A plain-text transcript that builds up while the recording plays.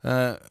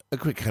A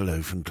quick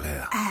hello from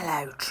Claire.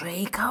 Hello,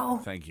 Treacle.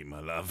 Thank you, my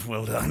love.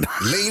 Well done.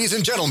 Ladies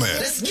and gentlemen,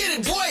 Let's get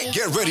it, boy!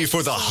 get ready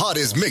for the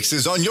hottest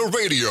mixes on your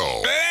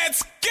radio.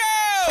 Let's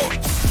go!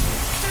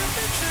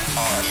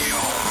 Are you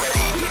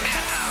ready?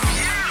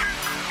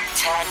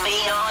 Turn me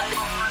on.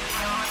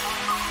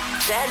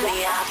 Turn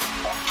me up.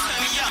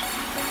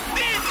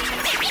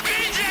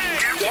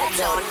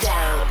 Get on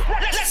down.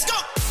 Let's go!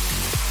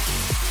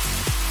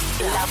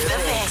 Love the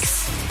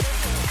mix.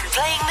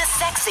 Playing the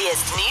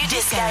sexiest new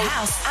disco,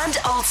 house, and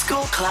old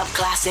school club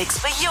classics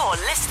for your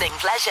listening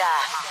pleasure.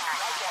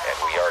 And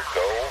we are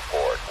go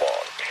for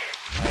launch.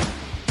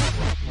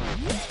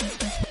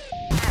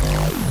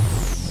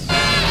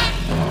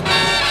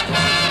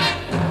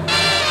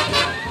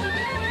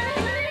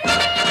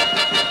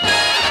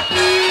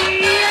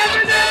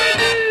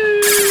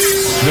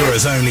 There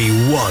is only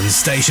one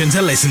station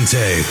to listen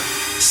to.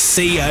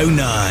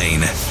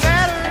 CO9.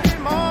 Saturday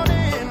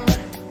morning,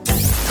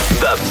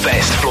 The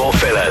best floor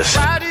fillers.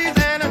 Friday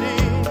than an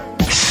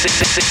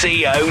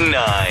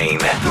CO9.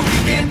 The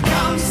weekend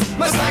comes,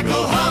 my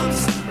cycle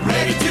hums,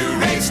 ready to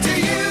race to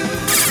you.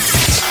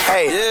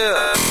 Hey,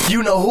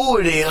 you know who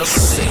it is.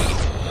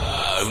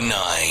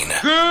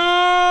 CO9.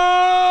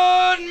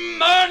 Good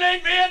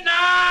morning,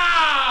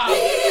 Vietnam!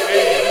 Hey,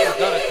 this is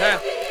not a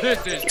test. This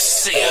is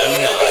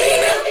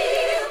CO9.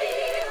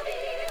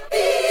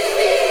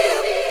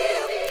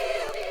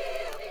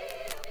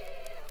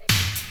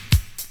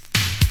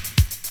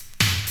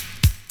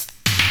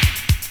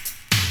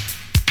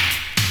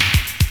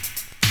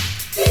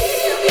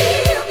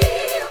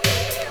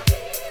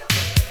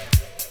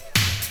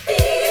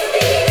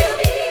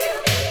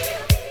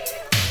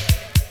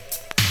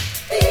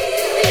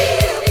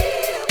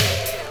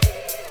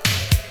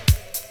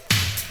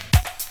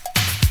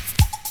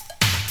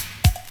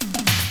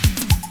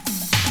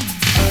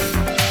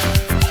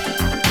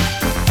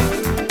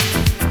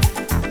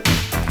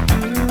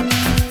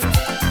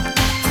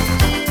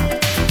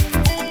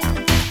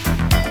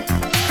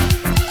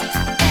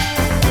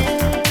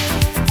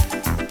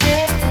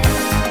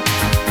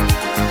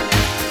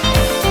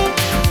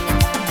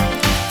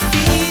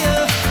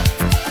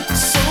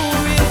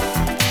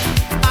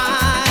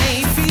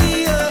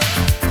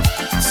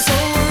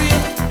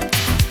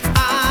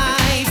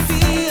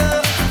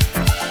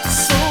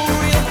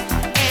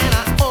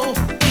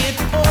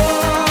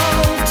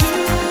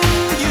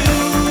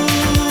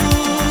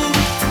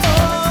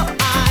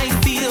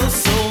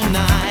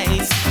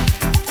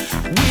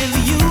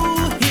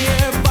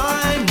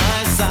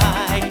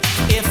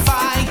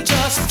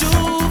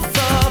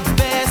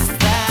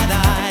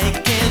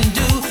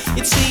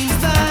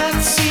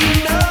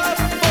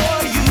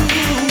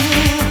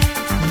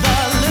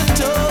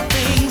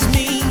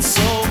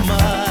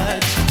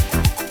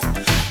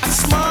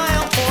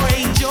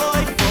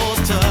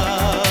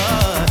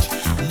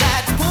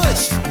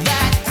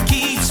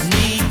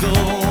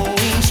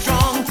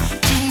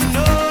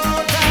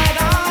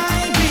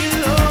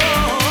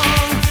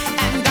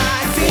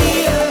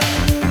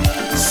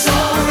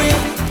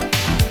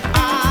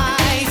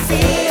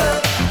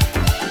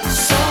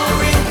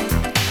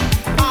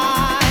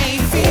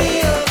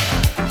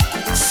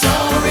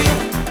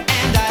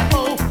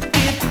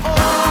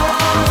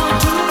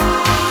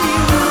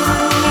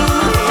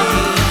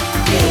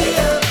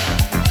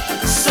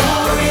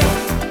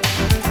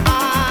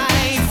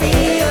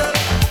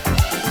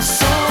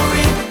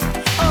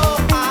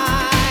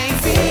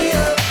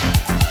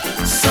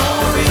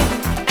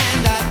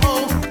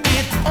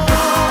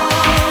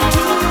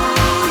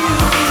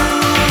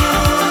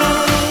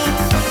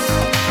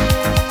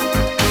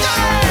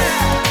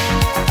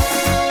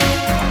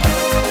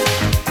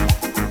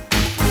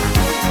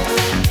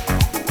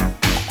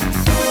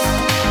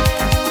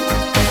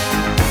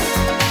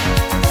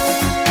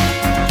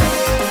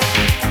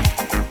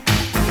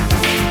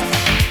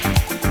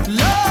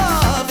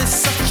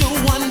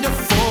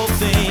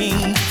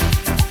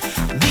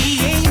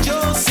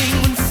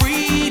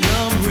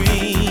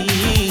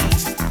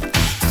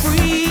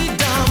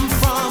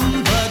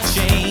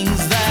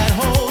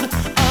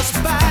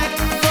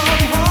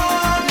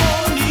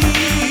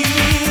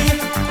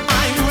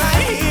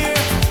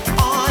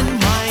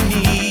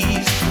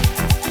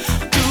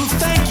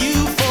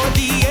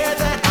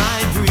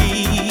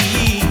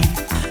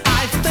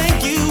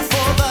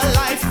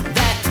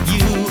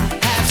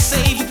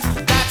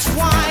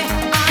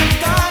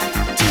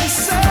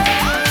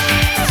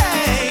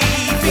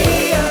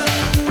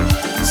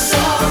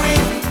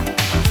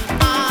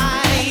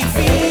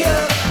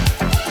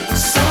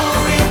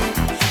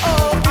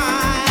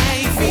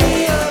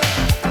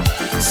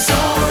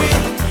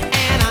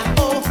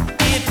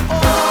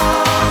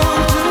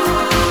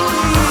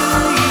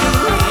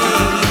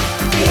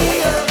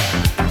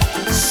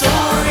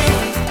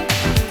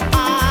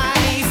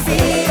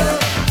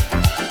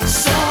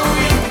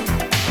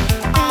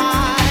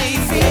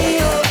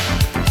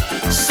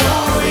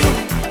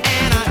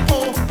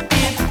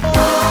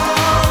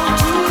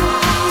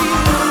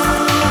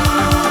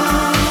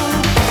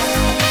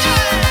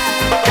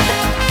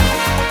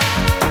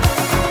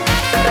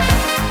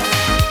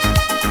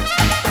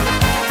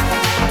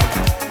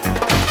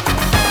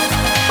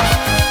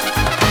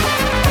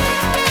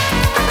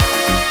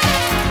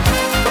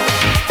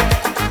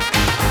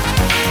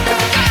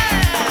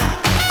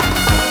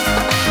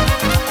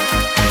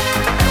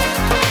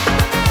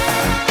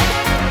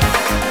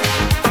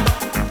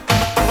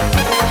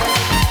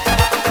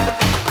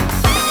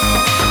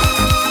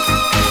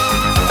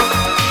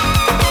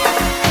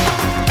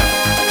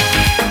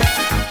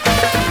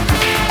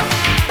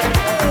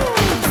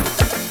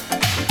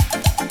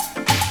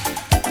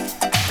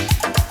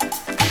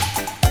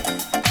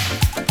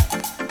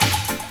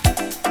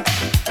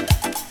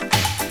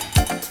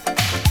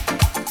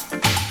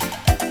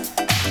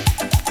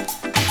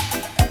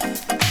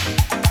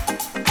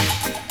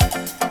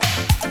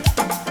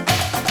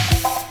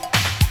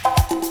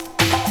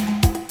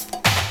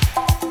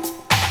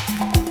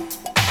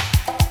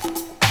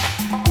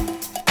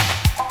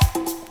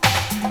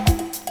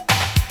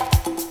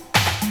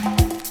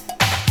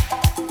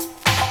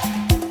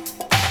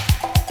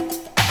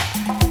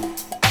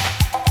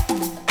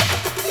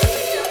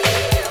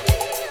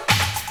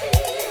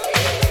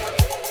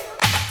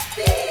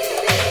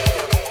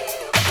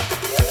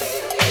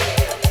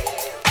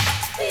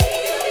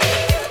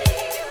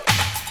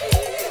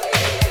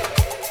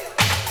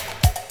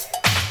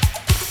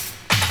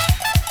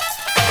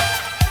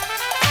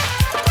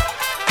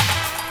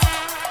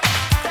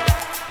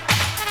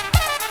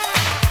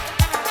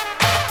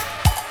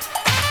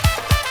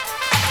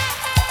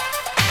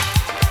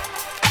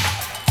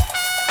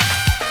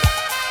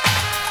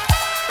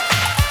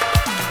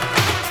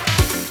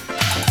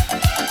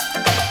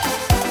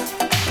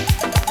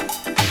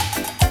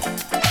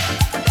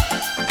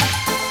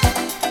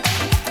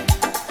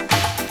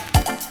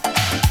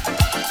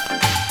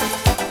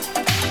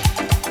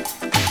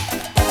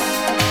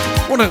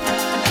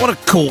 What a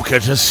corker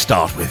to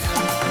start with.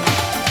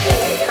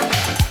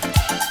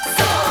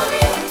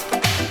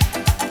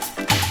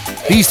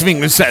 East of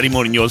England Saturday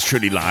morning, yours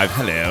truly live.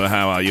 Hello,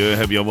 how are you?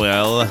 Hope you're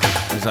well.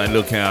 As I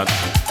look out,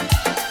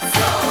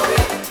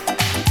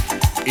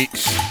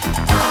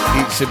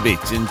 it's a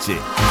bit, isn't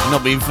it?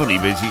 Not being funny,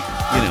 but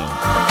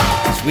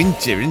it's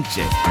winter, isn't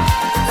it?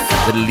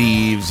 The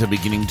leaves are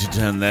beginning to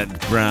turn that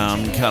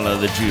brown colour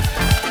that you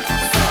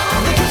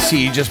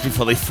see just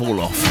before they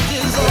fall off.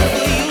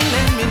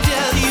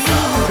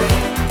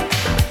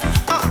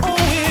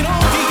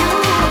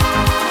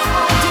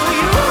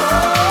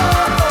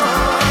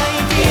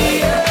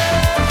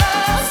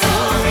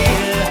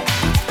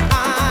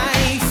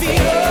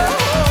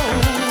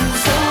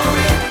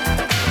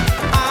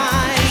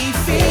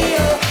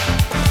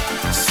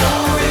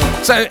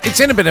 So it's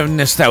in a bit of a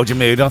nostalgia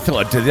mood. I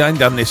thought I'd do it. I ain't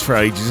done this for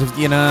ages. A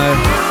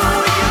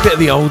bit of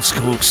the old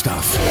school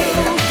stuff.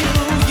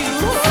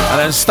 And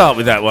let's start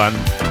with that one.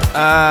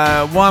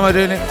 Why am I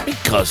doing it?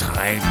 Because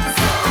I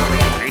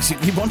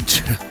basically want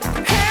to.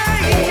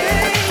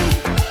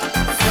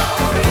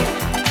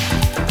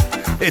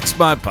 It's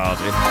my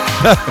party.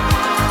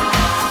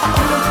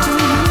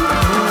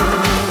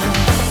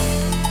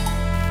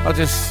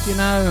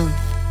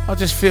 I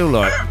just feel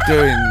like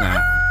doing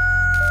that.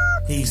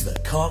 He's the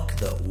cock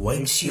that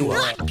wakes you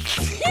up.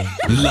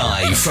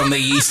 Live from the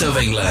east of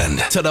England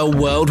to the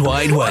World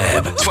Wide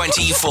Web,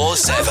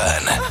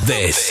 24/7.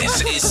 This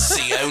is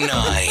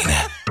CO9.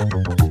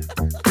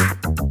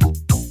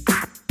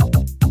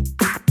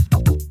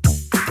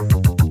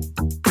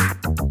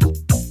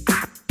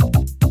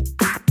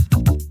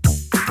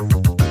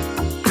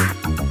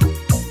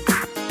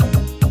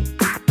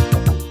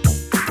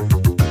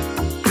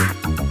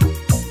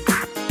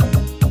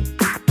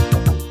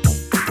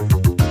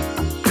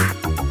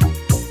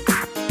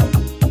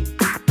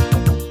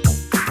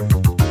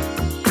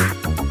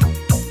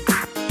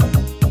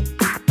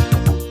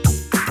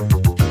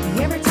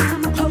 Every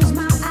time I close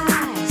my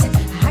eyes,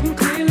 I can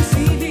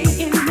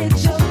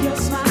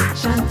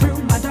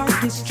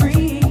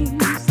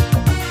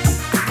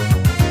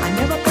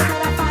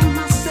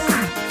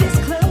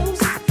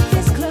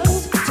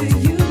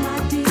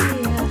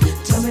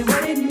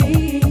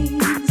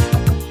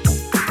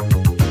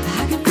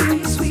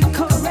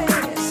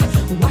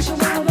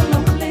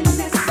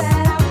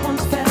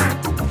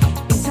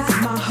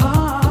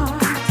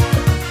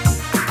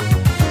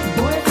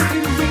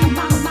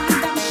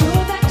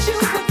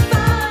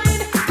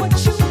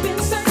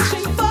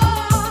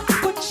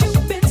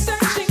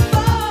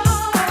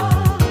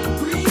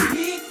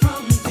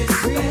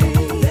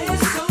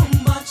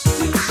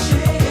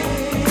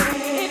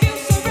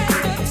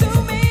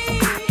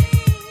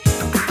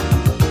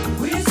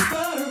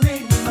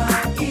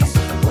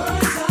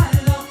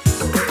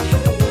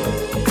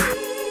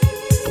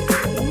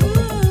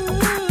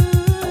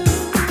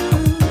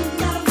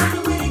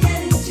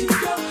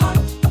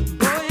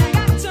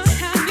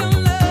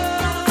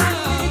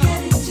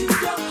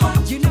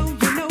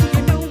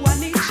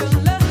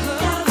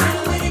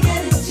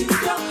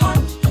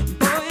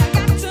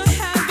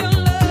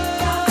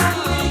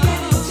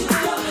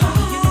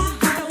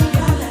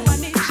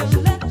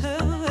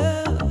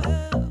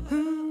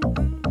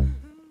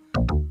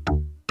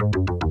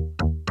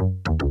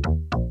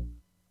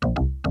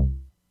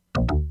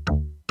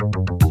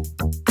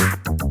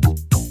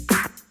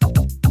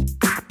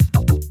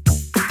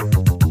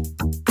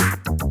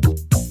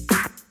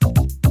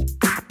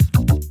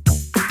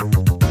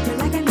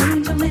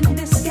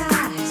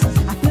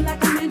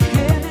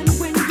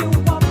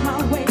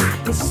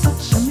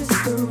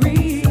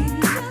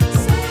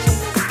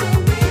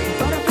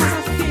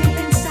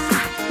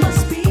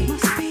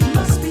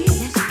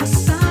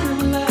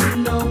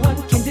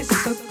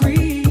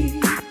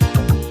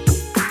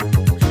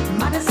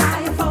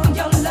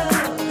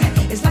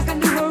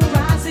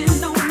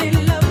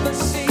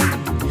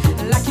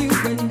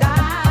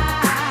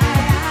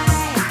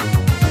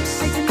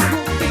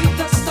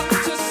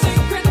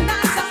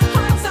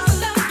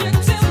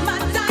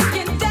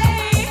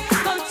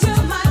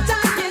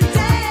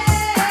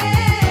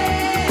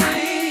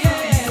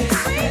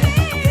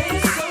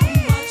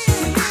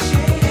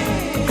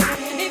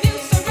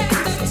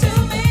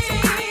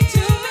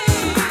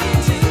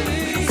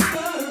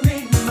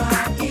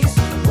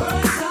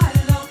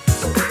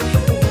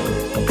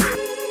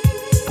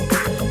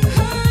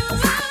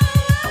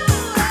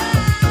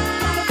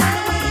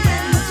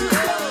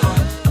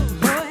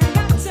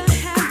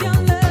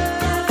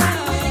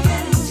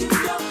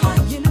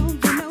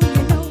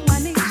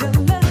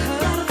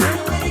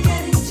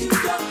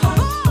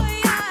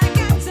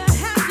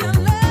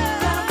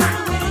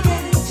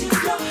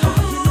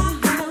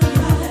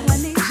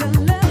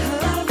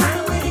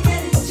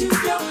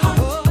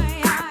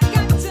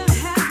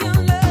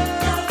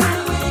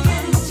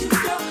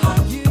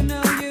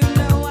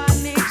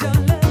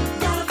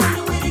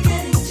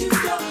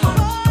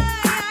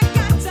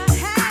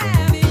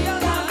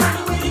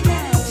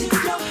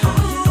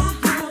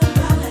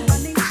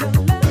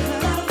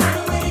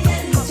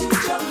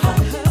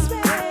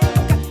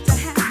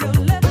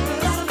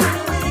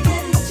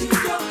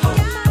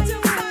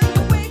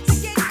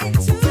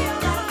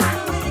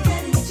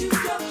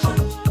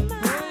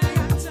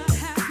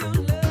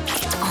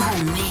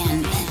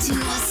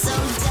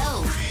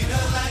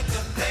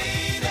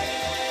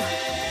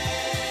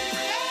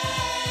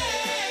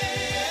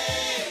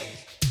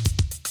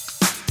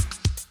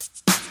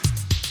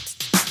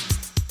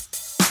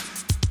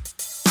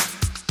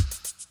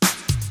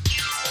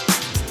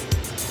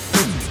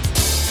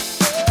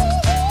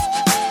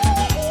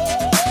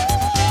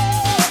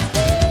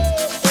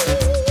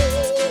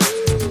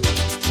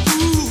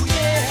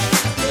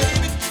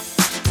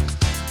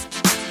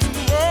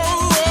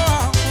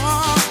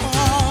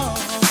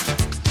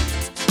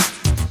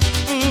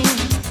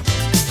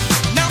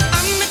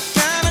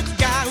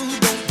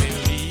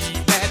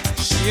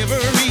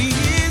Slavery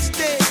is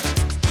dead,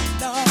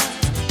 Lord.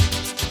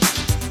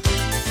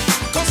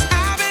 'Cause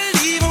I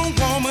believe a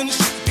woman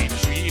should be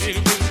treated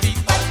with the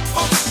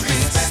utmost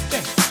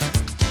respect.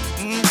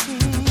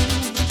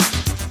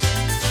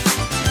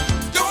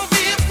 Don't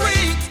be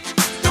afraid,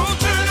 don't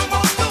turn and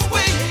walk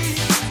away.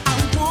 I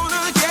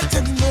wanna get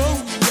to know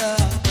ya.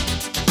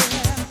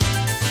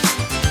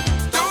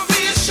 Don't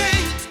be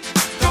ashamed,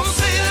 don't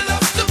say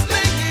love's to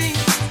blame.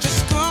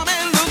 Just come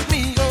and look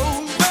me over.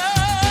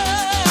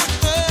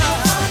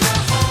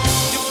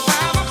 You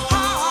have a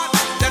heart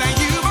that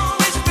you've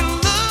always been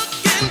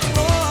looking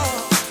for.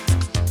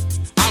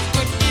 How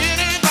could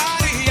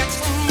anybody ask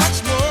for much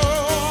more?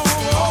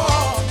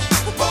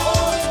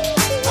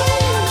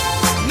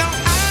 Now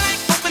I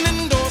like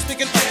opening doors,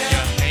 picking up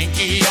your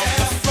hanky off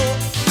the floor.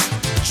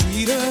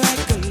 Treat her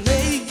like a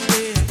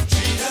lady.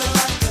 Treat her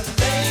like a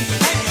lady.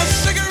 Like a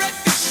cigarette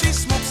if she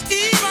smokes,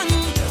 even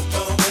help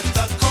her with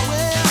the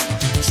cold.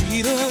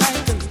 Treat her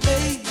like a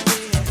lady.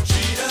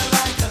 Treat her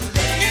like a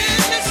lady. In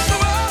this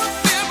world of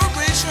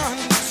liberation,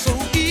 so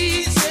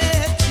easy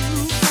to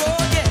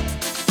forget.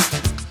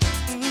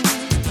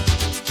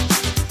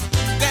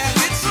 That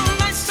it's so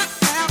nice to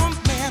have a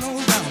man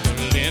around to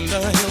lend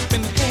a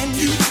helping hand.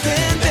 You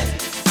can bet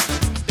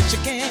that you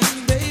can,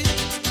 baby.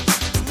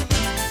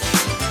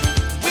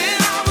 When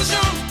I was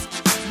young,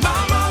 my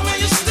mama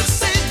used to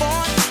say,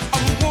 boy, a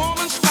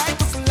woman's like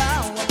a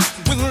flower.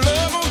 With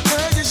love on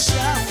her, you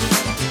shower.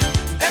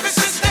 Ever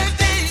since that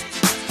day,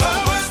 her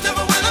words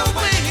never went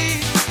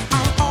away. I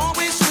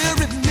always will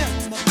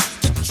remember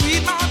to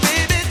treat my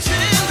baby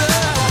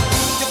tender.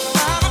 You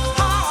have a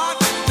heart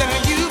that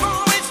you've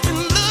always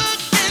been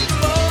looking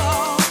for.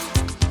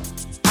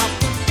 How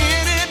could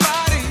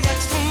anybody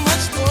ask for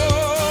much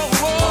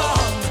more?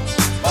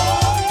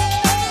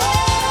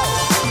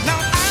 Now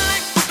I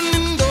like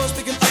opening doors,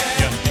 picking up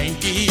your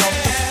hanky off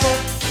the floor.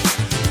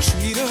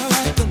 Treat her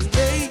like a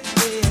lady.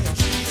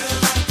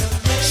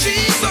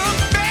 She's a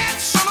bad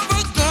son of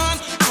a gun.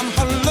 I'm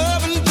her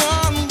loving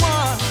done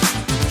one.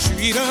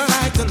 Treat her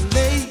like a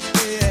lady.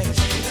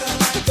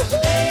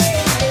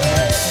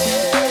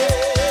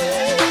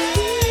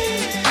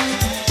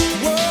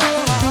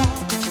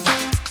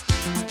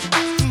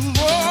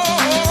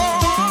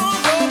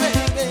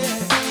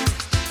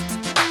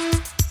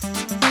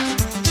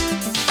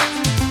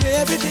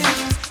 Every day,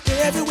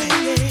 every way.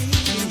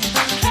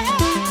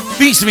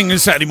 Beast of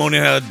England Saturday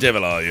morning. How the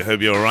devil are you?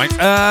 Hope you're all right.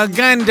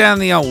 Going down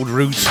the old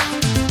route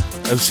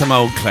of some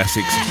old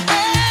classics.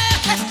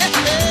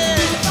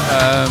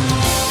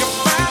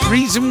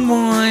 Reason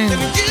why,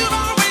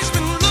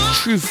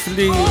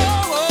 truthfully,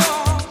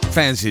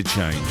 fancy a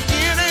change.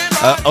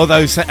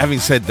 Although, having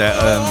said that,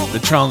 the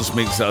trance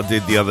mix that I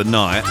did the other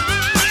night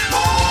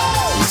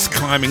is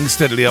climbing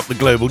steadily up the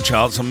global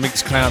charts on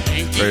Mixcloud.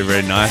 Very,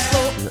 very nice.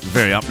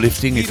 Very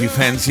uplifting if you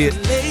fancy it.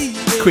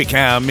 Quick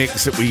hour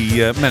mix that we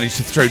managed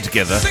to throw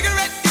together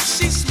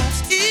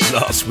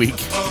last week.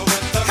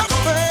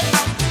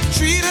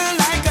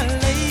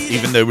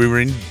 Even though we were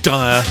in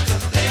dire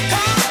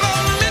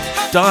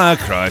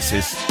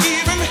crisis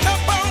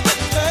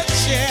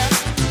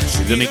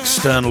with an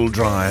external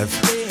drive.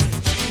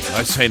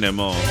 I say no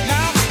more.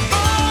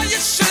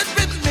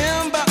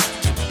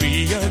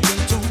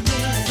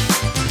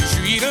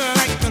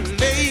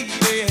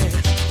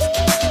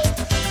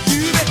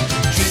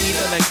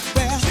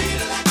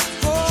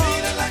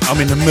 I'm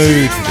in the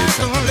mood for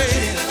this.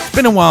 It's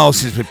been a while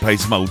since we played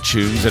some old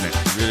tunes, isn't it?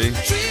 Really?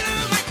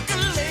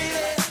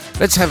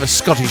 Let's have a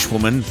Scottish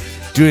woman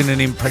doing an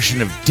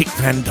impression of Dick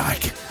Van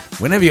Dyke.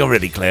 Whenever you're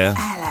ready, Claire.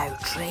 Hello,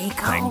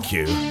 Treacle. Thank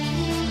you.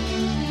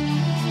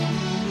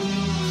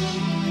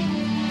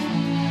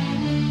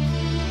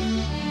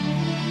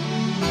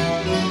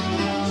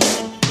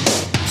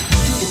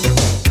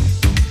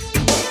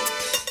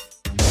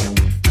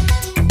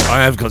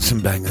 I have got some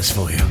bangers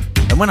for you.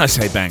 And when I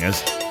say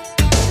bangers,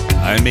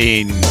 I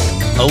mean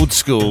old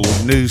school,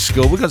 new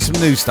school. We've got some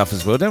new stuff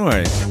as well, don't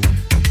worry.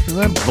 It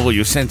won't bore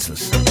you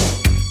senseless. I'll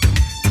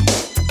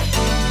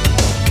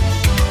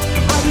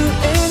do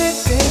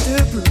anything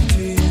to prove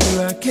to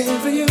you I care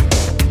for you.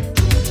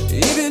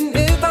 Even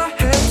if I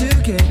have to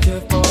catch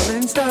a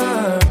falling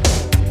star.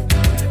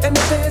 And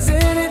if there's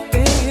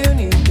anything you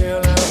need,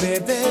 girl, I'll be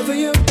there for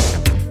you.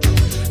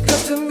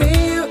 'Cause to me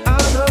you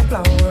are the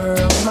flower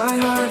of my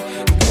heart.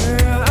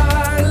 Girl,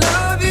 I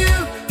love you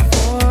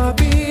for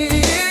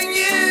being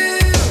you.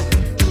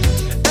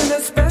 And the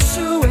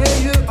special way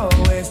you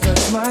always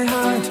touch my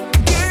heart.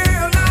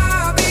 Girl,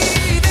 I'll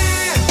be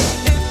there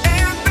if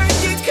ever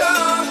you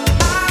come.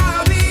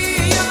 I'll be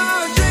your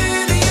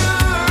dream,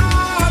 your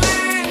all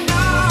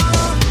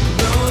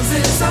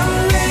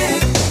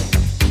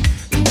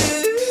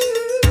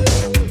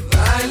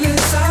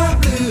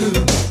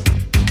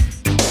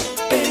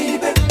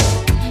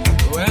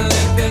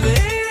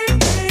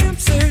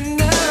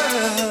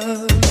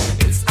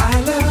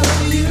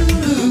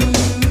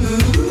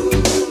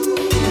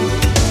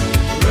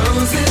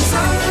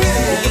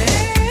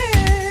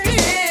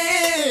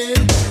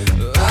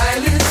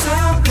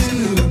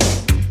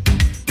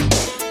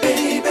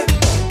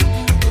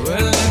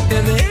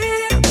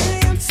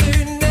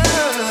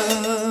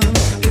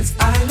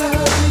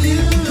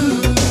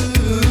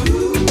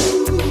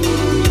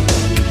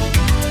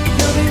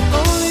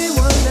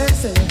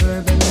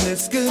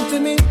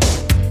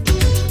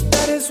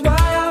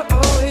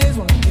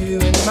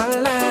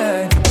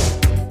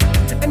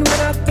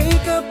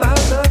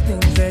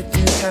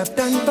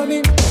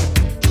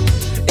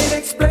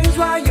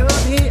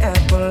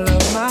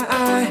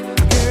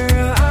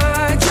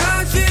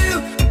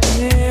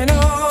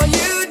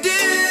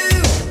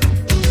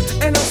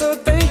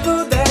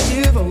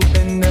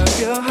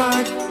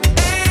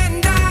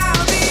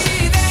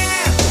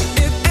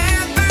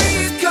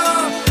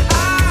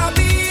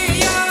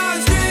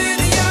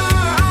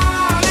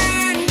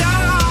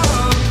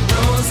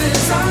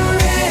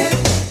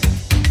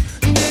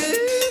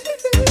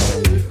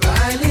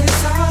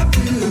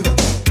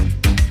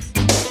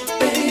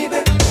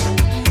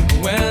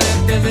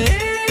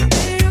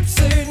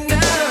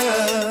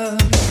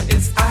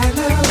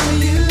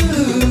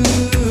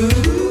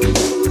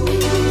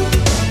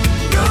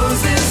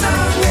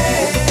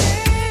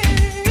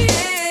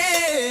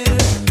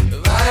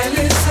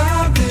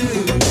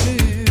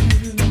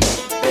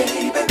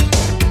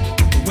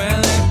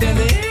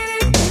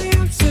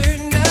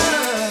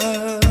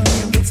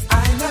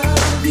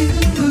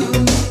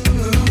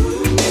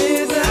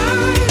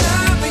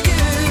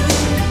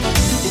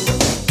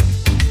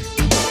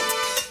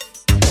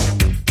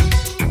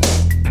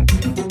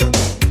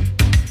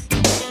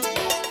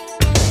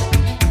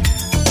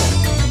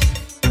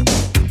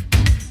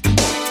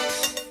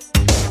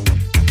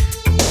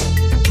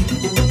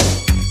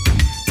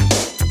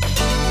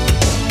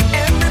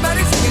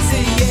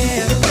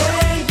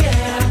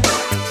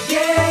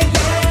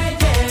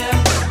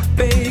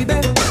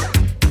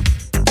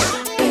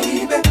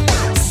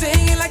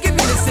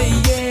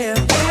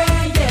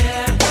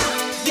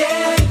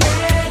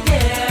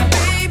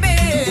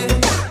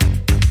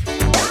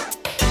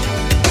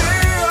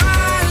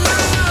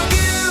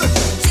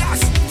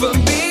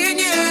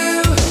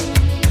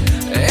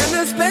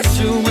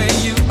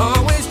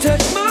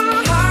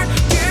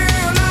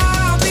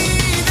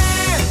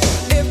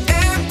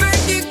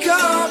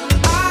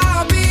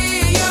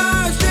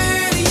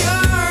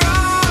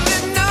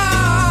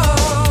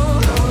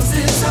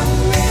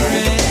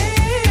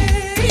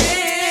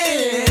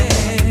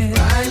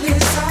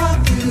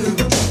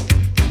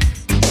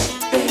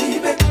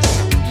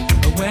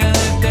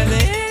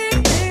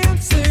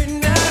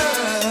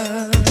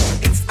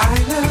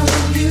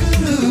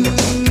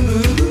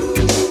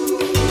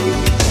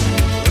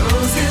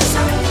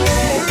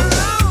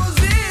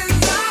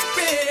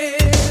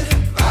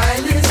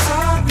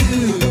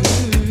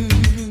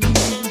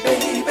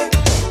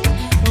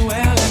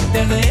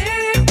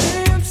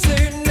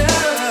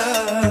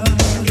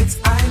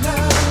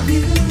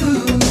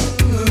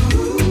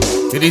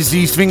It is the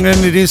East of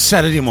England, it is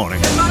Saturday morning.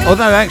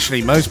 Although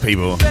actually most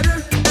people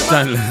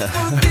don't.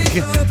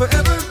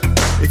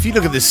 If you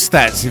look at the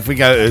stats, if we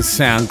go to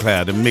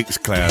SoundCloud and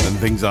Mixcloud and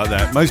things like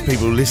that, most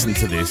people listen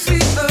to this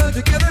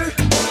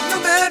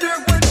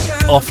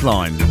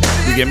offline.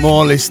 We get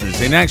more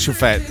listeners. In actual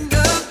fact,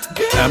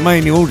 our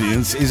main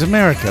audience is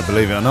America,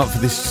 believe it or not, for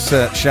this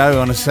show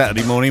on a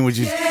Saturday morning, which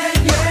is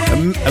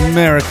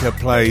America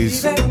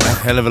plays a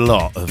hell of a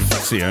lot of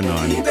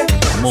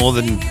CO9, more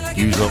than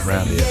you lot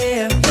round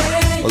here.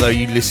 Although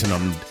you listen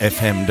on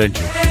FM, don't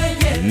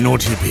you?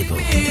 Naughty people.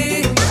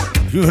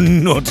 You're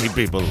naughty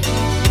people.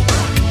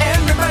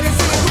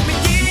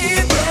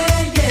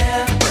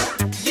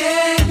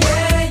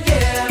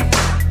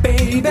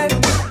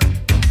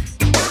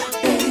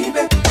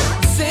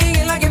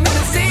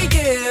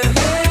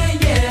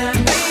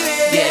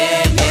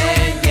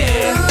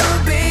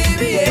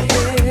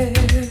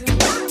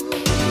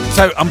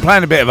 So I'm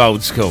playing a bit of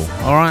old school,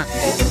 all right?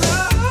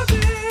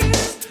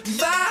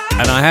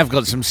 And I have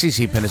got some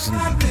Cissy Pennison,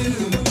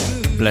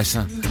 bless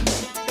her,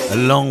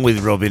 along with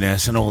Robin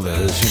S and all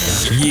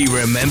those, you know. You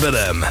remember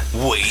them,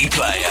 we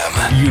play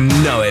them. You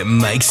know it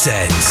makes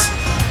sense.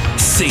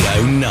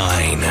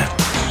 CO9.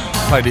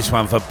 Play this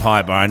one for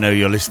Piper. I know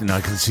you're listening.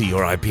 I can see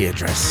your IP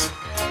address.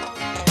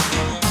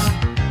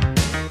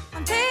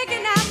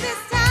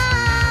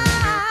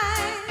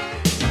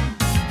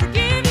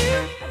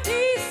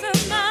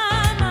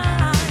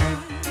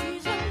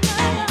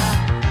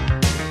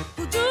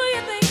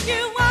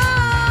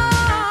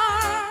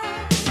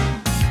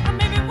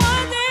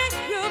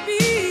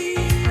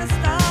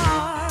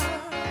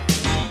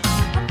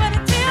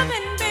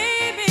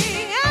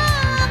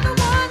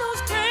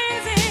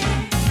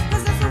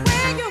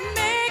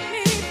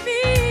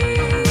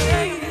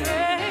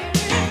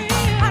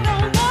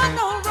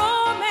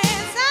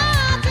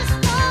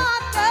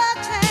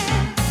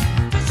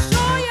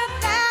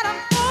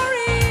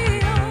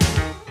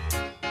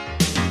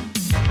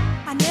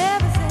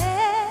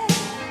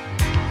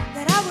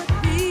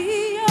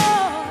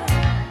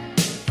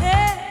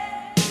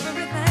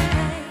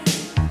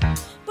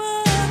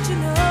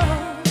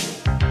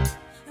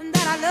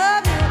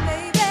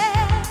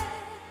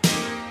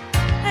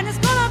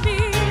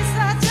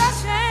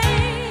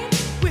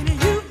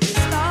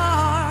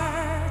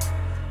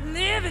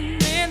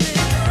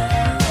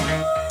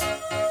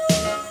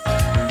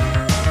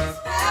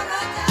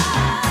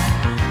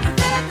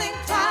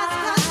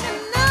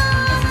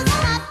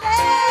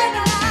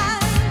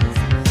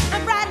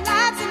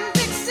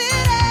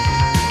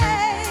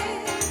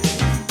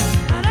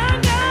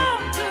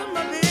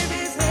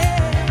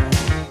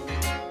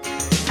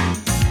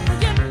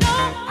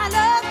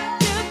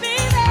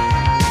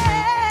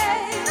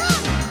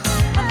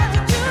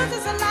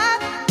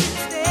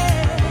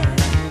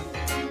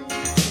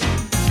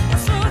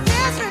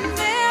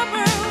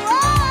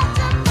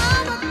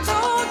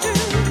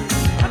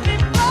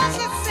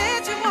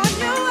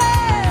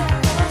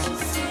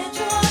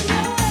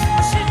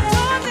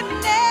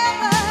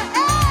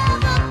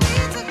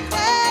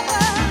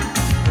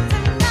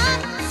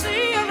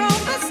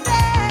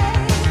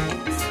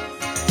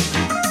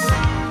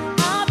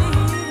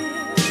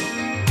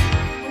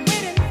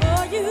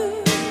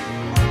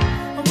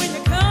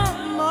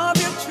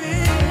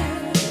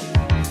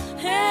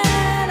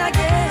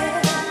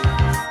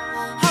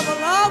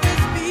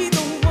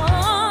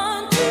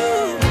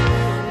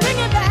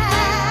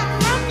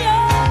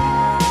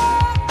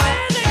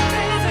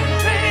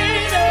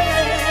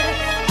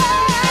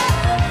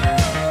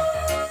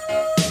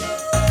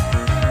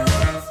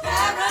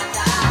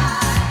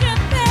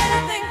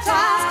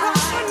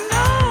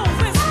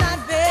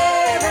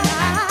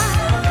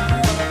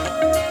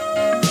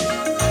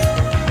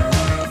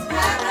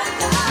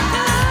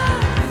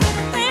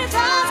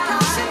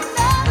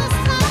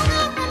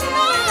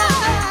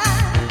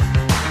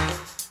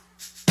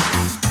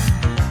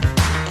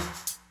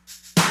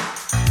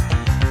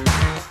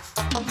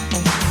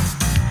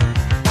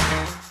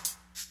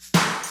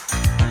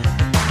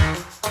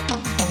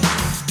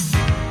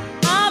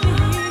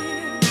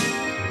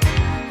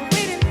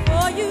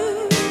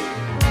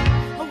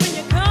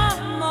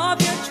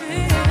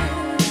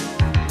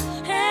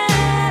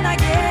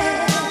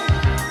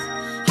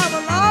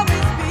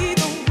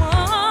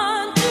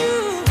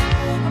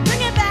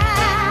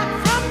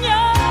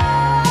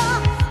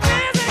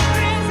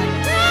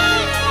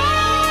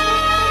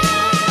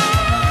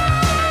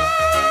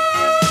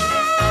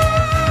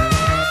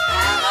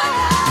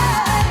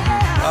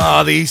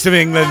 The East of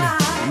England,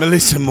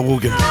 Melissa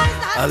Morgan.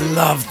 I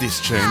love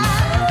this tune.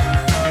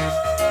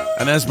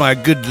 And as my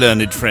good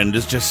learned friend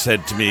has just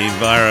said to me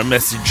via a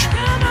message,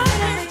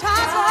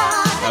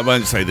 I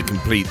won't say the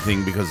complete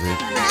thing because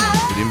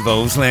it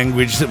involves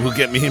language that will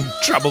get me in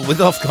trouble with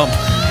Ofcom.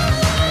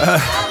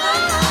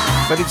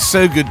 But it's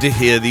so good to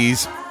hear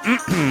these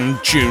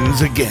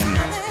tunes again.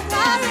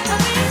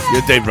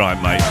 You're dead right,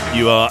 mate.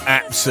 You are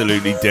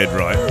absolutely dead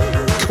right.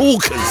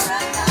 Corkers.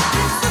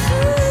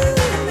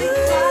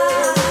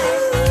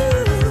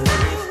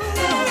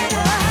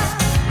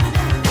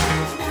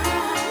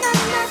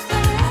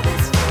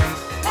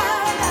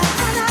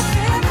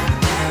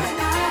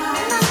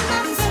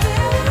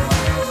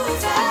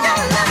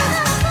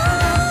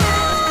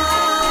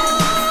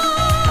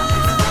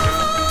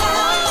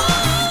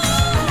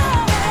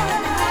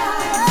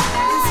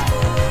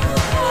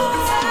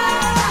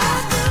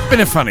 been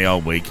a funny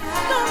old week.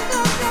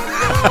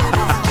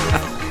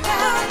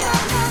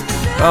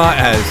 Oh, it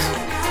has.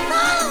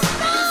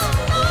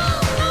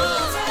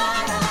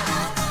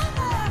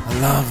 I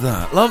love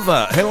that. Love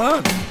that.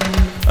 Hello.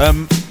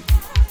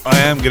 I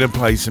am going to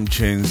play some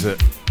tunes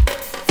that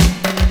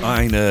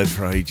I ain't heard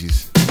for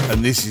ages.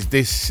 And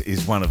this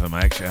is one of them,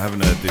 actually. I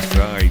haven't heard this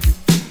for ages.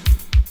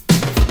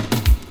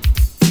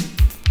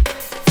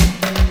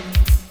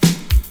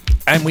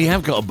 And we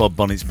have got a Bob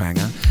Bonnets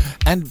banger.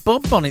 And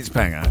Bob Bonnets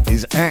banger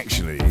is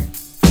actually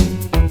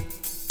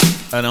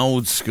an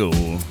old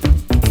school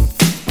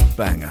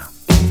banger.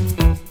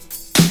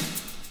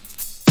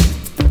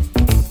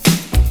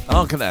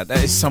 Look at that.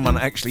 That is someone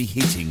actually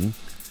hitting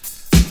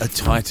a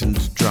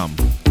tightened drum.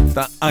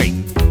 That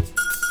ain't.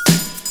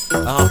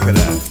 Look at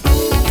that.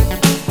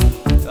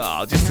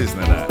 Oh, just isn't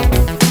it that?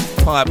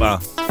 Piper,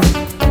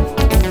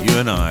 you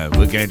and I,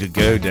 we're going to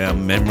go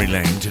down memory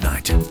lane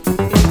tonight.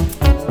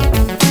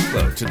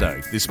 Well,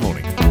 today, this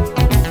morning.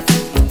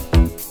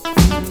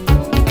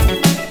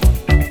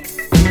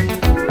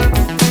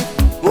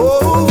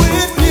 Oh,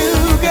 with you,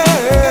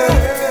 girl.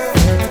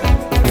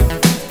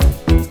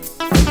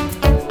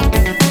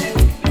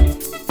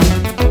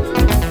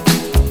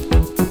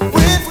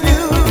 With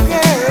you,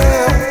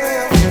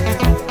 girl.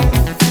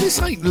 This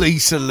ain't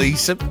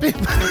Lisa Pip.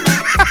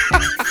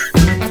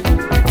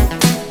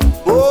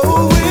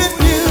 Oh, with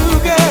you,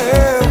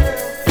 girl.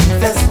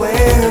 That's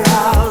where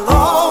I'll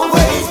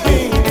always be.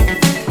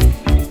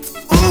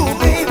 Ooh,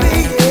 baby,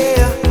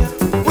 yeah.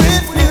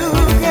 With you,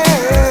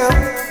 girl.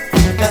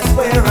 That's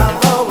where I'll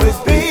always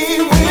be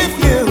with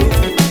you.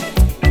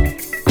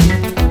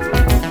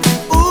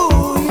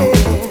 Ooh,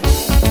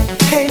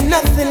 yeah. Ain't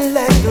nothing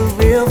like the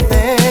real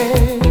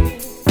thing.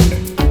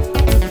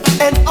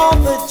 And all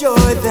the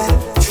joy that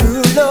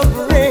true love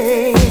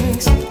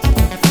brings.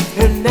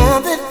 And now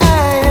that I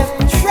have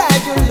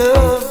tried your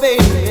love,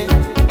 baby,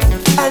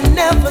 I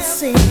never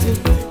seem to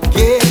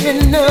get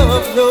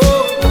enough, no.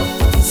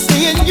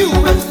 Seeing you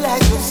is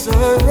like a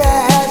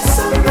sunrise,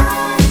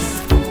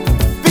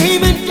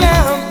 beaming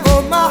down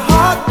on my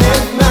heart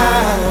and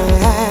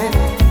mind.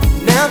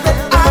 Now that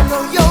I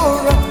know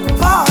you're a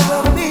part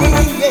of me,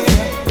 yeah,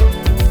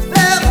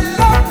 there's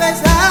no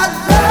place I'd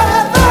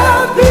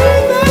rather be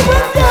than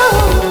with you.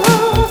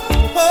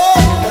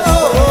 Oh,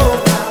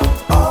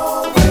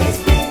 always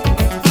be,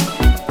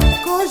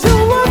 'cause you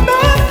were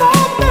meant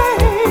for me,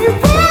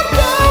 with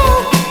you.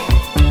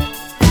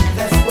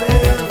 That's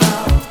where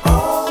I'll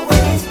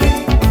always be.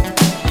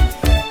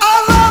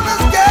 Our love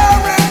is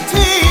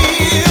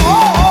guaranteed. Oh,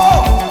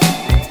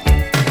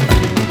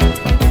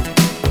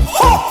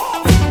 oh.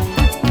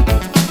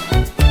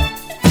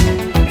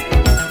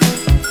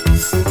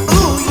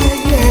 Ooh, yeah,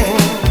 yeah.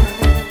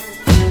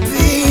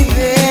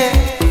 Baby.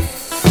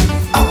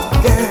 Oh,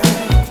 girl.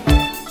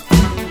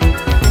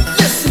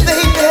 Listen,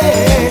 baby.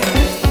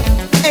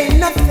 Ain't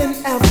nothing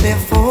out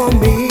there for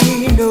me,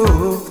 no.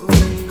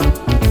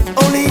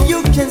 Only you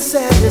can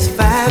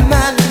satisfy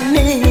my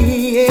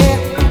need, yeah.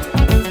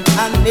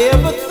 I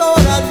never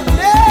thought I'd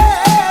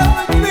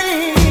never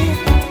dream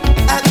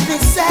I'd be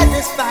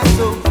satisfied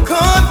so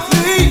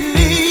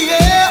completely,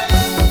 yeah.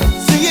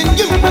 Seeing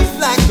you was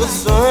like a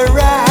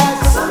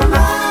sunrise.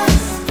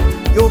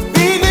 You're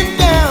beaming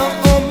down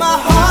on my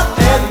heart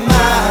and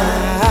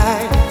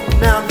mind.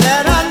 Now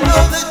that I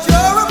know that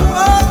you're a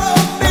part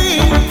of me,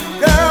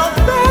 girl,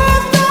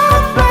 there's no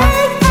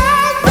place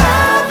I'd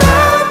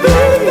rather be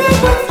than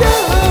with you.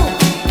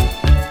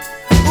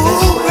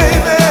 Ooh,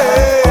 baby,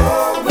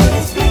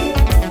 always be,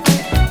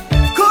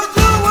 'cause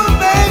you were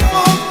made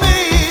for me,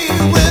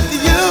 with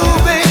you,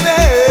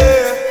 baby.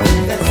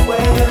 That's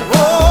where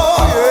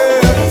oh,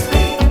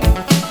 yeah.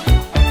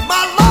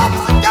 My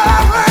love's a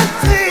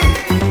guarantee.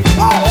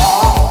 Oh,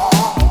 oh.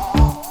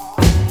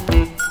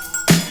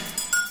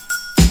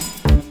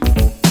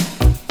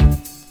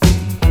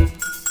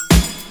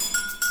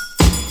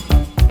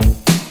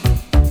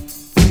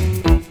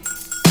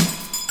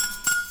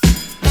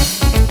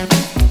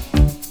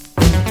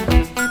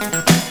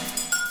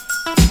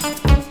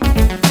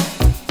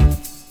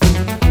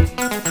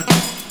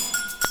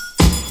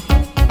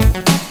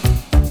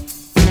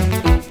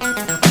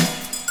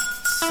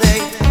 Say,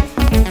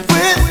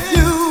 with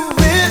you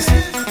is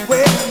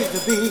where I need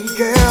to be,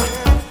 girl.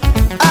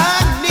 I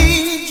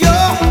need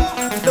your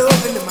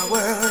love into my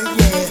world,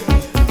 yeah.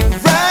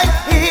 Right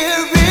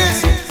here is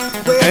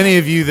where Any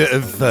of you that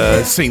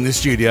have seen the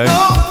studio, no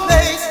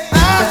place I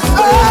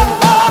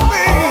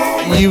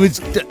saw you would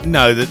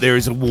know that there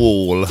is a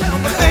wall. baby.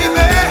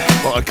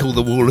 What I call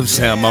the wall of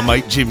sound. My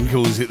mate Jim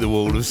calls it the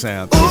wall of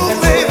sound.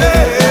 Ooh, baby.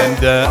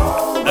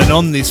 And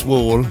on this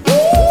wall,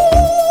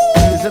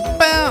 there's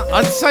about,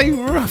 I'd say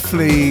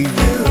roughly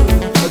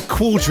a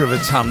quarter of a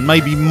ton,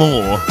 maybe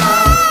more,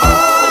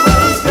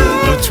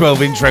 of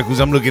 12-inch records.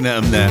 I'm looking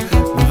at them now.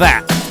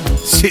 That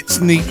sits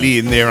neatly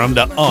in there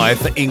under I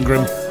for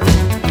Ingram,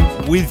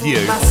 with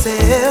you,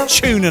 Myself,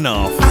 tuning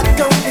off. I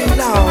don't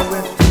belong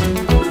with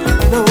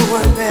no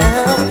one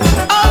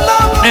else. I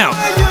love the Now,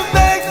 way you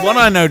make what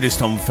I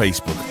noticed on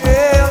Facebook, me,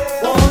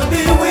 wanna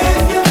be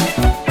with you.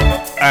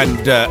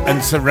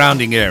 and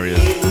surrounding areas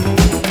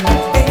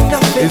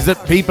is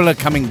that people are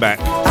coming back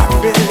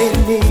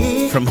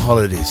from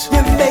holidays.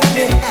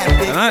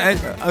 And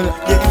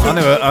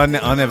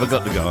I never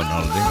got to go on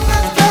holiday.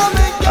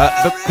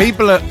 But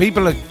people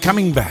are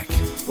coming back.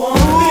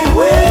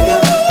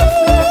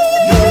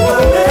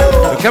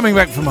 They're coming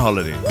back from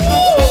holiday.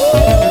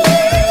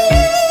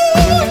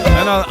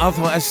 And I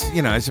thought, it's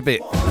a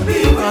bit.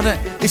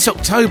 It's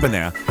October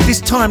now.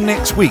 This time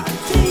next week,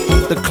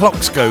 the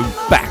clocks go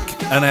back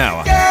an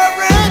hour.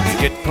 You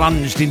get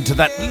plunged into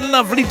that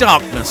lovely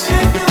darkness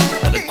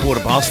at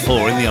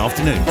 4:15 in the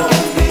afternoon.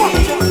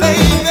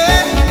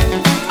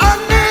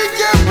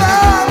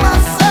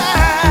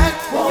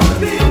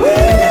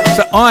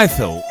 So I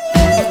thought,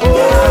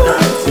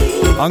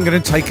 I'm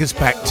going to take us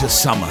back to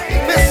summer.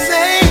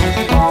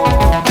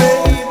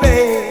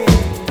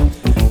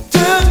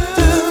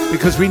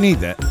 Because we need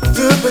that.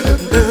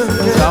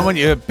 So I want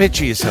you to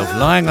picture yourself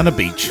lying on a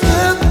beach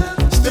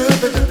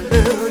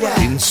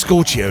in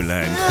Scorchio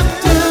land,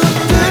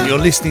 and you're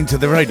listening to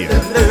the radio.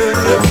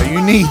 So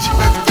you need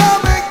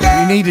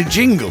a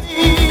jingle.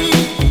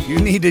 You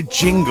need a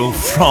jingle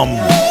from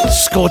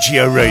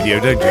Scorchio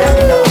Radio, don't you?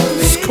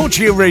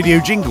 Scorchio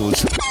Radio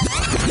jingles.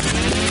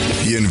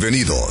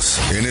 Bienvenidos.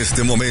 En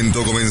este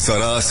momento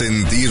comenzará a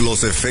sentir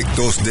los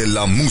efectos de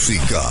la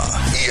música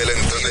y el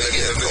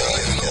entretenimiento.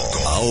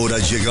 Ahora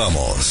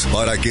llegamos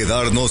para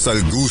quedarnos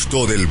al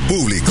gusto del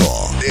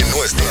público de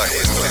nuestra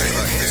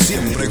gente.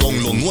 Siempre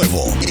con lo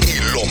nuevo y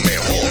lo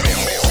mejor.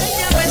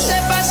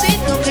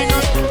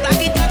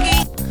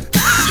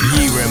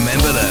 You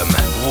remember them,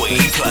 we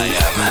play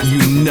them.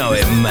 You know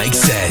it makes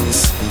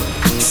sense.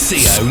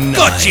 CO9.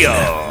 Scorchio!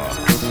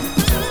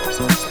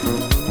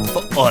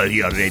 For all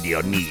your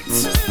radio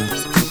needs.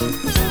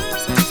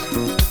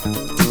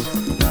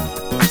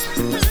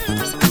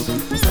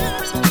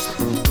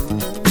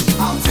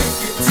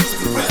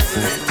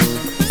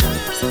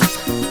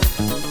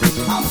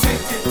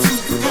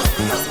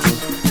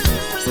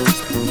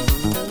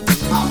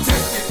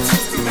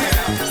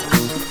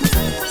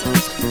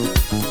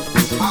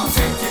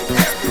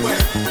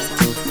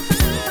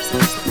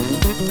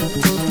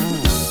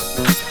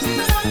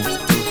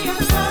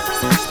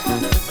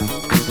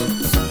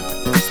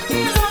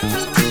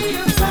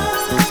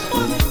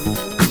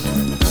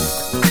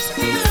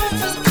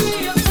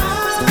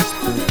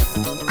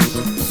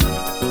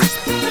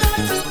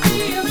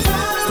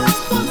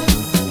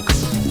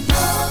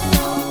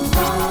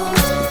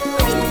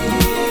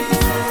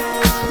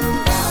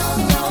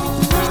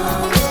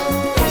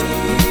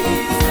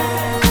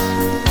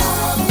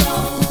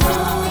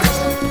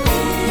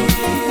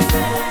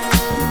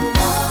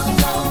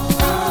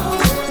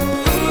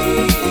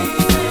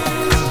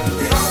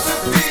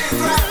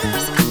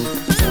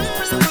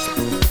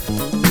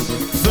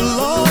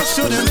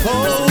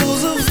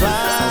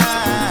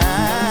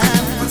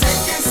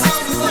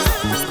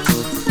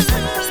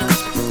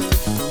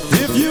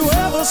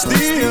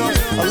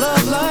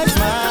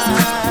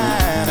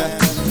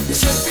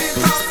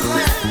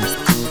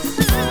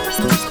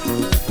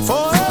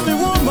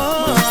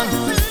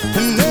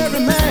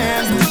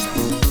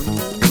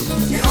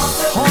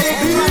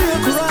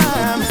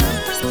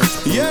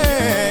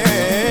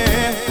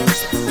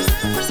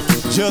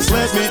 Just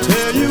let me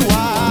tell you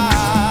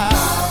why.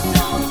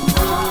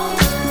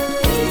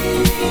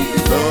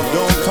 Love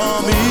don't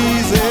come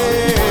easy.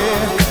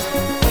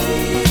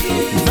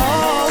 No.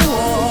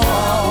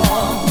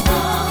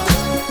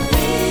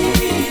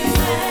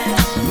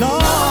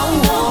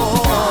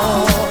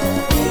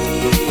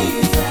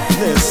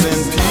 Listen,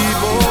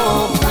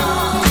 people,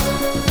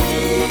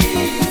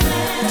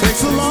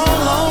 takes a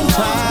long, long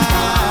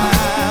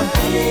time.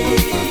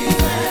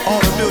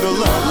 Ought to do the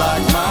love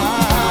like mine.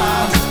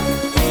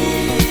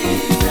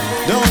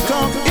 Don't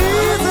come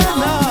easy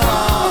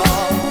now.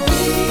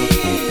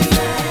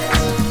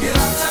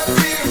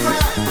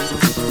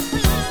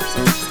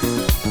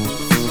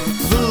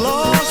 The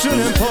law should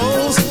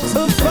impose a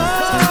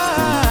fine.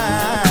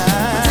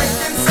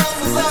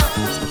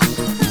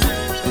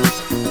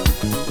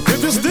 If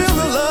you're still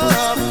in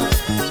love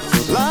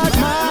like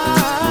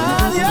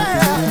mine,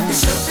 yeah. It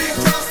should be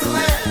across the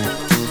land.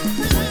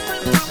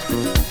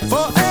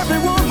 For every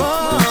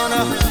woman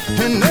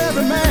and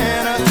every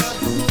man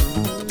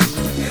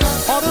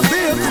ought to be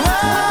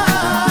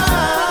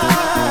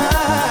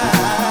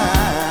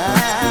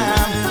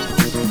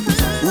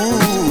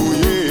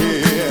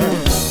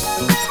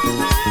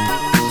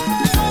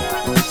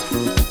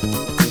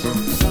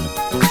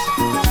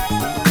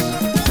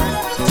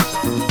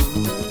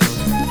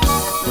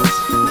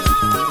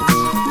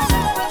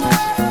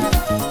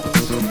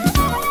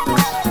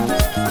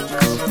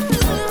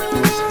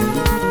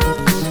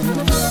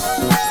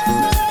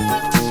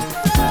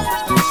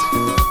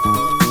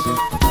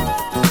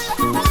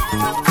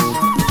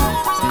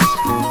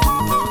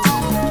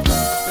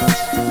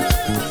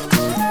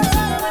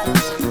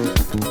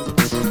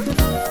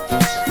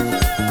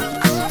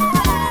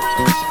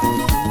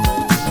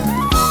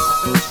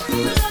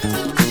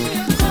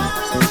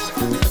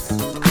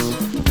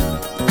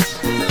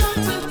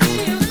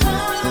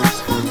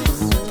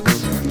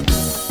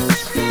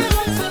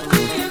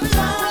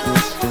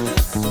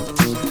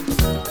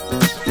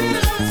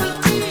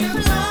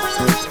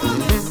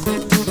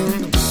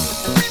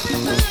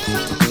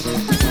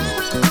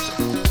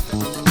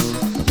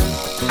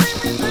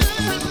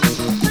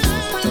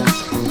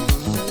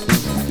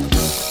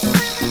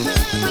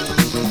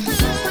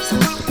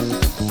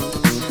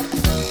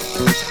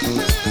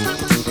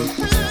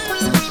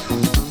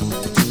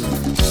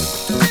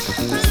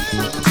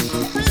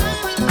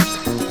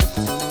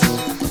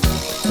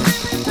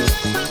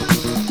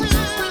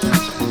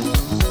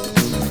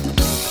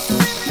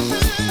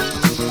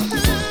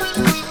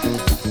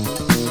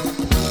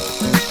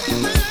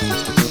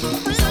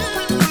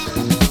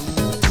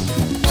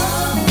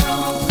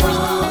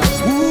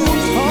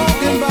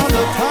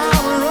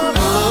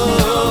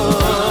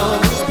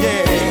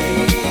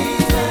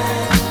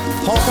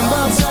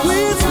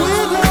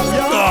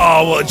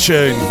Oh, what a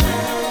tune.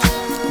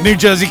 New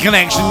Jersey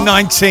Connection,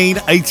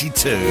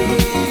 1982.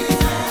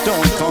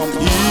 Don't come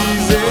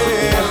easy.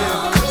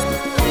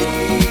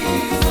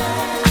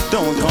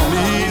 Don't come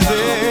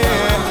easy.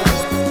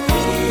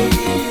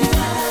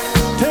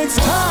 Takes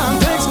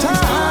time.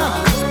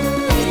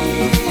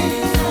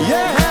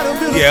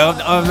 Yeah,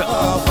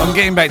 I'm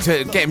getting back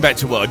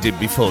to what I did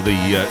before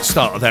the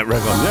start of that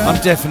record. I'm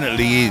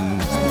definitely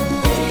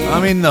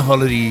I'm in the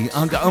holiday.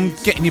 I'm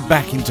getting you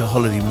back into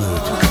holiday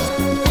mood.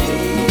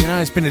 You know,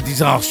 it's been a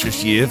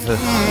disastrous year for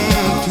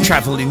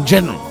travel in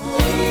general.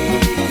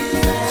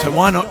 So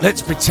why not?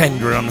 Let's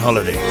pretend we're on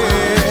holiday.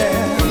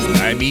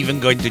 I'm even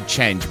going to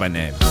change my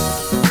name.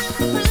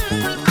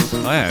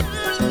 I am.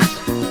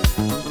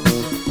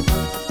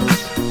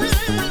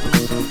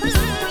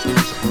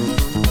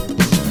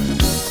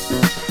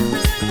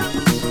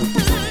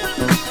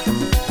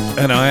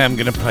 And I am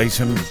going to play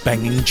some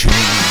banging tunes.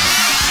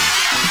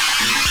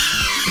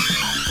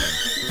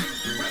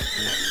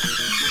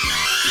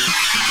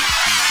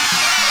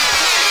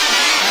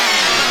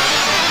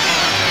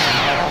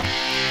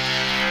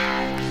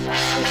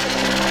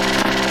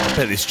 I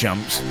bet this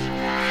jumps.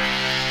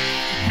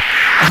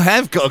 I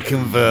have got to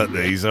convert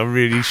these. I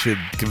really should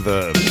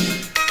convert them.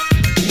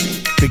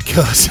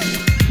 Because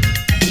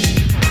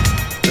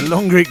the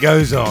longer it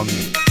goes on,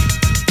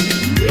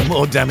 the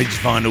more damaged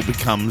vinyl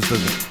becomes,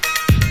 doesn't it?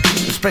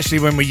 Especially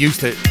when we used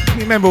to... You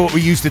remember what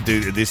we used to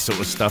do to this sort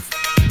of stuff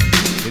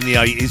in the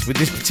 80s with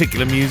this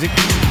particular music?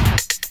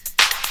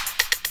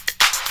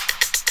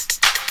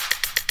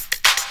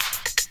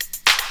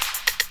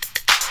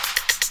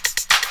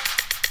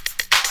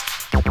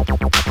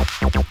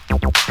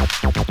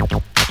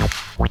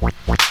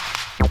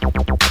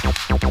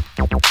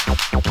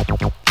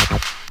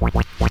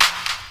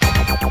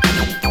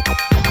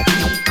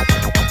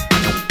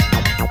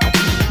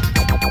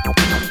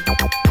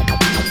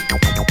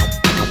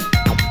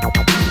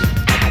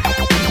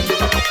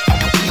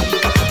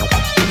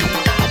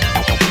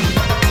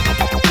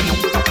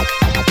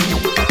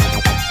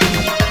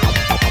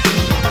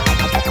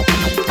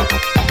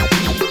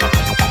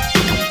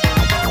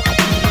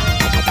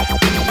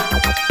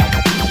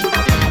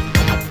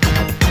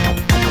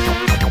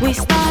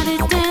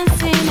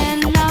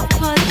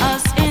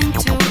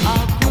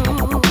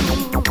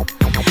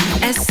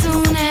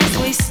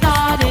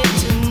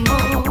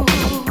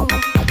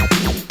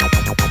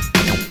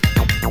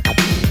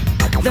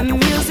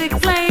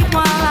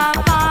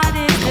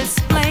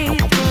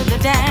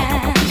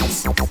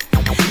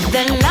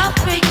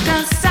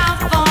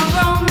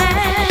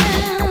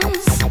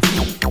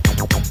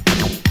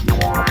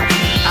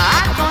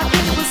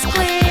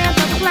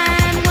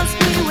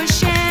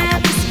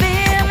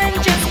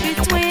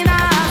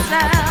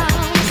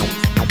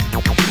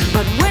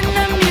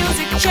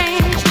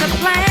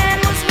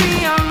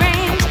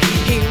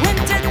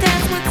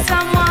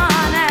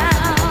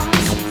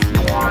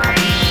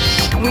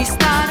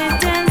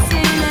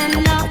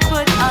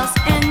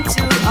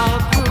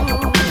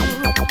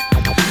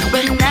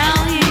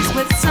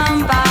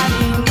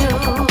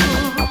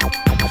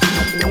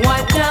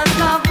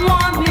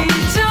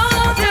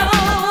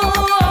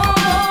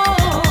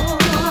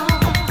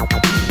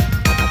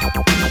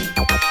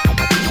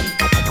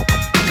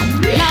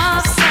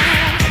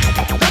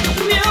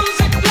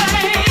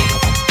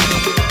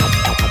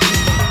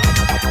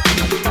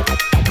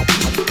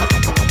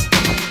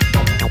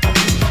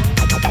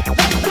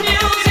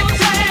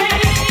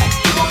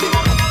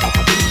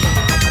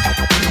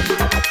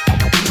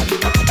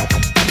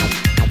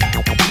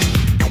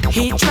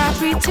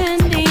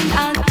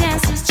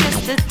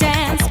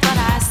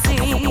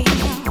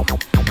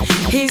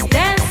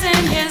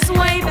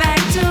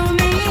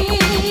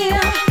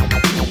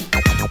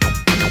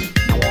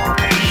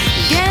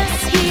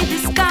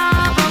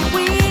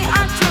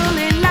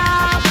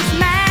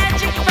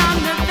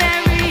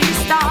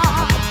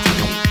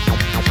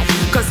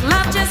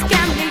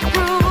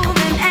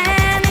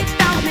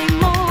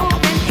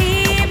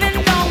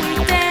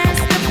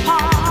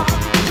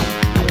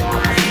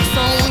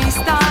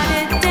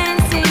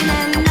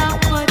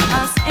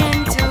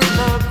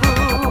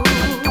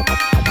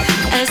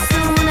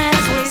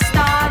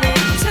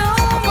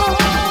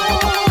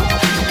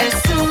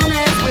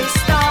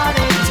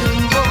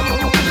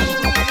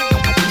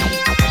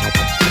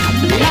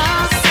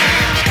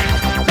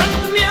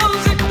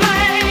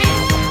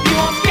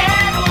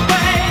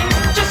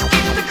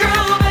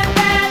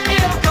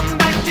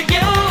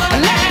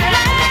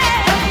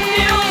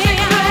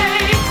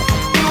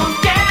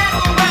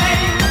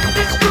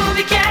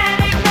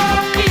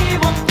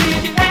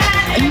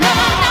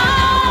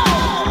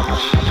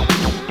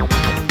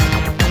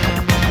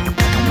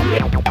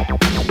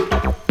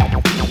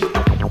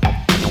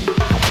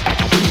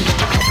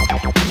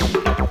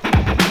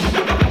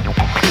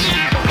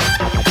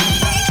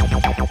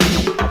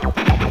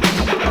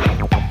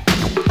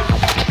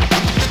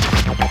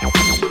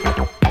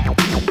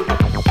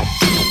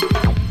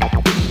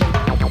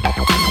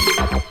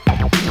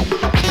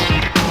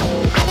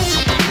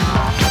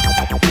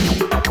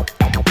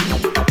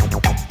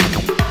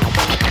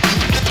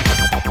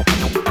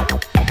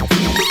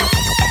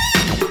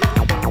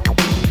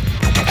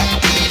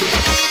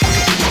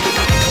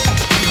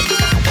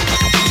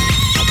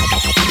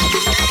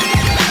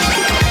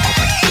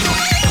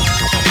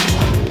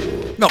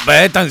 Not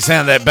bad. Don't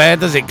sound that bad,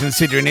 does it?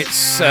 Considering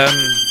it's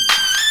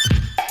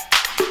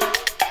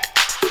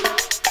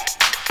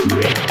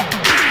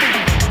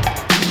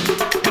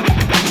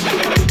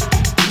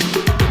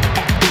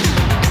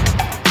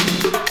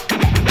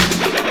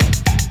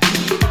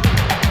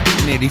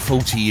nearly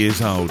 40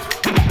 years old.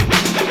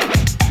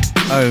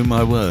 Oh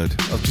my word!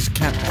 I've just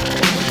capped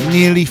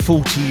nearly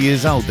 40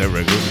 years old. There,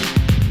 Regal.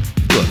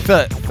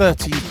 What?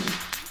 30?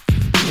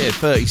 Yeah,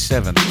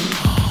 37.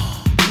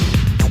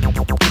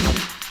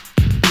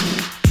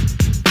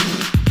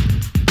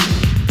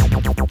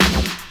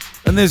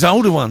 And there's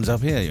older ones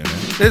up here, you know.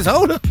 There's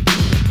older.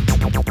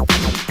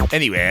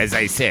 Anyway, as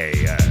I say,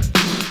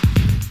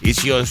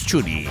 it's yours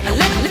truly,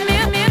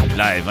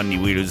 live on the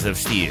Wheels of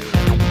Steel.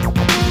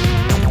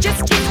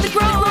 Just keep the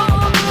groove.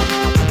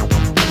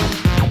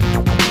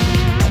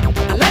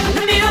 Let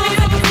the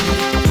music.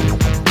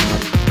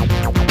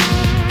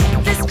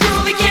 This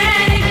groove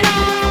again.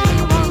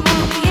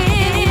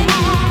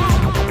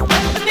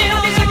 Let the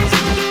music.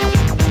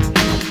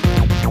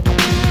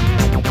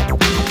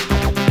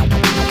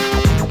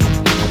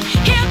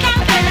 Here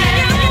comes the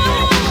music.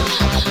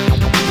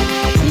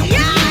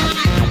 Yeah,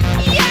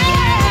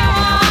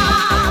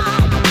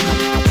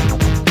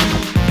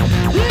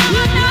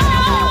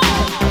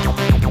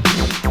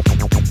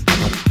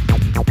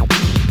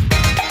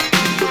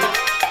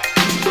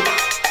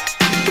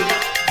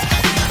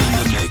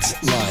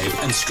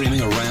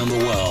 streaming around the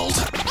world.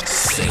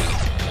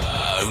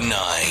 C09.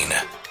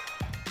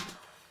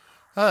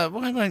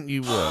 Why won't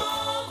you work?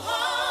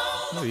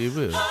 Oh, you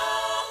will.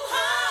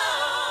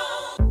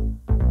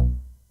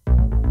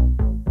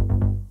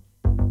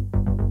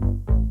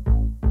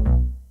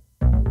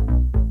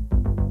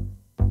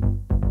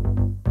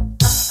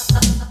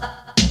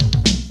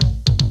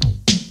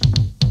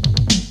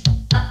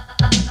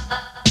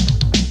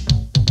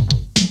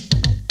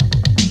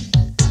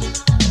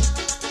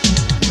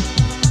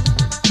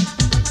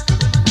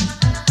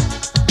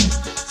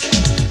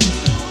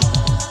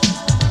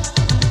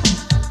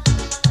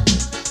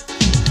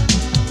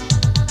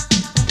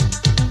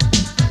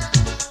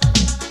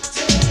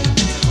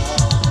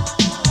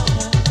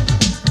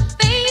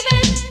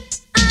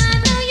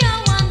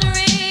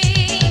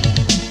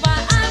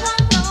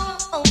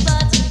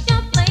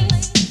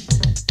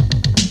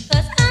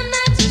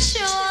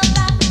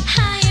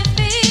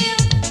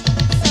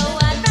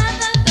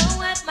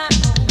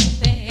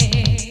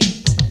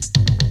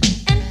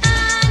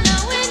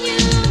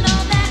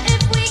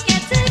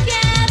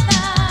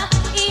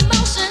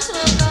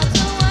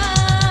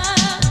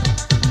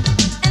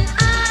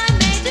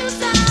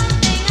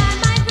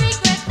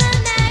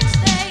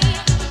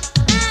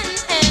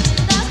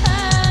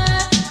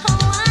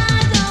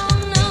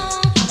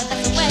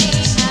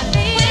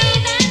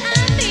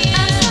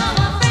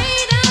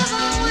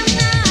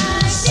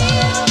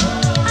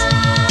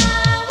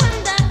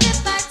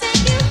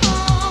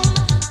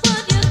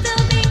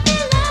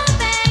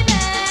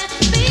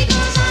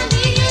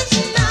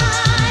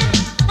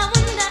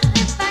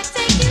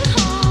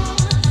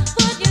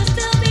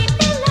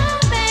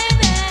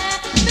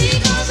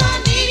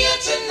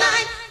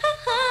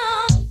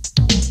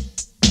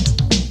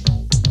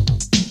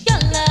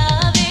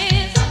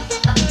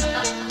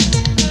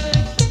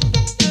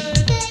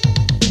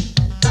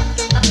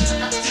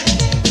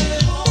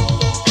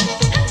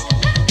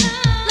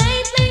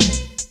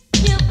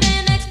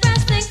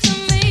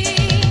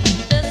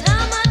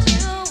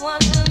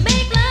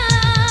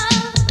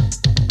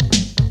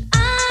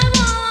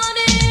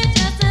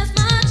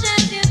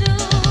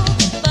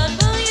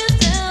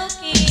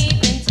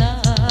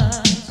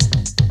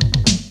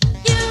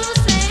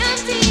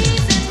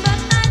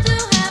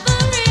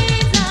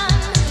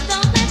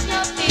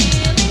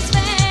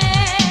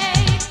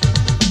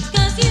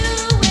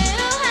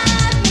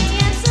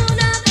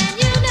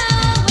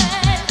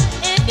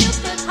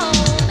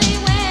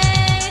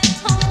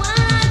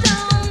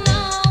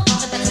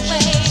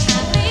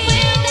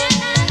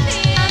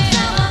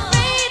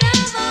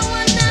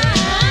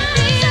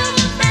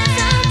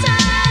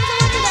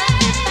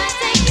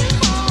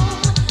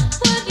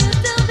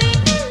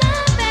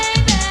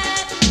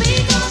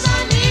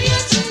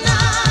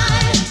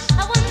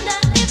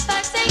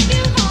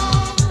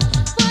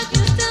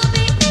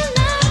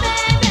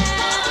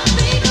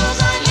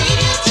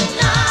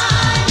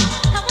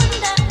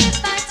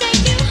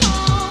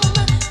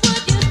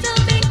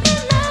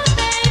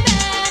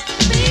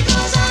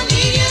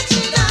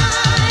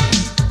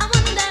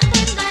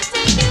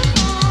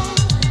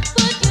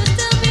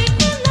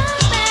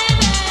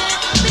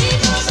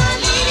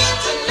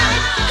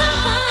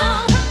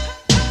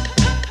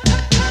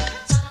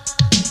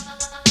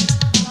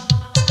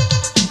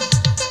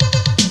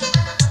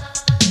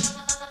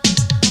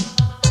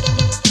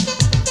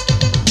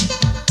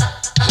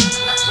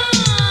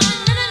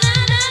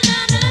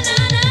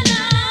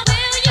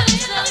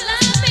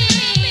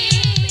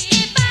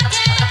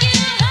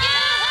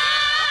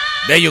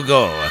 There you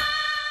go.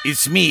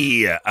 It's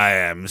me. I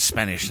am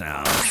Spanish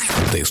now.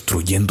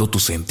 Destruyendo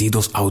tus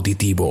sentidos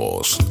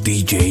auditivos.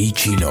 DJ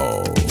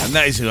Chino. And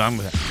that is who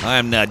I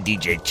am not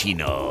DJ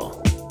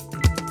Chino.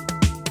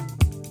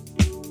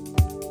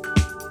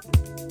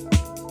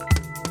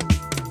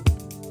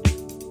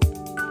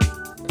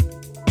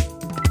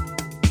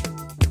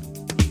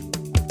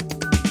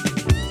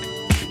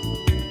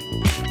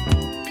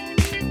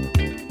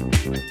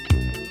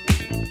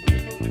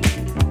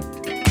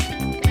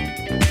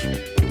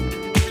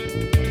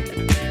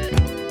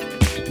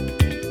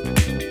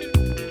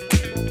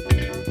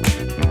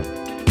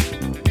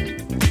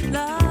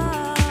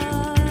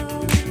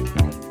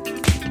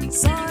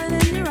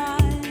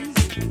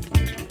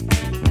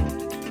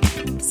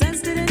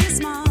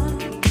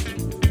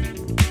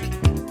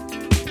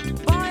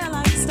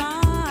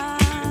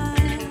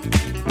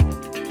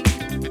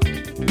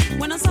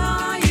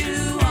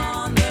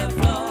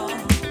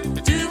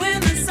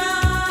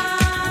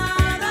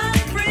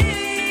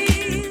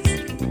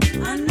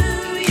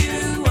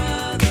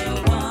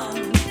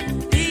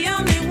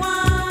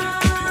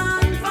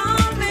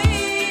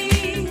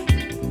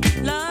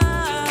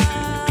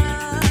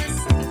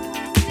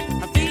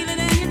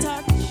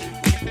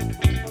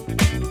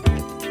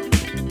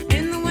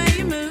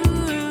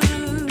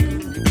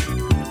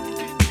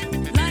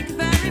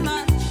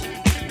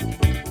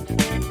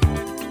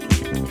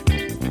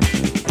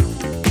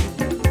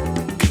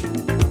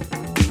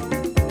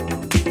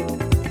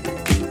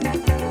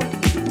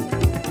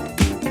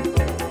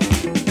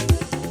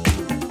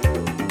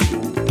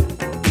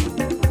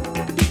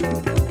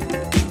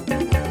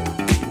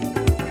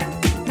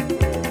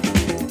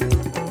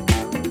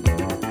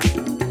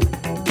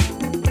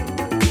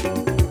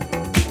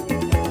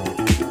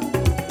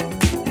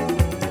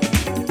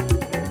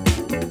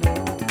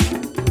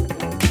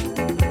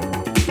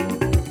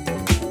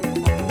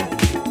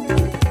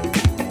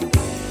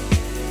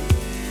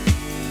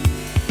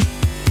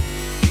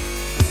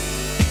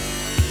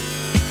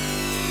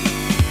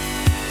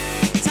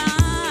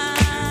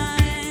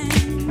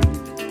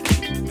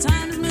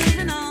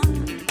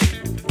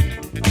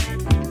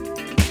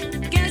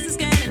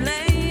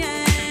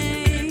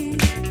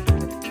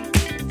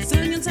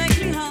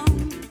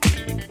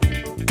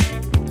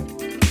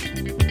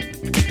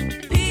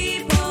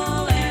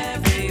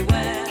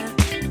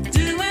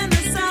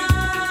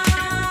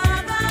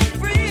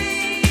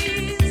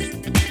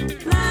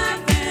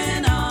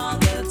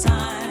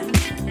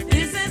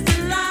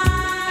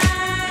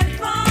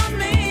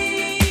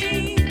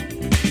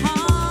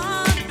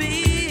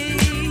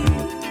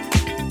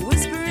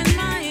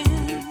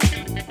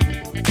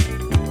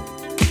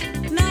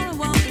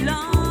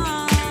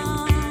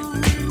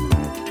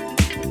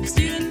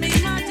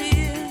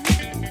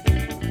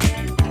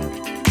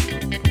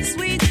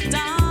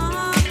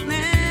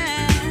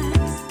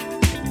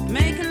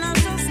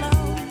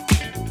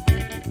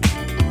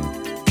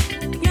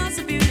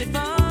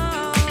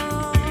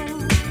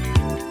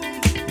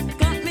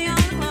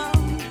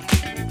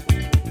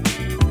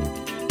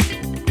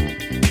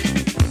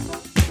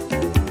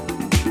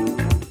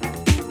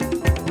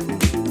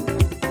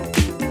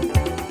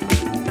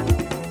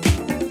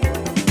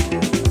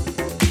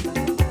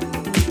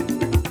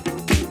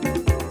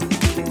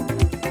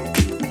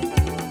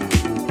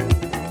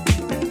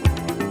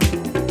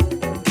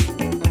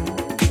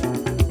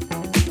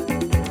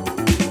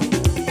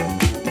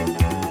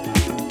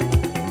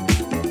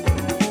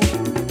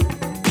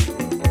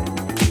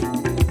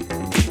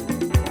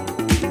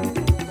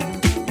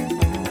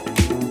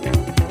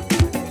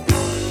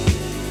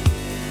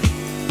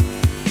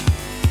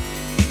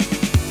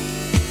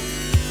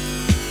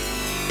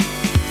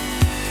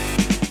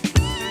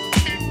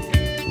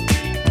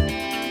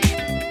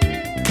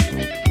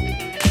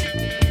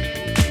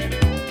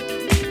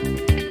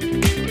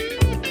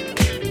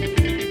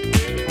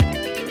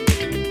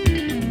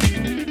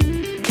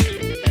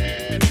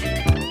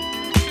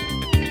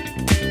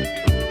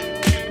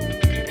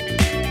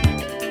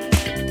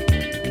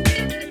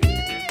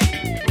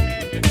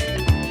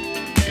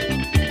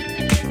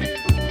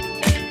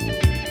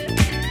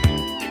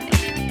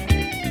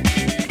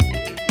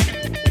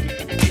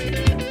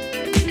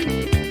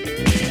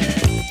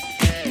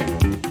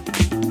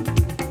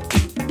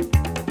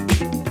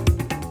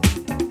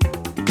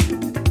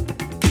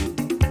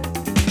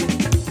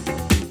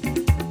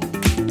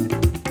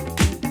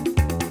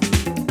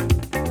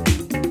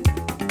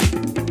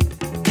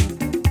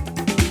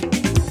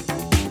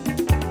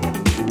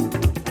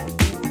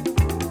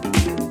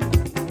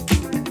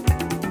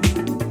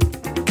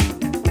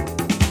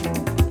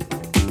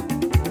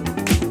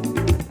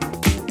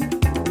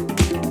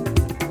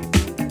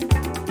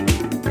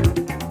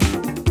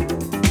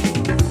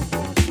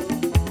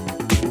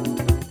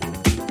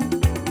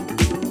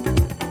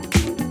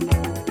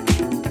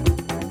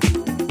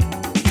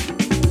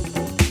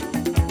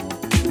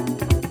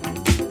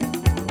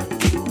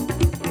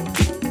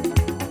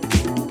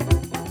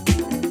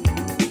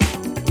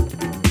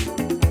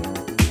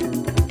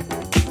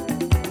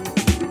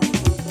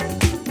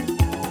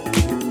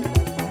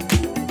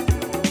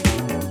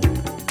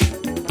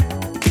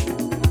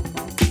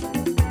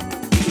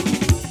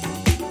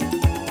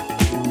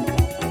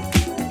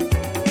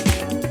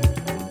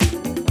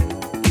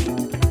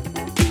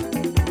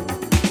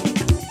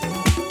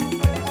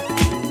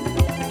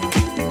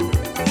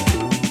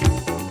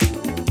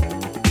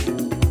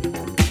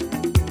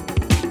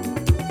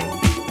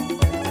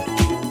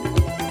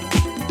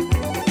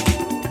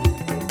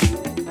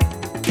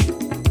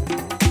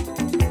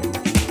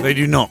 They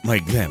do not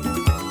make them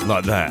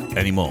like that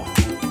anymore.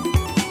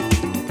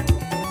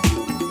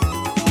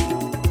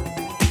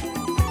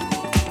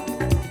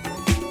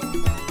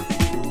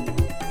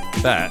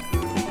 That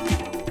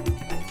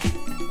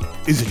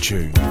is a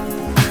tune.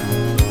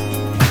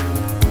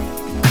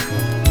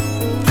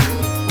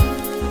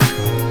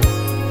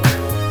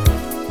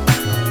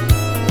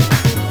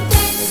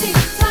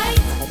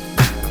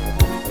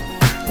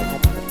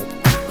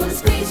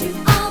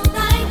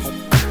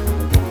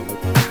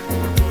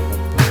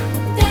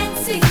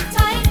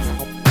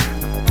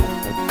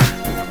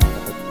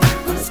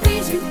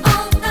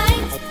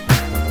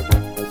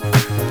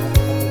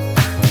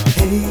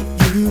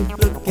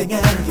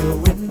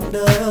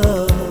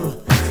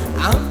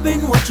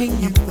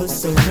 You for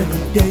so many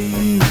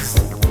days.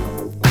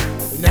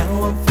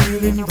 Now I'm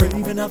feeling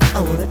brave enough.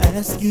 I wanna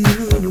ask you,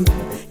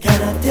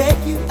 can I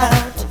take you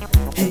out?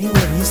 Hey, what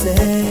do you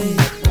say?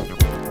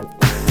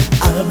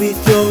 I'll be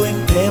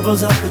throwing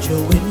pebbles up at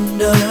your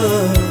window,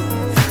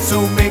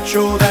 so make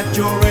sure that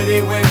you're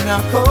ready when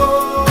I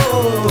call.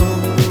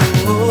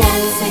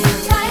 Dancing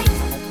tight,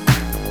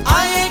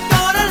 I ain't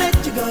gonna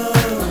let you go.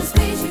 Gonna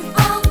squeeze you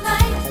all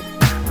night.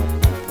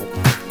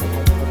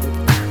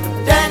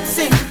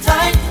 Dancing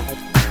tight,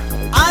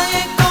 I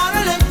ain't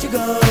gonna let you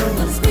go.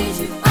 Gonna squeeze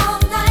you all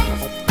night.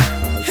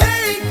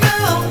 Hey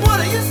girl, what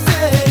do you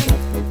say?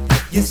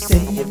 You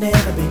say you've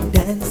never been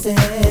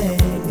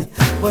dancing.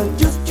 Well,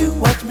 just you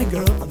watch me,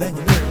 girl, then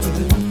you know what to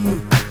do.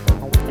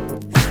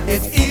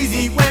 It's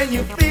easy when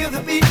you feel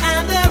the beat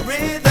and the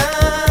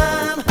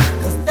rhythm,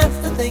 'cause that's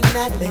the thing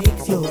that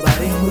makes your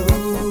body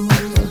move.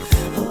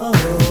 Oh,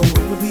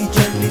 we'll be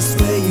gently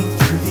swaying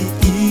through the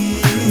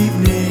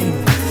evening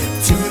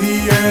to the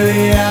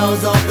early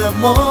hours of the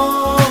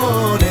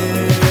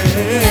morning.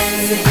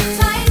 Dancing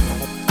tight,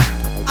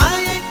 I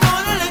ain't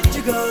gonna let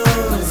you go.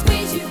 Gonna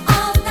squeeze you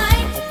all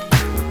night.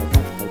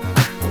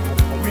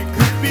 We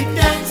could be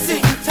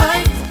dancing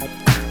tight,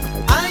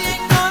 I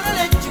ain't gonna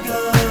let you go.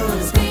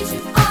 Gonna squeeze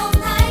you all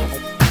night.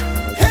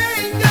 Hey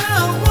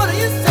girl, what do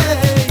you say?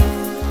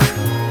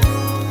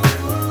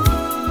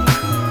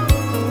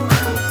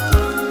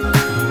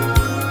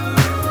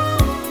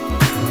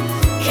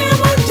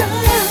 Come on,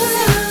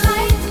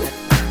 darling.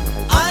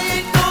 I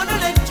ain't gonna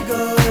let you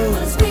go.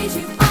 Gonna squeeze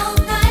you all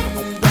night.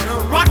 Gonna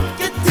rock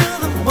it till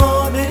the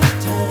morning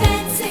time.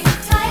 Dancing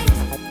tight,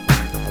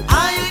 I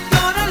ain't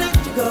gonna let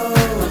you go.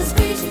 Gonna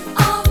squeeze you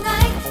all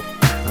night.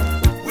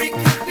 We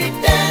could be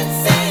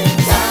dancing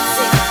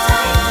tight.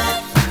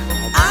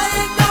 I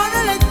ain't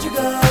gonna let you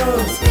go.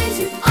 Gonna squeeze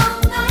you all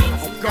night.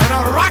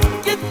 Gonna rock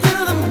it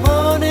till the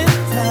morning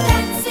time.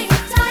 Dancing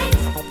tight,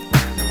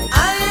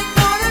 I ain't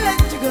gonna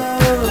let you go.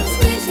 Gonna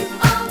squeeze you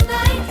all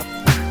night.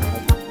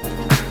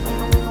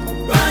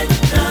 Right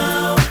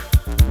now,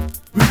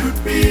 we would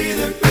be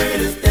the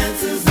greatest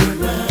dancers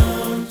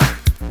around.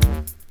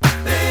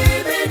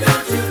 Baby,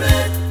 don't you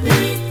let me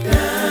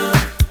down.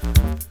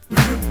 We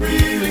would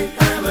really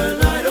have a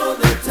night on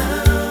the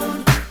town.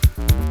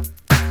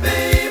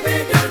 Baby,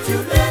 don't you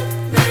let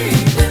me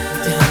down.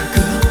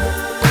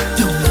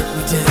 Don't let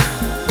me down.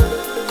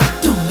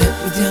 Don't let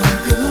me down,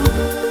 girl.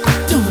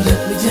 Don't let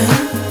me down.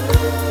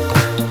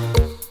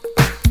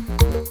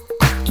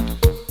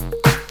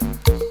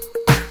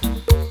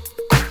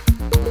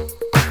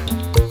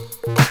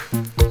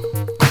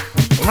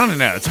 I'm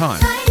running out of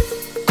time.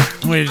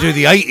 I'm going to do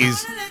the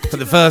 80s for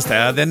the first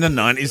hour, then the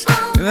 90s,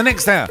 and the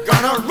next hour.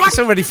 It's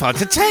already 5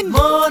 to 10.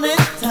 Morning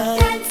time.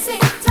 Dancing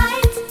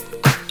tight,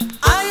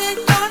 I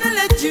ain't gonna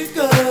let you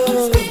go.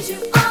 Squeeze you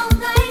all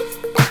night.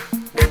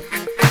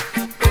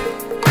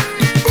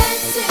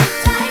 Dancing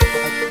tight,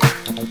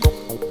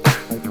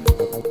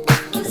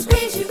 gonna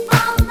squeeze you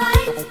all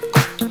night.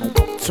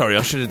 Sorry,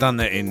 I should have done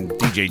that in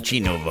DJ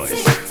Chino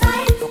voice. Sit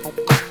tight,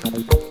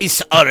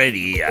 It's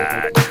already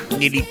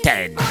nearly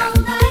 10. all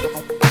night.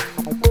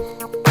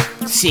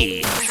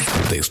 Sí.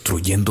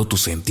 Destruyendo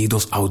tus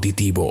sentidos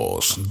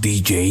auditivos.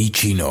 DJ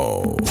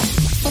Chino.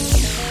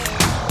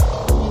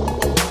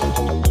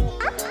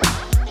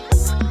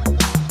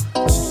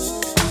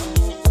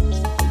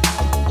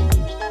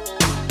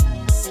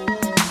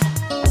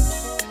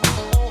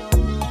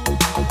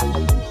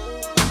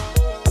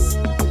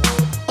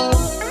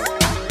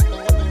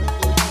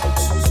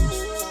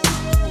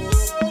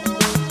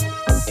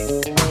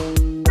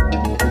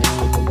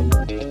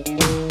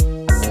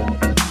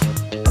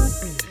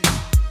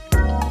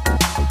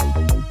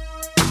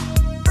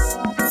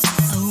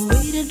 I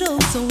waited oh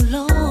so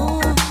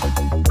long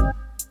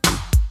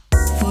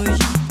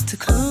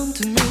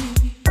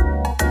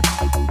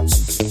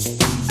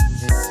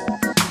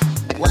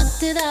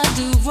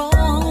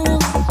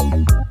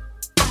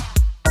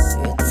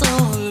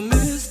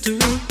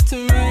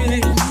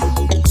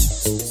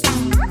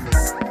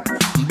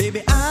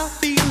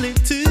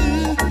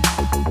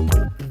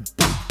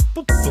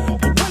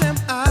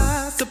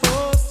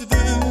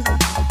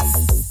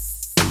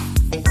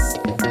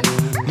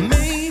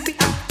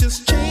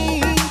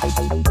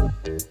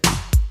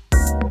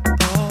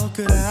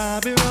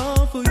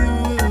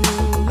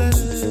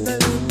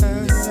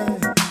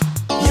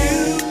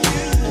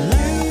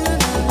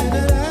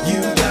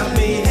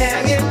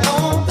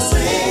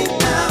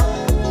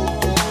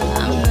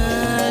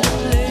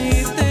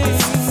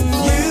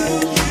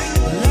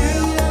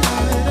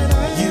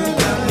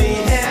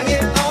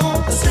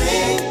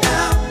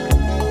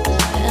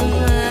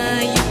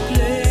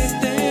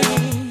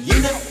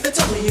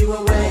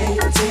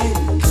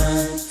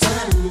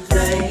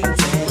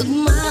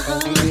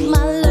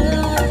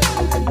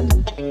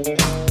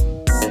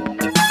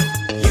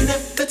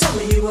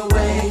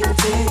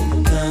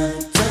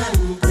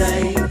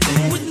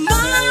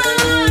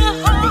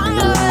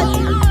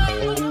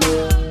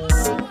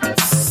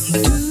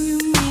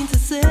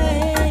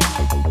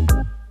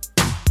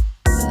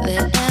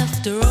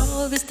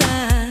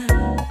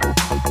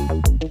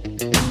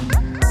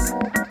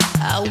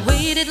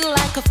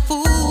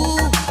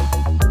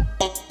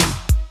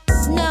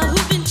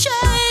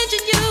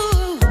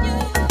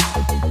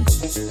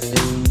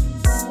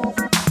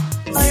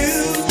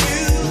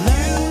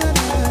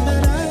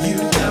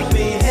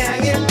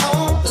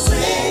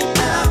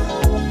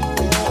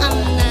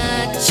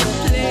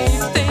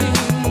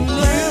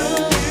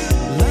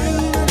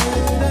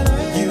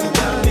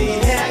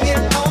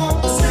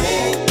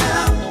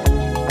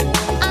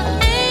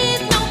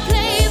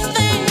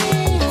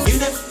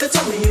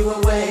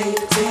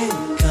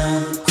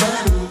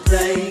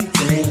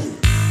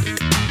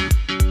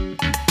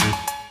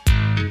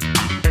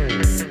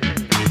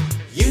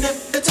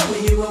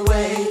we were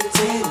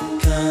waiting,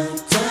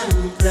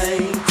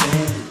 contemplating.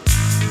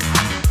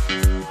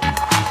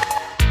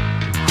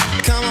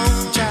 Come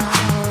on,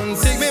 child,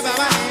 take me by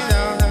my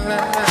hand.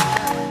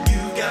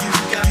 You got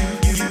me,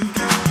 you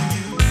got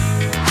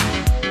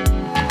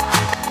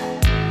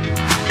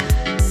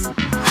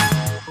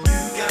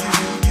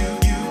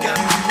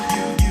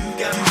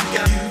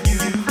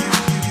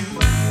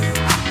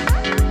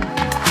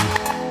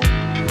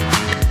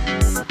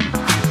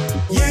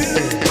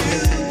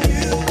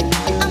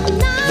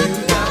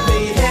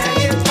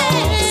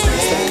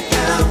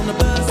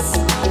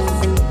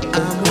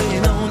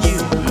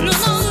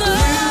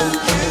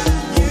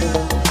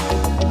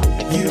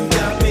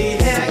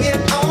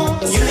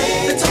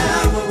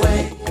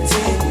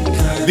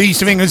The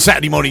East of England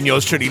Saturday morning,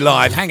 yours truly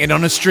live, hanging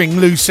on a string,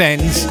 loose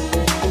ends.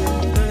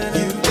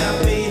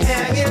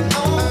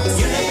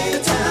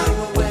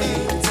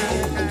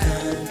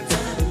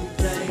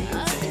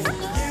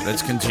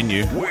 Let's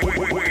continue.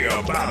 We're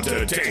about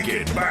to take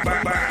it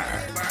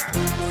back.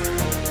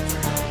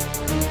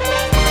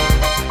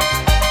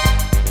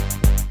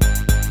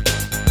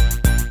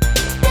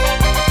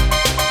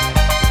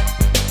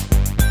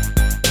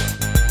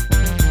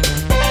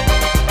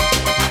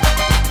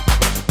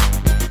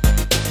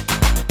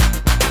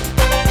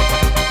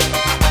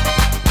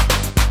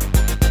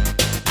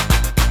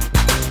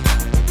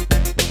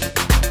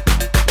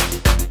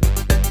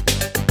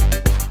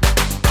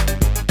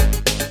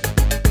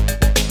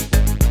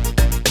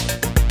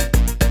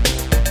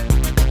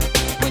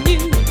 When you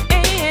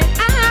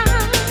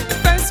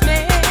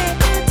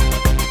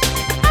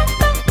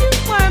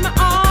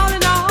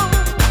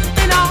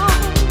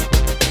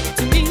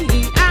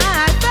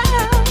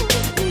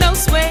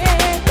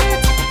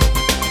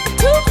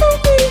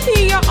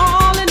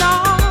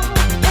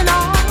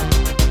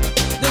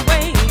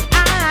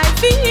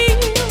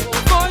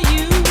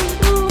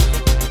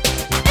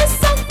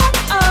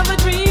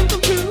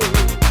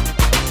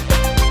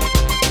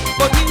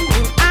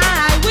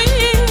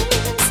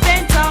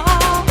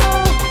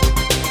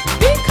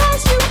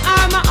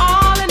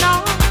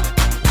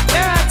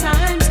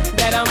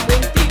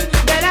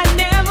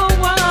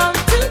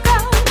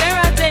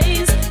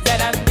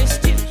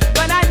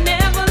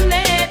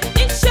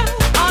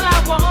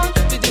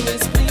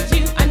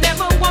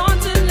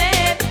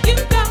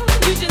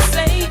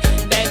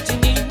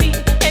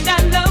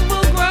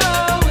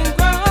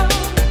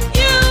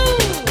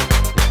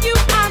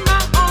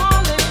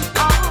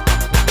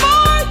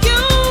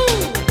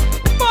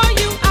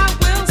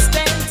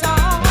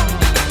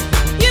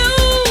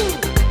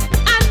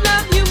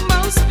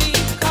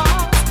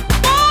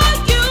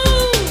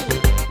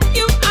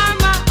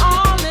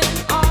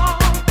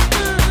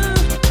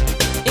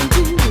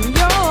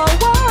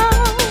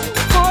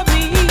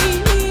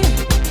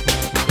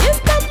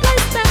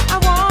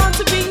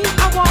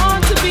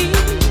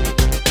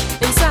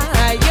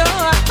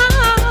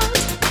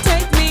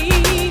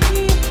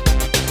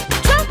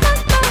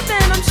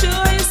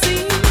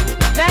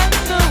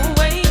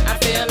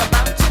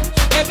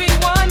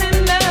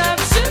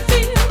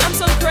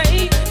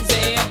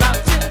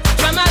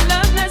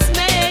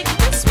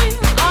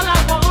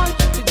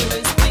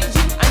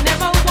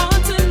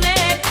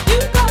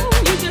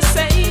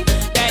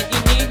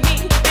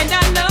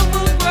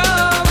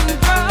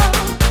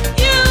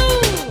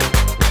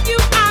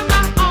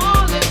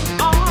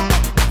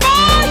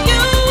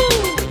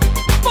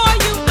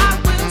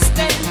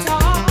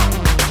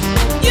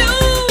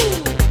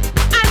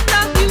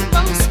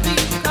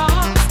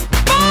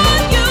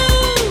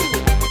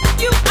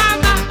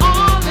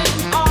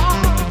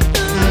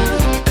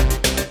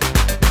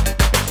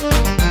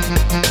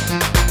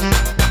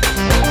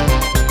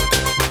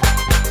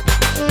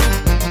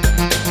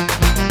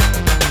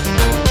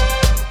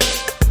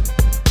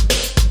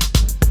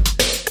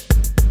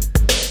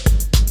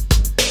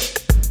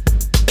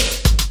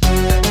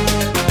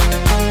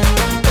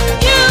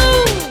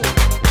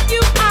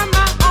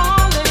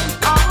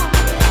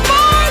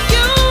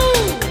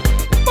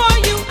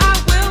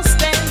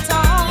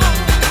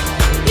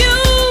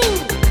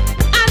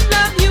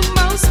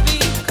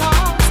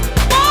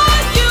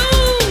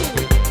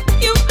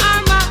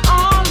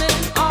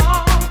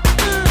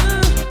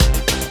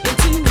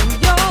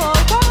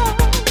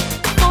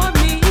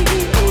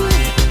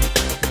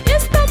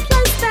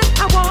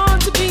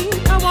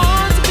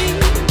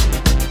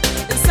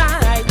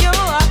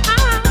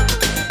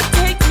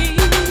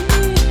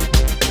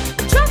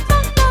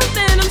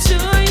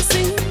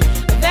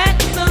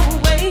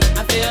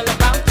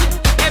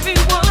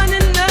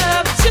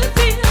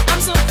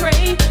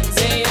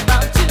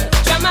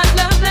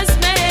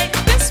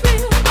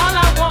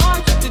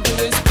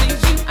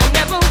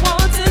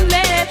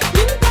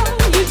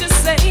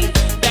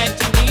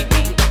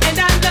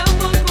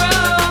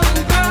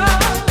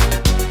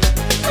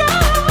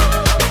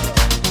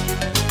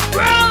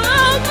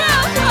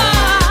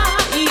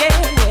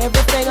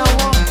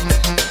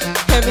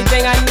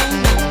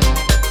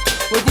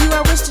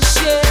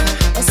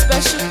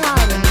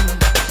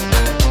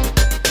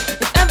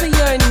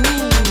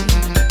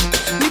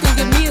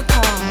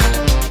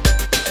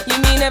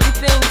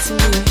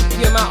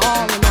You're my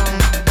all in all.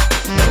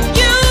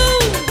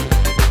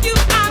 You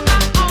are my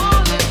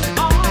all in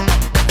all.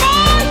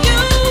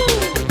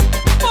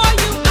 For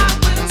you I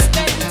will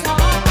stay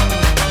tall.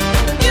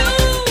 You,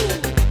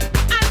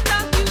 I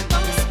love you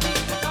most.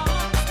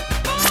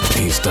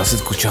 Estás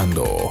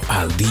escuchando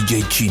al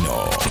DJ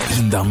Chino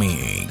in the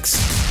mix.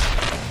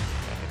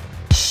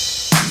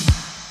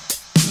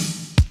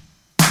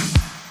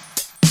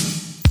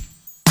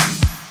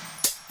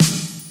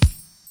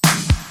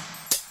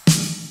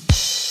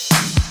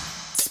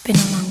 It's been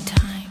a long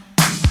time.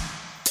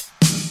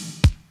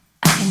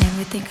 I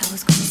never think I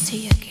was gonna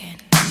see you again.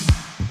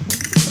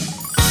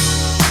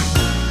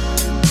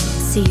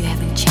 See, you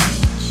haven't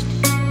changed.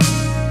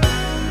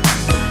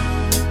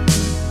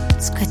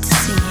 It's good to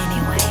see you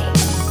anyway.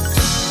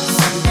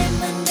 Sunday,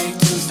 Monday,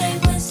 Tuesday,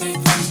 Wednesday,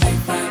 Thursday,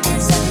 Friday,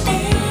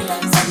 Saturday.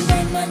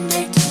 Sunday,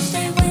 Monday,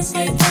 Tuesday,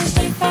 Wednesday,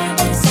 Thursday,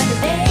 Friday,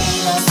 Saturday.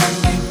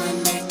 Sunday,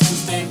 Monday,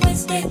 Tuesday,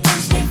 Wednesday,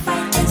 Thursday,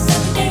 Friday,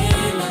 Saturday.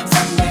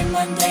 Sunday,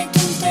 Monday,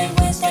 Tuesday,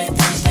 Wednesday,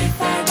 Thursday,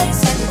 Friday,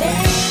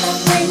 Saturday.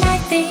 When I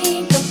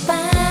think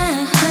about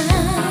you,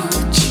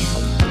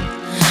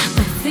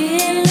 my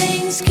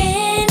feelings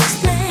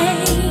can't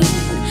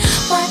explain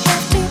why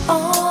after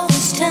all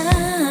this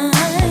time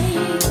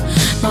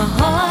my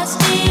heart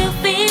still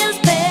feels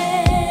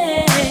pain.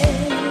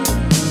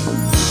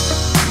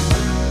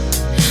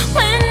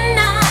 When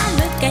I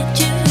look at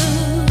you,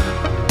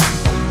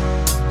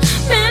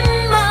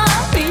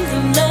 memories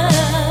of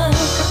love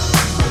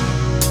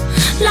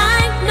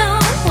like no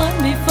one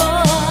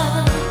before.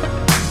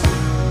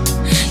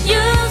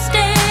 You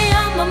stay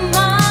on my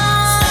mind.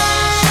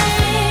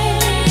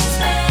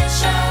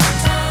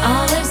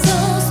 Always so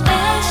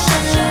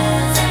special.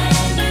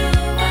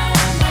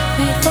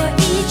 Made for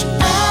each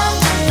other.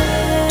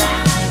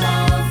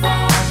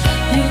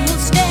 You will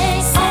stay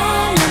on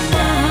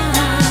my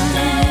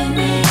mind.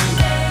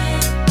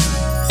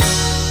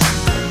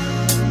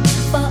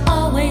 For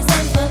always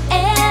and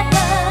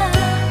forever.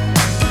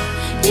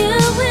 You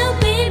will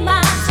be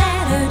my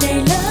Saturday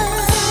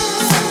love.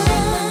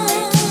 Sunday,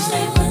 Monday,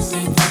 Tuesday,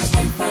 Wednesday,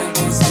 Thursday,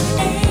 Friday,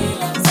 Saturday.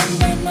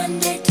 Sunday,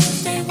 Monday,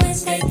 Tuesday,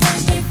 Wednesday,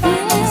 Thursday,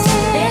 Friday,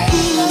 Saturday.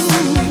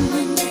 Sunday,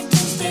 Monday,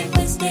 Tuesday,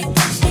 Wednesday,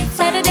 Thursday,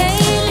 Saturday.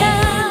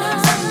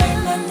 Sunday,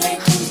 Monday,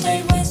 Tuesday,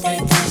 Wednesday,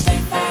 Thursday,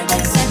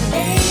 Friday,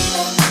 Saturday.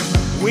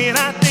 When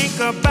I think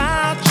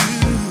about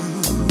you,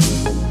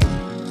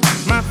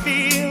 my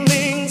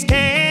feelings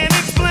can't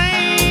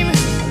explain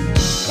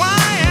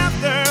why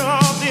after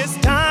all this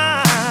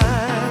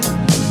time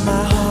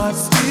my heart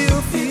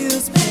still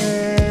feels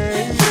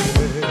pain.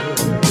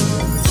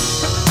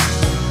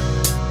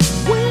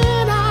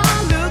 When I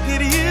look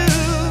at you,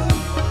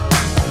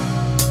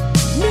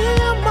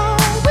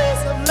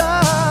 memories of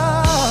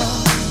love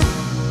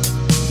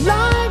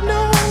like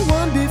no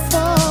one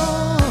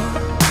before.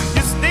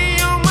 You stay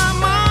on my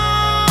mind.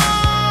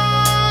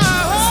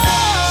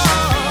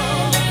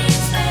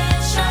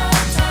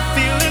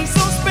 Feeling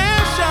so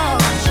special.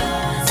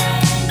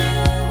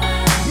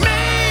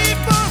 Made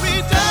for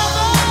each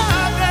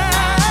other.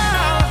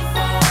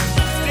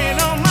 Staying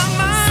on my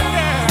mind,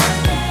 girl.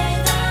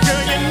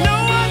 Girl, you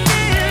know I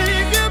can't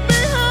leave you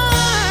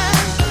behind.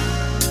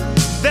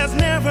 There's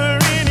never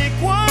any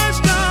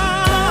question.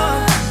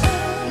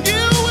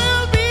 You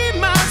will be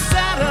my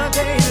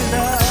Saturday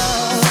love.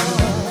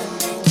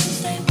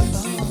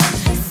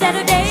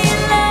 Saturday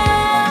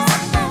love.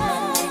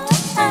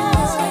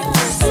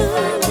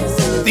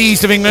 The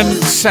East of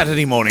England,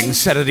 Saturday morning,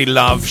 Saturday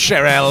Love,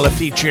 Cheryl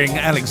featuring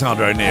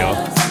Alexander O'Neill.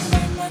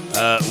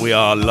 We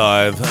are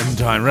live and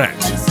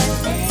direct.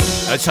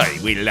 Sorry,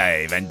 we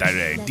live and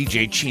direct.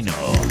 DJ Chino.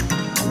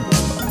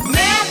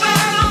 Never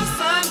on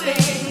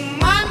Sunday,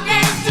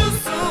 Monday's too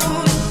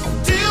soon.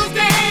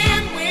 Tuesday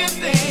and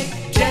Wednesday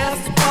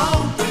just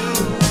won't do.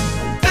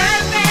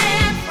 Thursday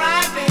and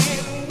Friday,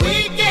 we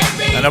get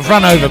busy. And I've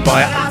run over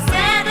by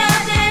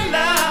Saturday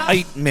love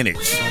 8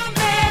 minutes.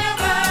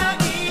 never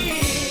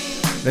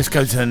ends. Let's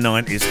go to the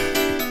 90s.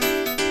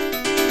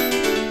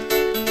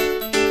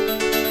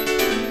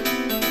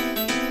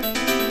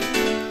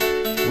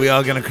 We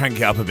are going to crank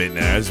it up a bit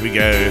now as we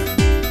go.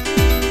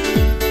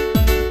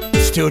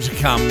 Still to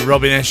come,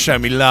 Robin S. Show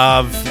Me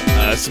Love,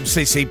 some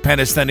CC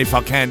Peniston, If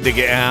I Can Dig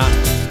It Out,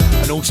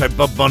 and also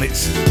Bob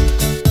Bonnet's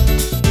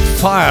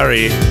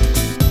fiery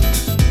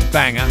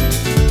banger.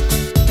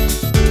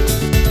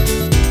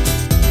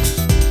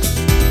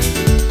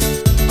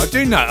 I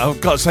do know,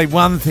 I've got to say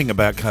one thing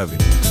about COVID.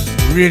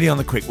 Really on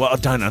the quick, what I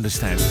don't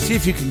understand. See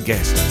if you can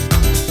guess.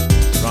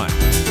 Right.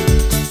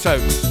 So,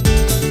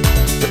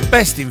 the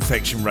best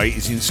infection rate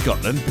is in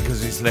Scotland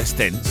because it's less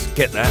dense.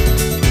 Get that?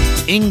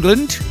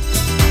 England.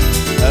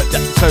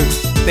 So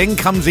then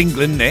comes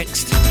England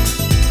next.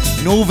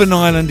 Northern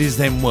Ireland is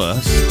then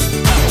worse.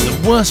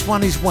 The worst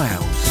one is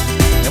Wales.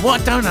 Now,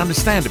 what I don't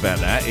understand about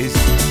that is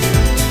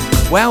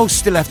Wales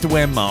still have to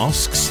wear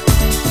masks,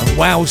 and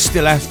Wales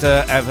still have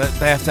to have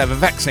a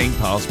vaccine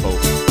passport.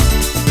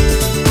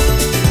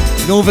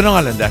 Northern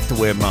Ireland have to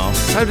wear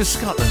masks. So does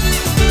Scotland.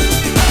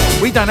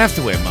 We don't have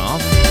to wear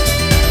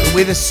masks.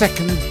 We're the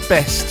second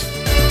best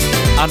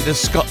under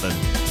Scotland.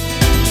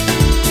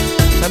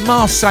 So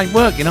masks ain't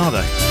working, are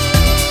they?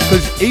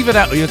 Because either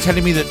that or you're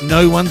telling me that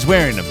no one's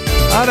wearing them.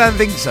 I don't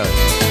think so.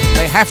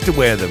 They have to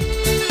wear them.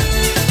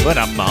 Well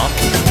done, Mark.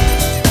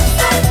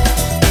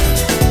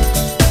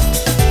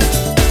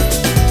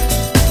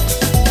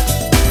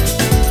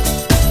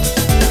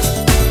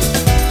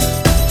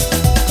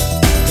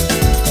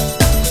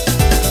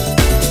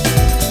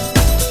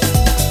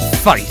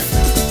 Faith.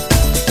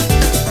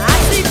 I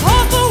see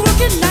Papa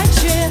working night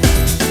shift,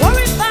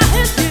 worried about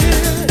his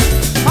years.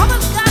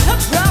 Mama's got her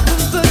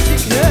problems, but she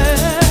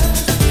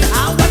cares.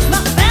 I watch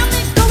my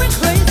family going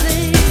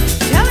crazy,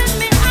 telling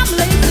me I'm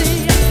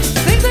lazy.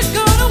 Things are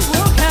gonna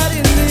work out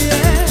in the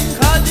end,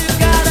 'cause you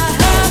gotta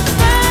have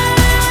faith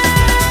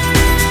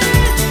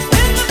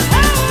in the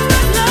power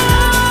of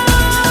love.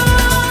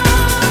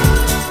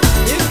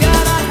 You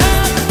gotta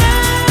have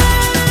faith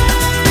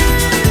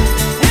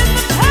in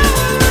the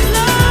power of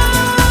love.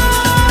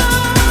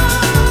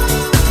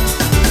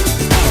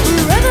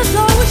 Brothers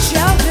always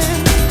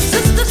shouting,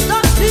 sisters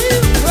start to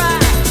cry.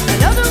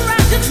 Another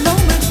righteous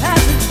moment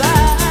passes by.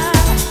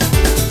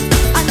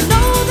 I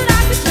know that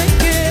I can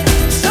take it.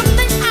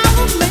 Someday I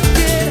will make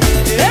it.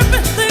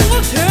 Everything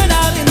will turn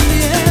out in the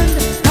end.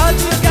 'Cause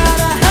you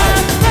gotta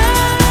have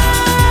faith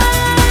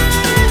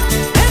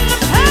in the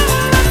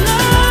power of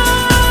love.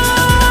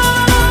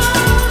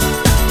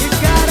 You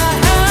gotta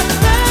have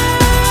faith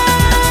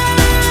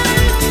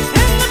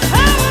in the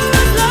power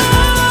of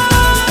love.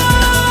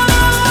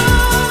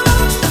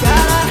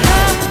 Gotta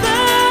have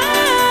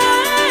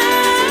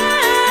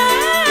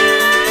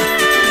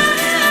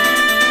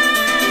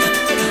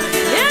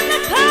in the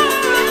power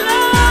of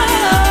love,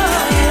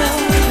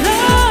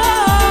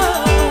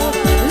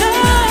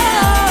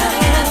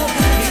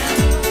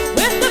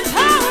 with the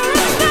power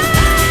of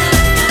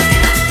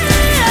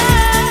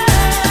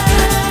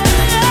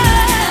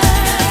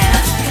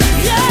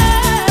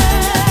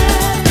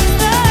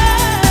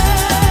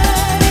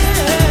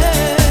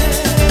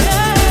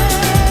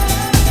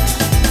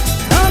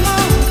Come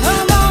on,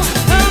 come on,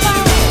 come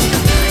on.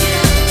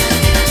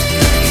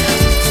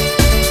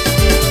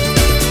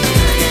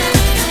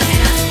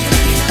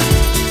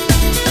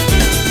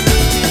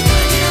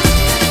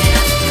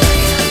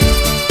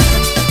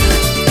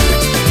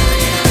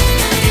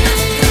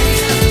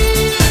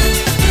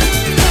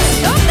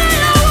 Someday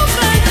I will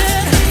make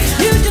it.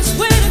 You just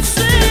wait and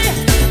see.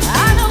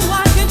 I know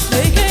I can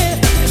take it.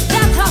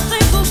 That's how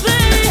things will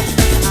be.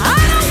 I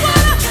know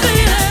what I'm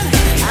feeling.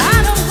 I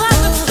know what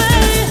to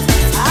say.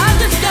 I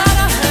just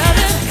gotta have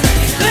it.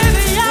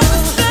 Baby, I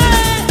will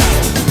stay.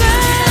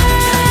 Faith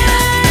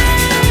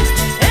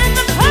in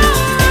the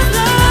power of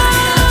love.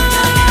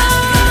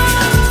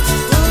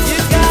 You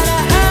gotta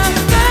have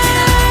faith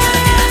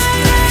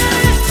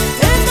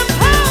in the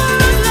power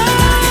of love.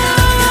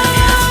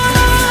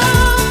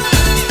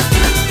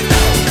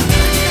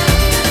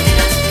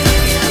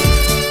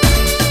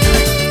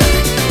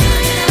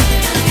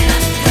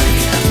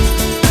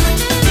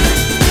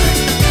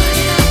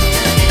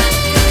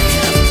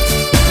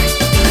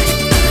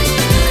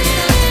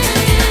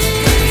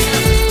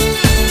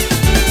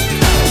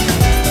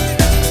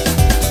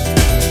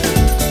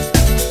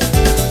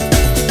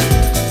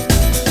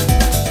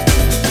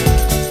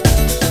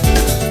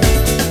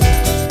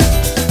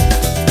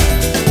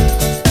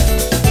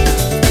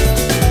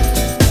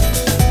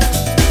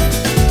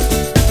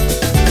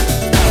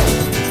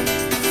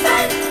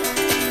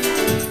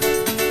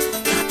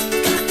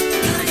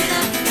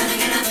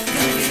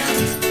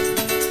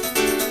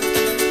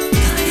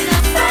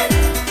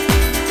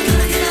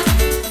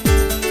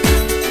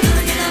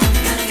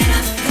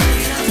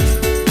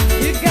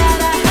 You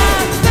gotta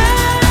have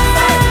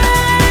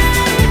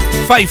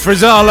Faith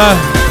Rizala.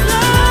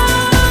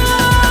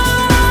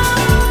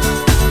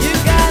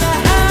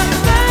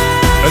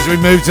 As we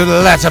move to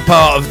the latter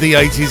part of the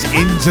 80s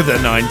into the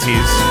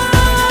 90s.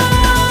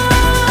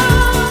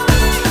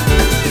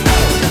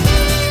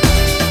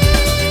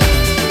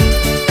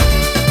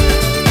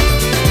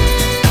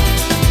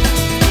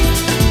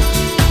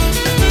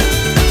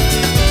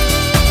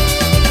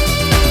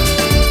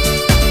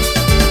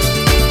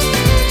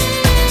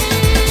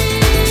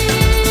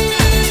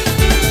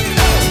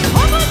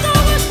 Papa's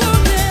always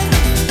working,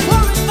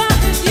 worried about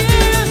his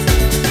years.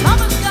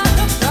 Mama's got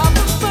her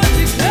problems, but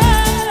she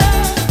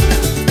cares.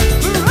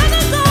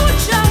 Brothers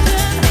always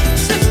shouting,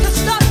 sisters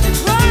start to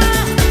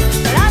cry.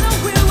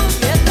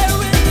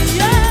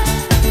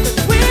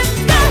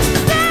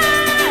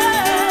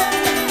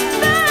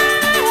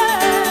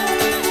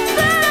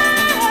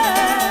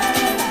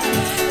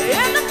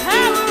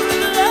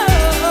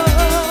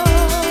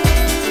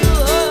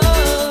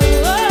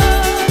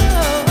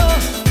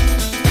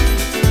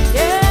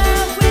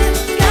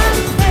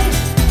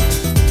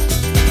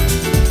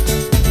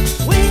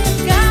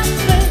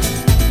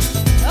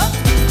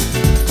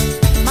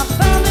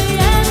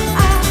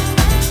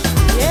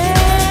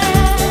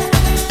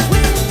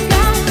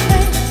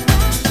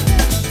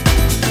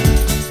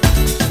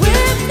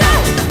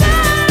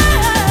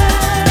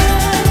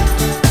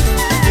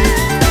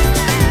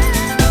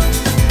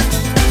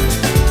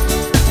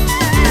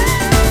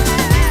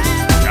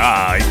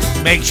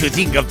 makes you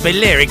think of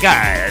Balearic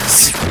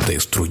Isles.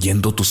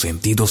 Destruyendo tus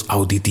sentidos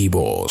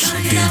auditivos.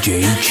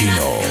 DJ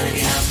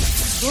Chino.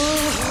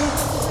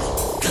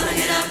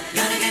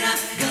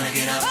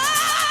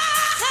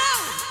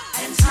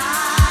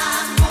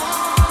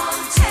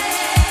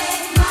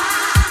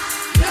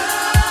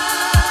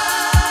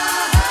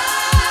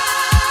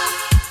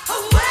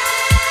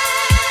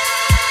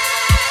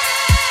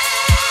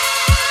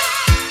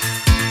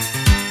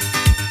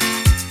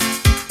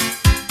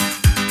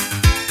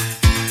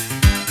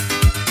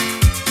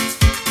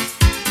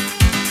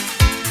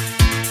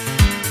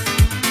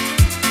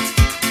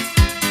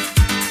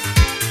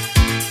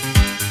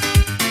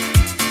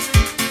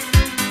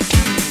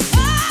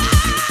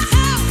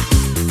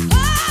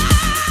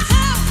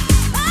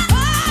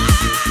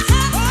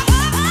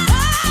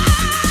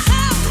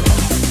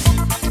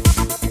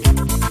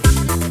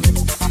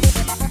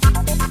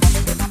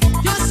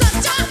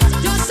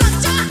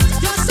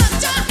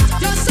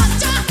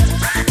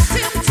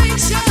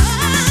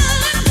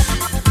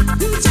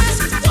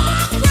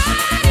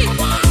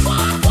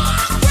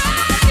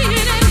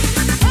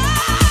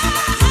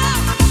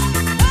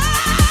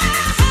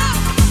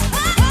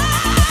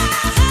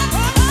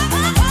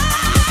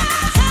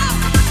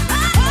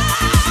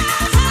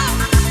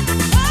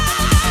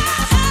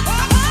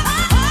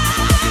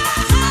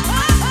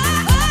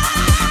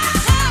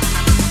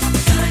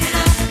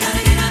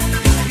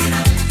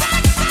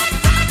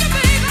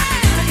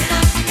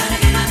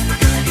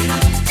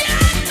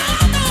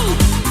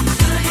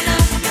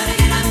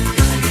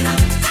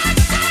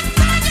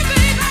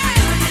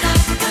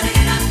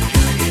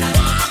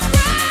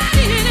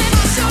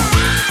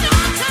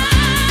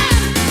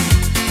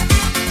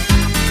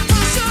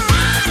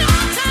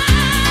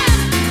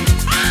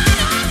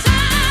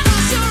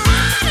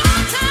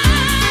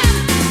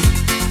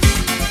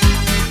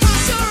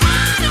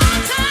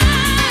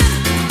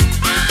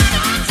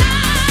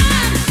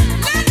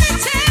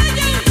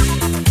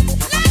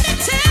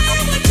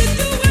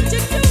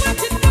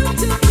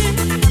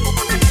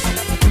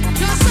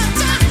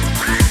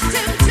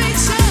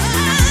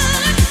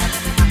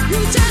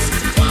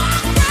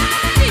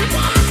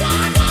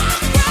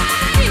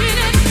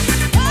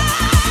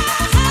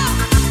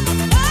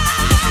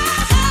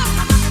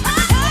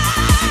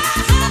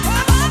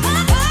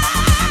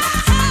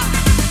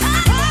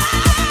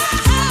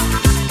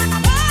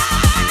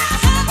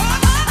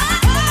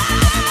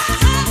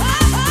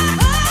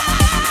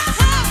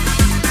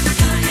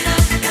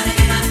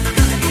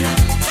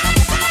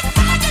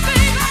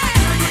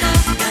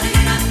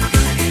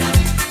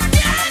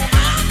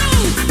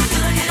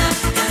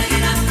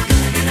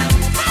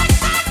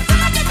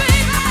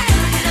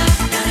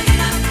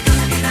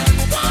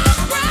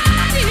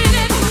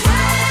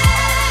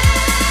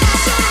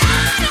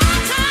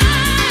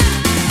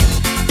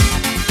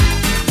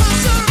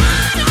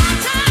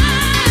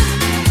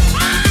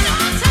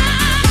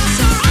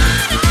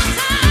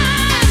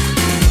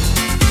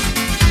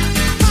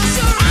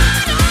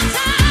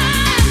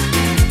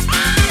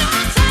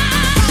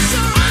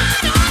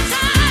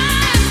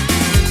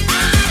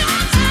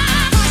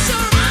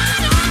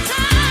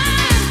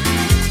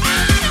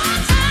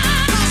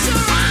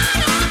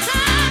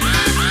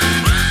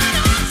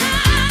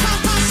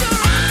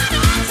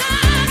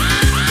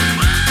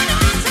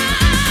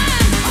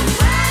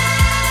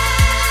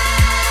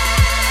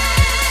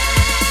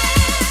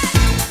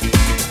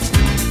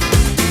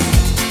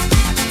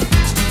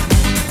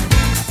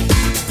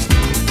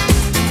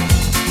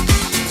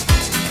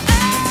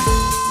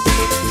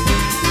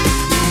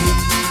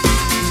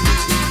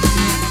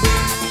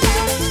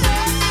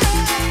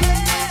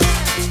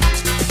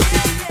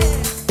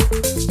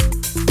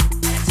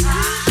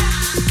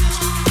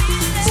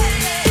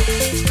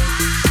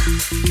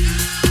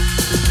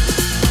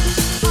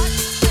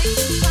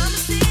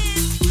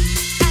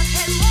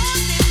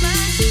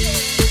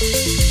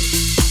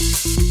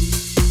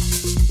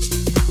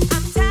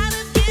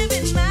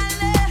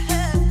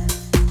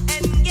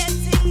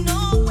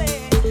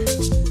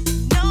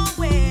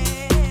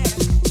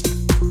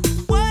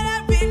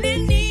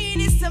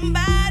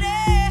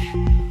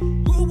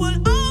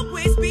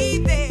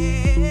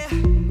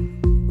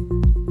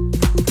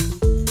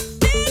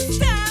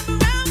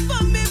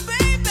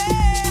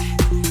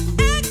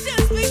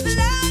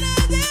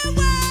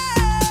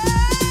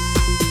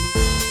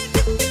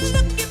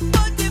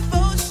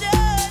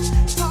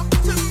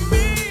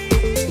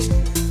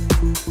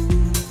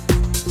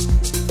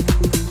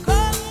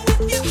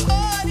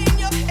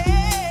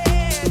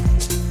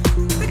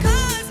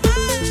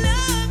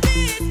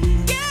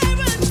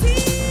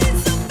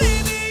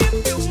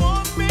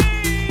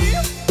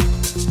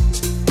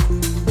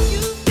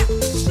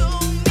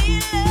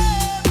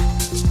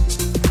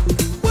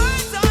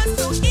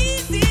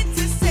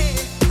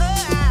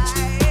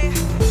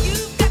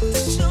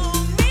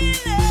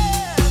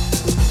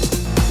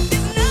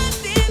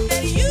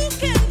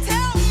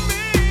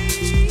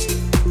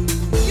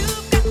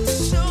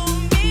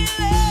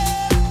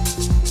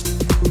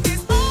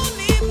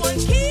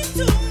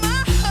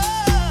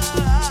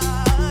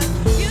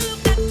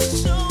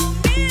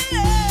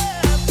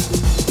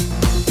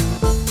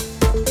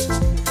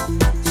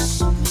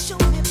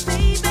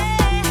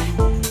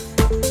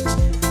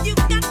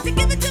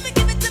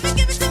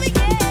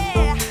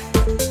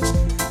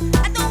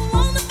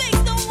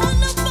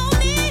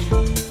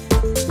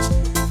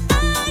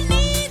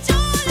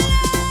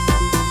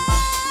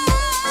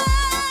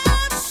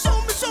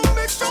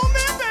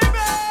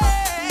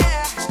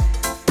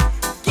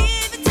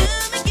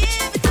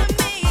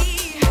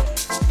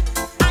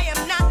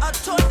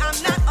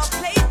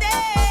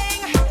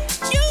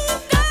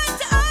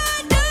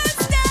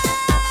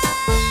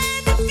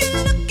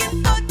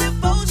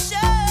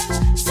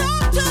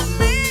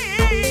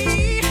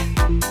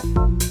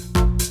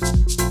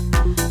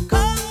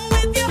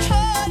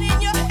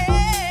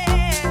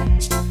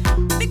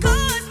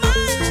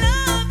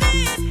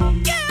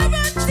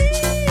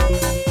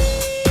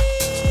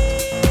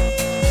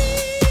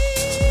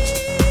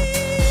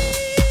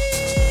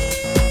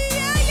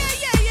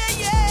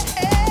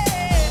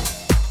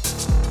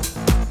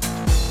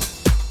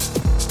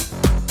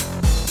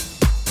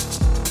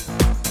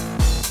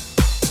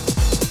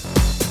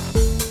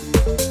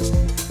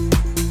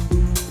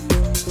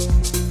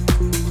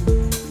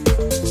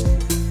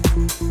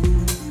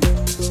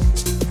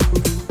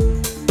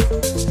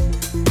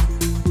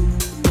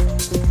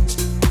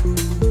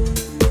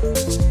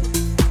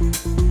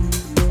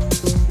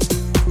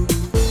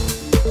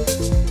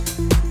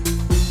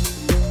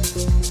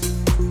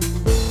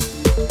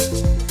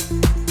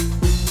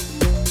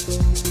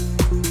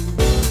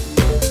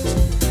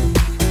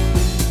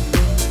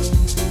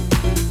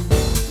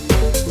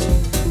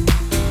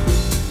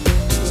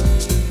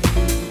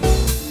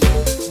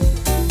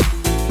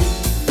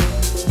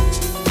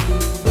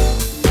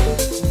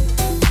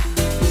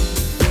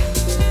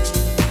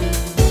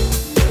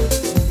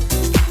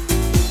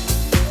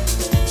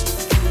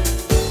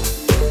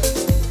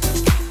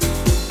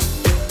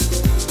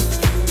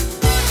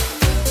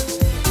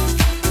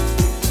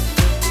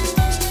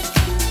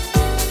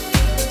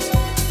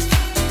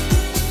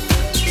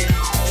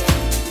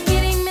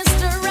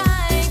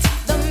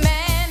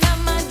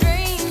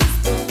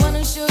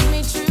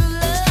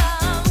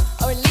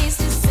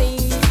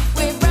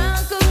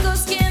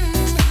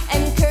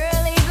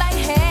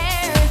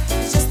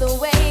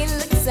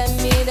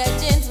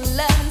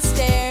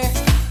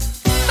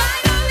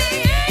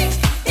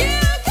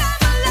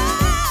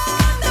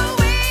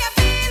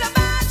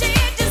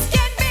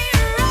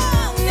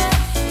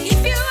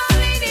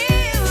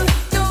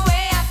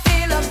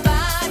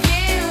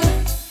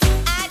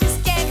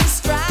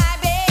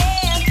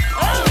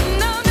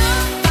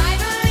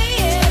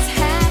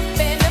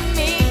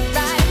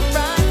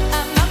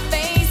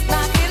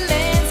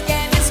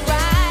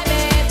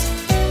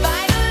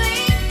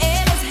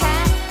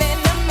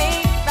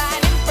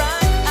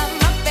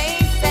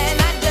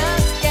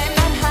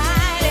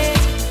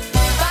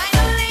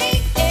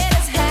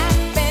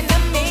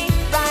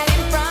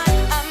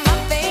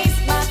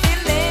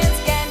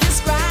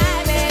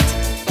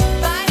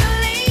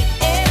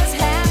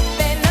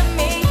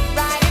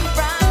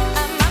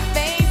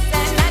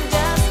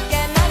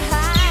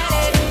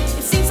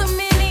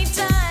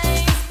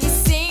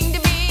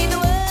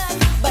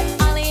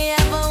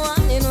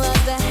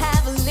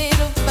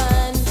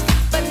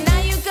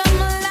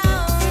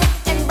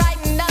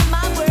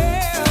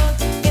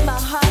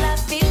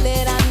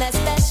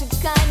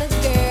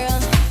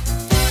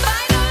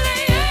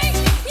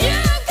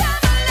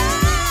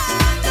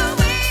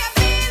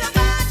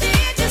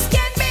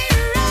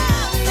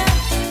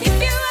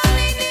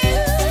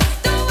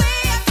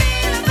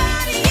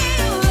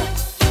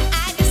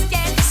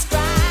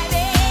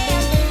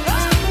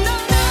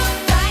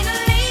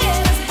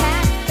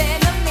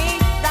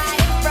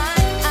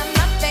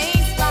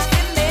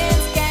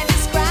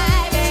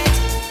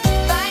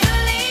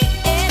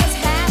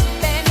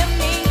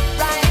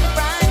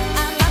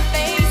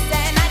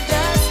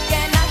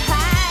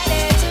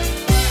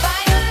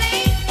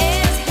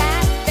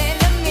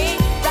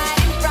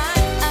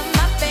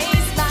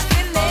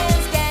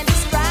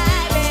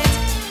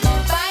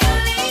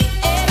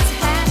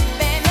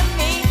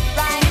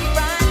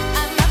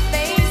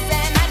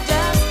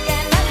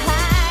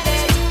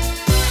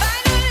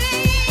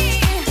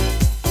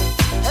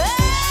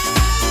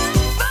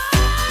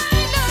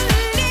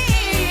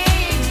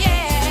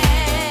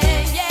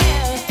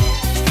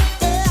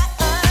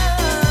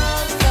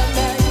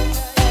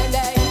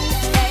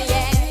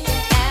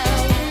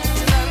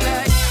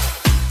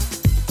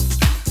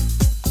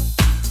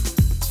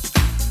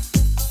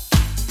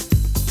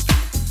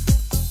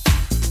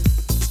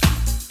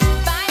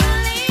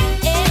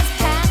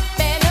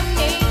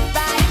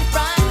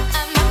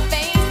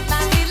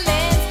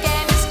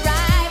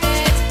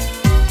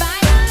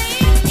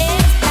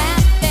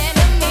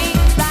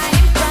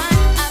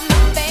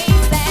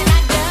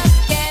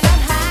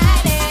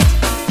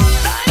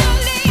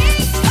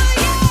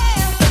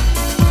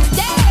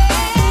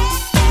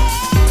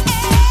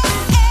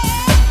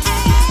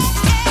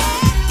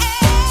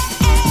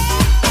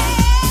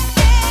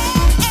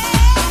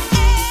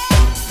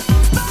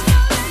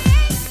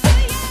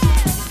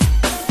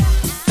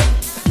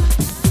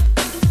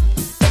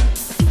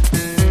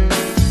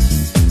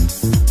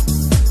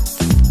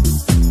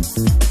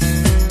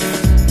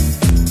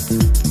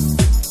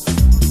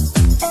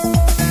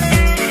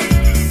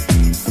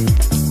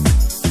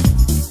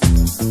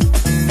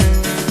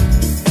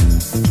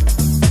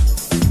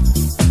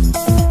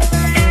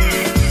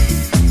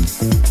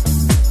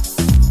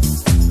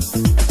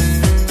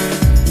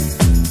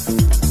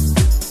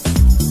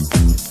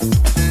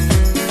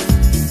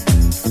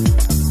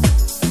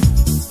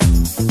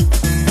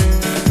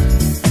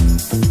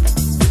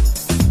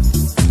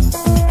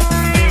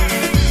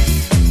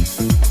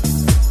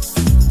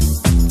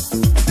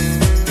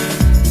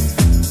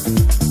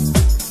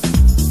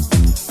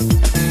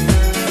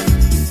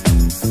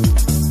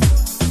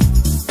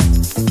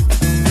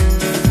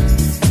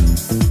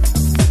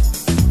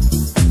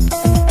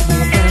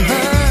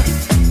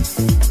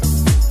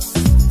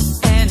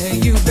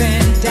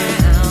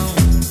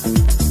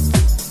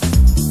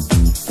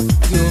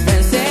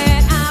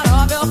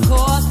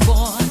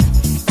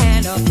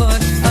 Don't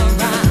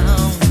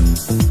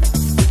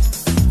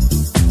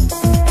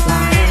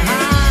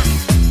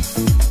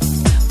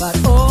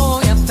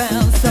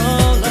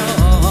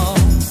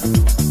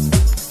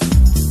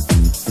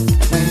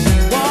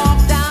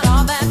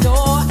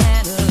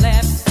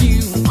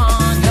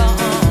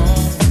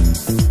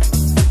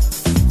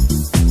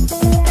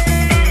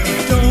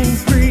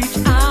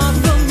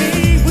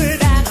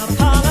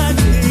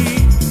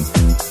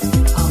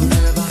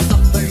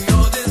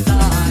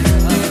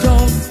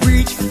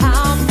reach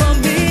out for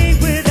me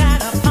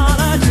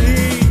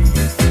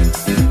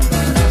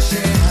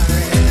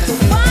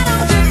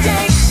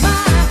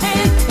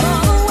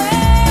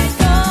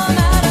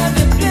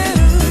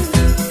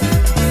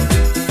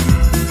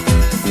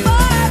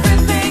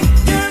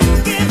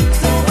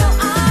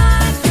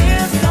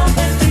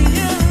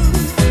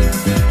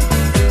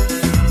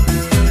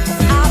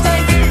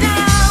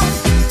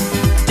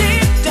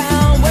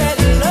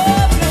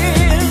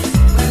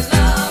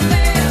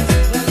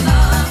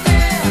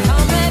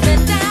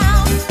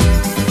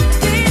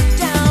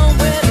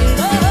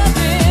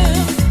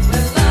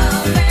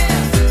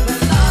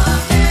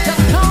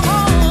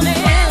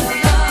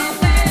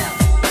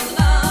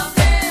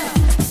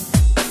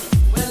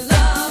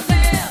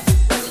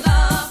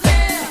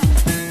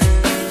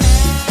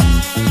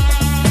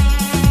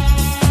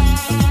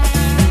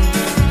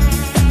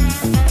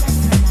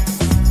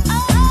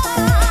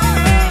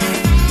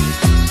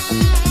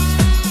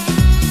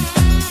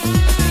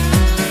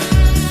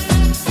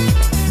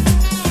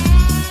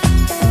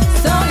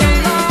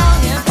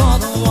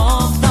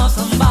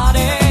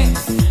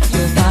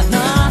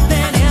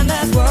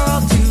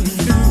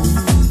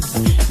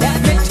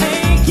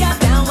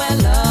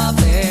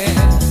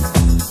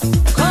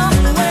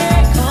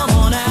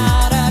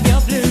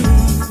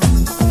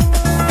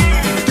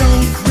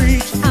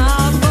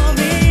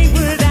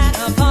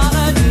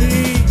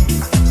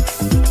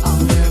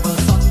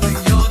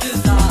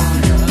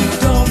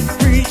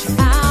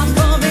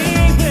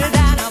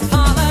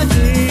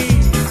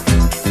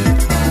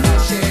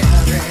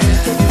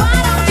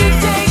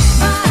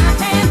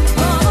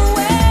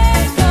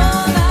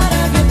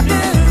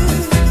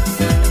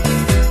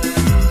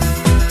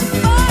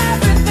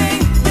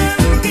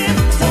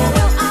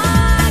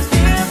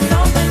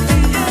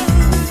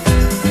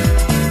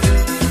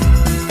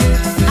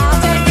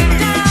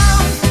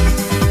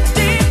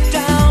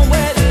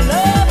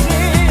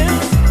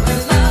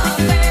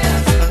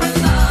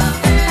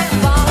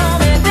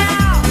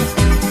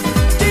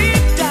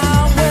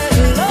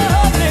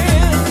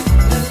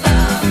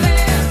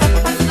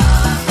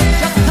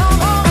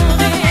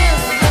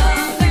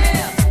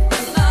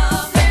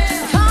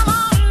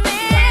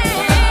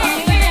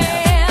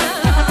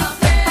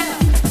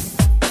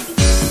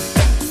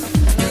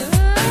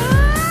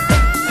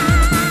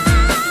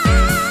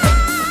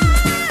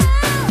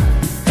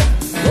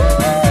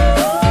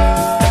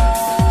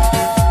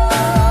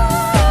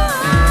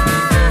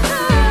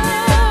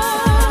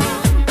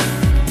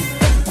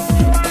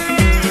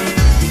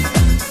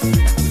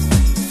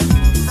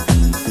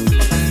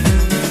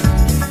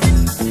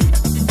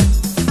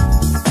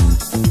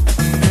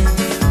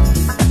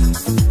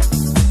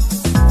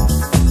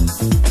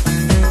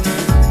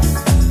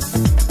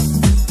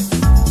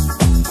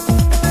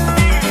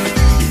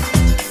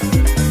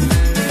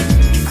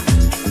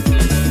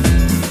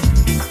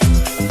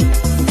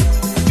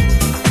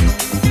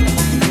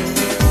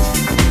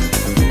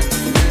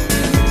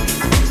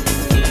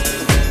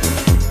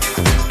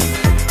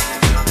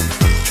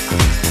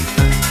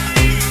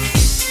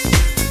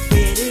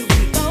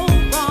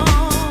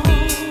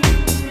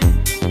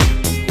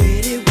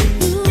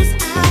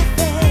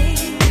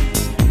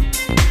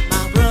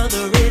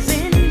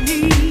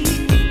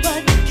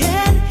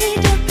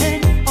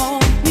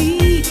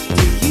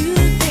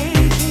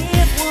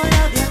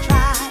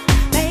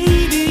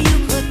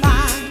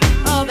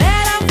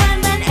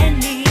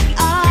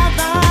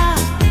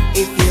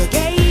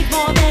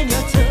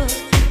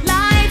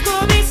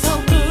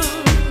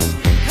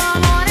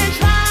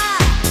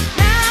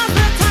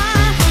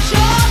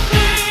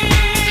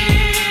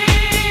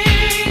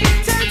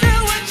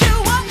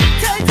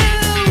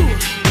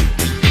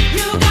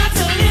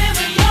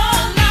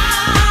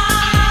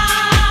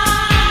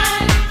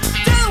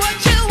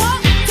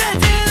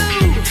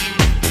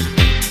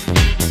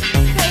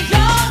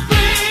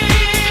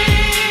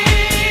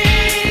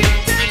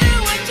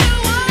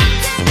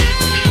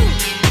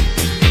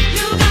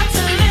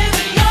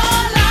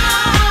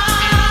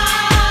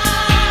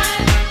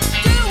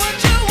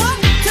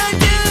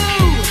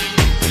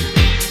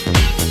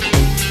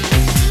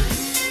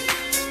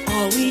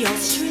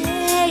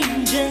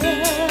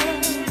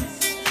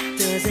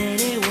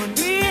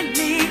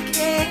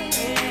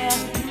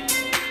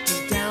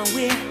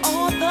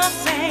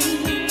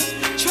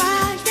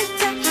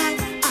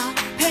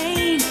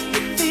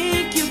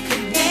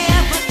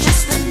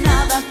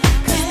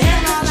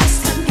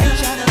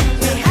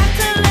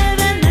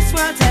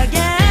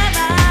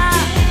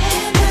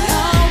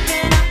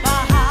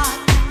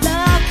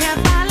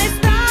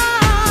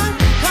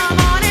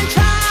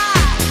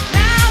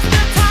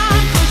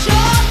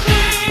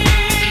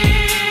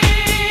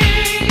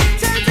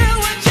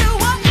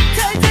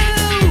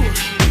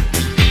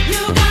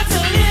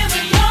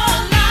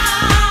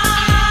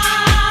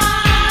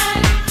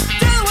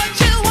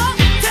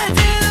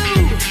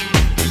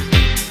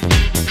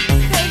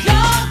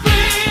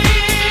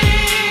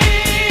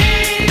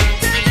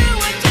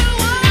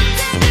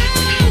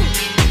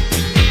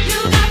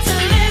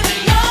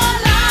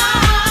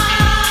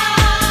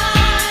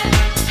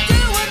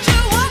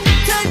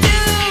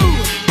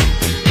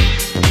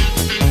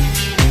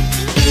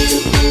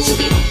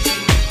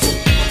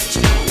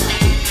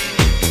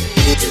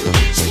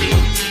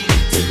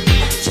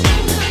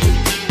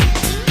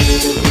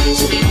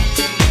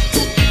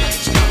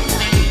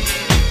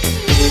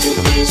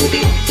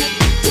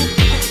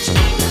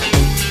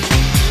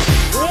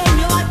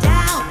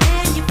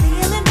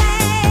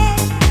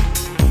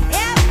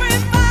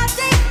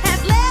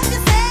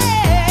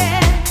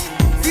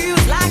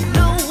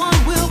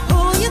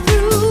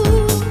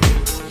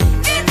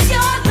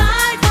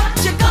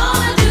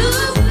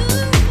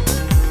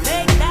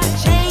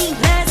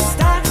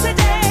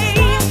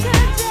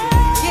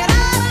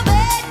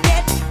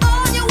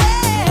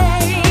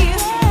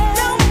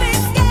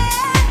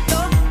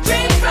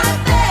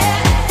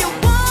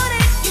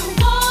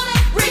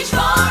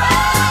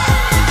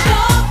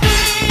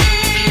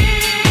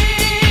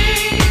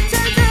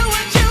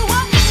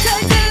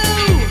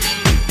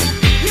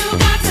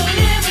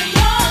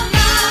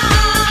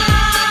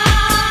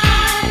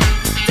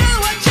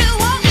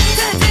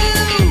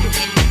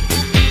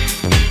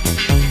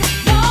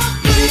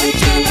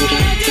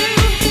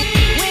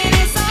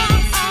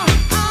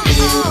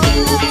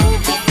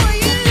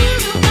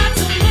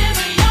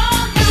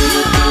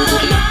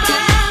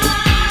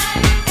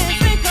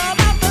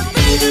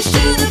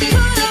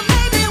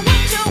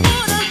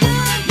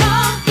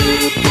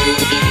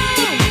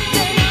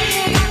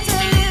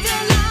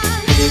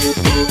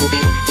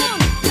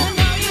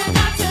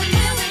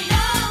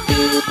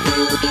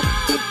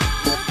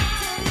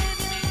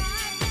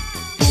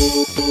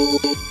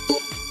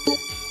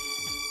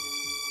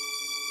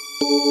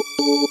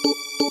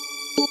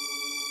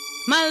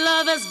My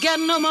lover's got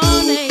no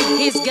money,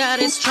 he's got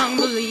his strong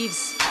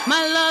beliefs.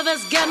 My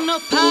lover's got no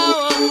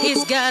power,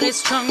 he's got his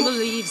strong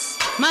beliefs.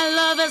 My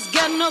lover's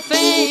got no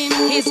fame,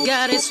 he's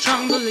got his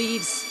strong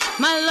beliefs.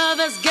 My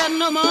lover's got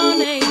no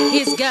money,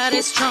 he's got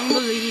his strong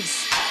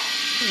beliefs.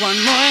 One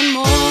more and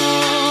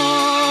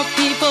more,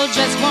 people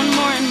just want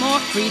more and more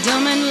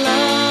freedom and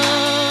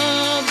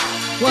love.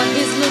 What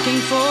he's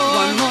looking for,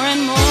 one more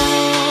and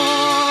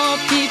more,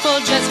 people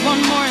just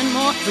want more and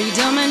more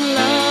freedom and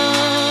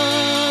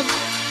love.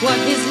 What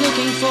he's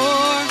looking for,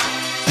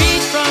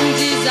 freed from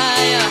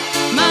desire,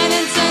 mind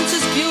and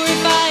senses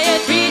purify it,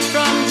 freed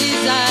from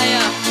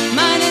desire,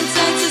 mind and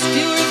senses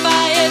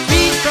purify it,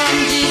 freed from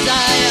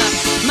desire,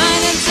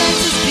 mind and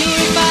senses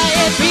purify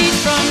it, freed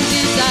from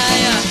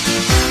desire.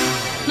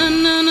 Na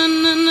na na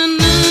na na na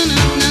na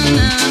na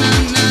na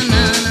na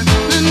na.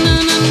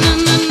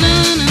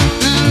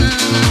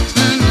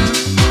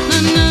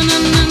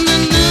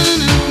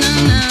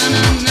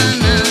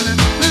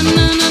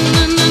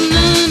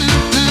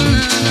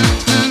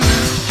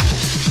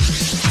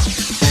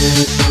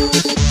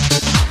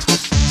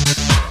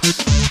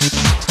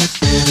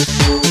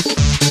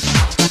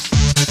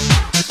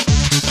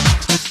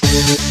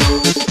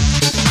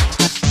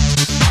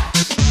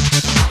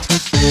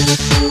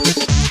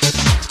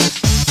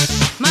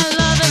 My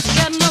lover's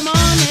got no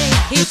money,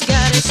 he's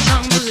got his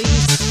strong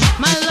beliefs.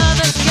 My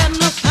lover's got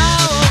no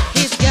power,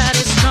 he's got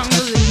his strong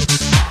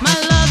beliefs. My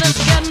lover's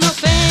got no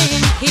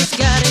fame, he's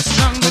got his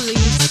strong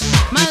beliefs.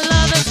 My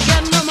lover's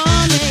got no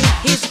money,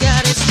 he's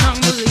got his strong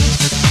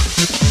beliefs.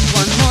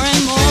 One more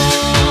and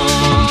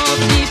more,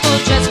 people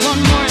just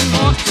want more and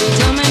more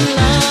freedom and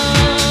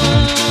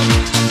love.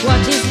 What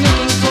he's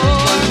looking for,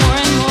 one more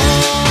and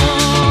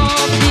more,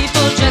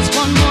 people just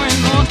want more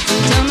and more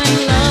freedom and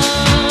love.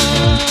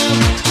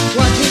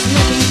 What he's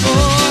looking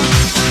for,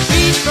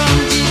 freed from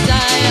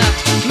desire,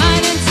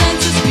 mind and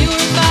senses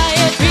purify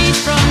it, freed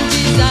from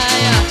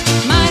desire,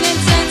 mind and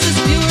senses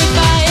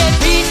purify it,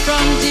 freed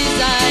from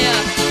desire,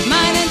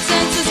 mind and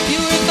senses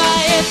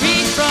purify it,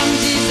 freed from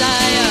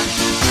desire.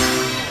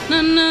 Na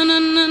na na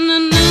na na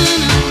na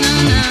na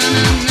na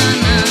na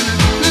na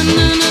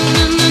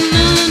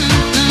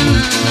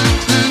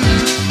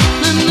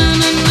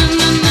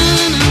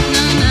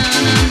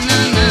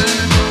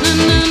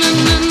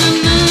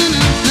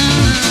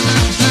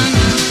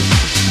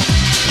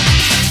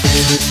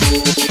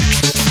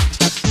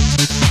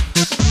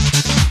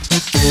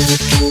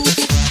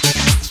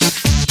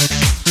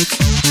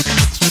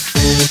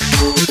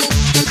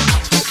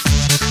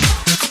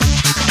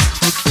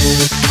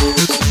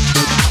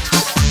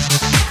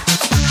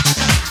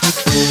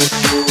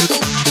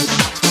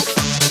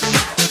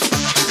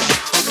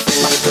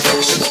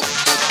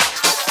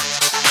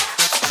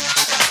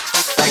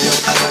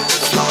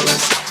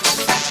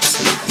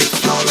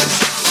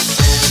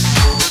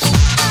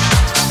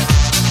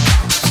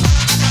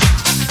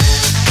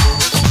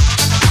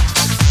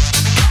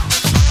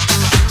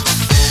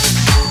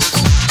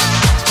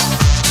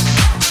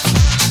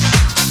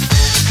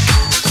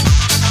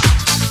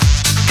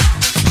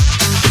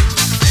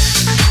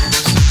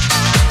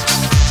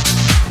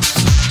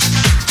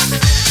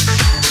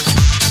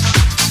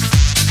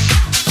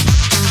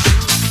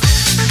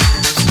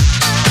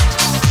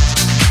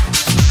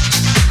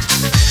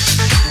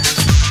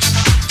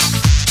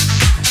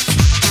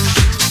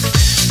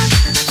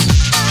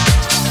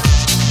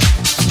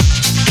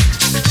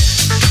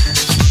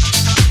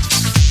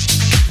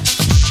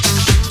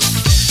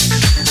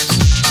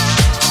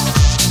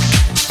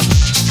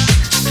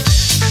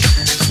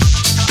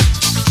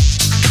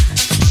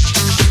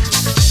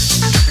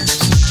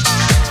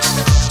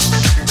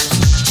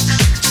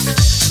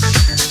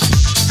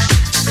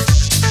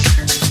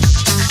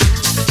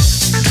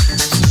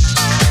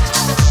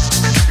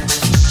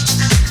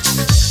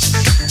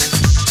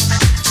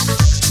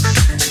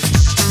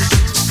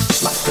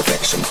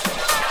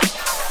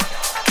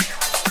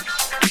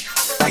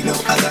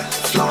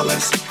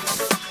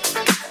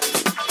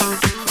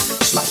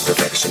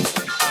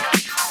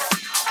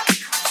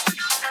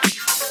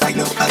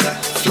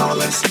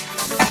Flawless.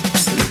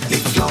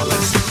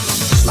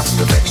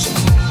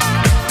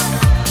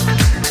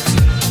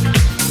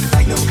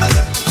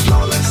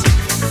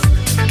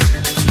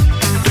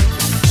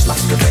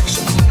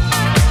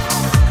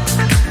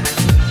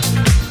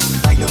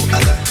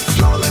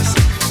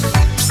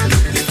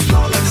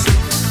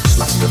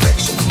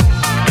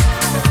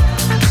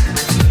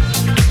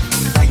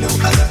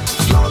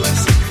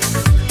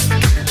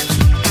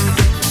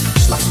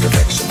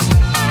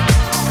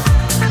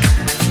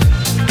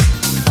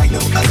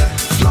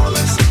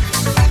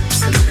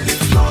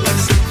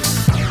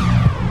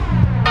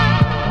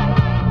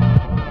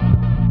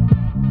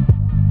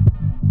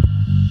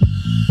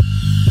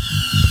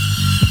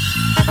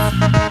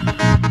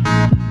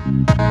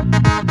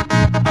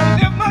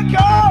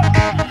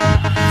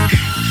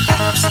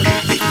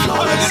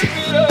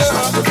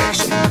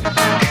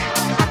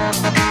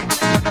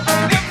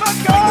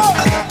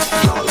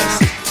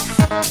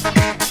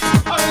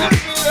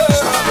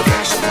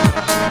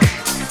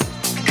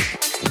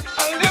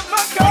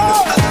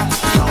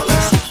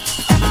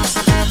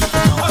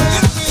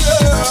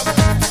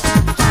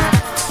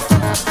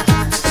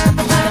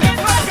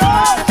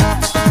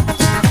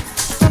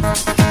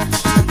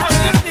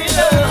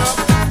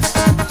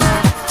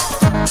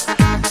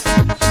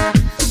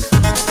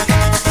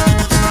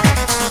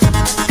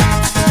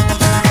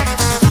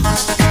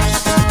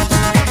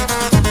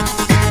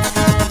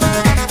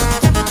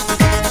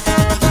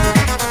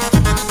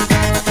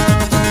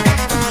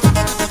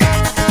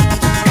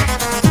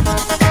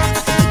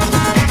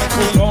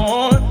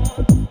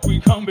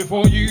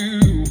 before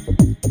you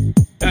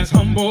as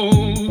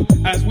humble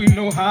as we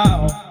know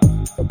how,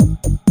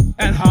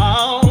 and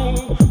how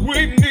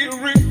we need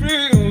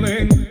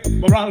refilling,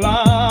 for our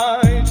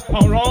lives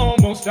are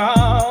almost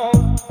out.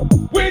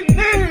 We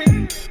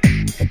need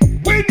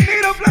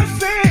a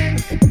blessing.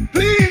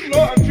 Please,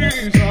 Lord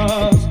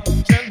Jesus,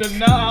 send it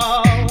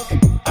now.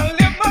 I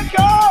lift my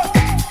God.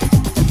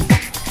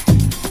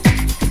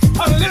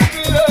 I lift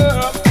it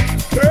up.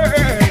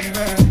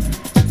 Amen.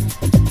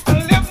 I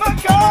lift my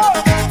God.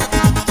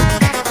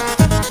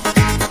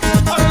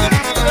 I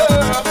lift it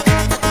up.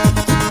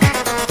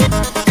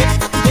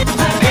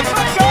 I lift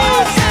my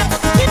God.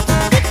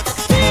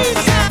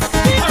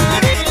 I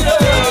lift it up.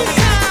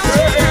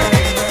 Oh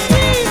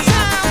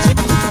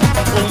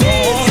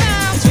Lord,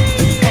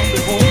 we come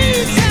before you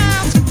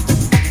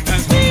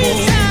as humble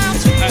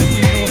as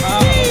we know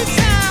how,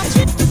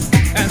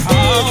 and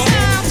how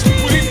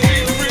we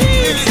need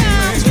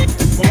refilling,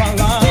 for our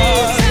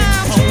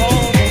lives are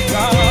almost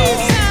out.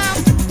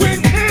 We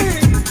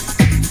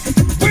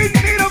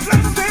need a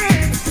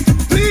blessing.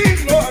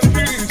 Please, Lord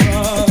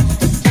Jesus,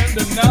 send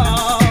it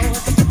now.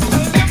 I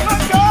lift my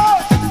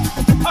God.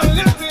 I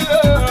lift it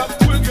up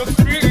with your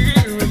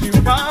spirit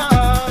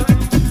divine.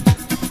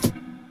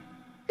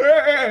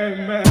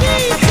 Amen.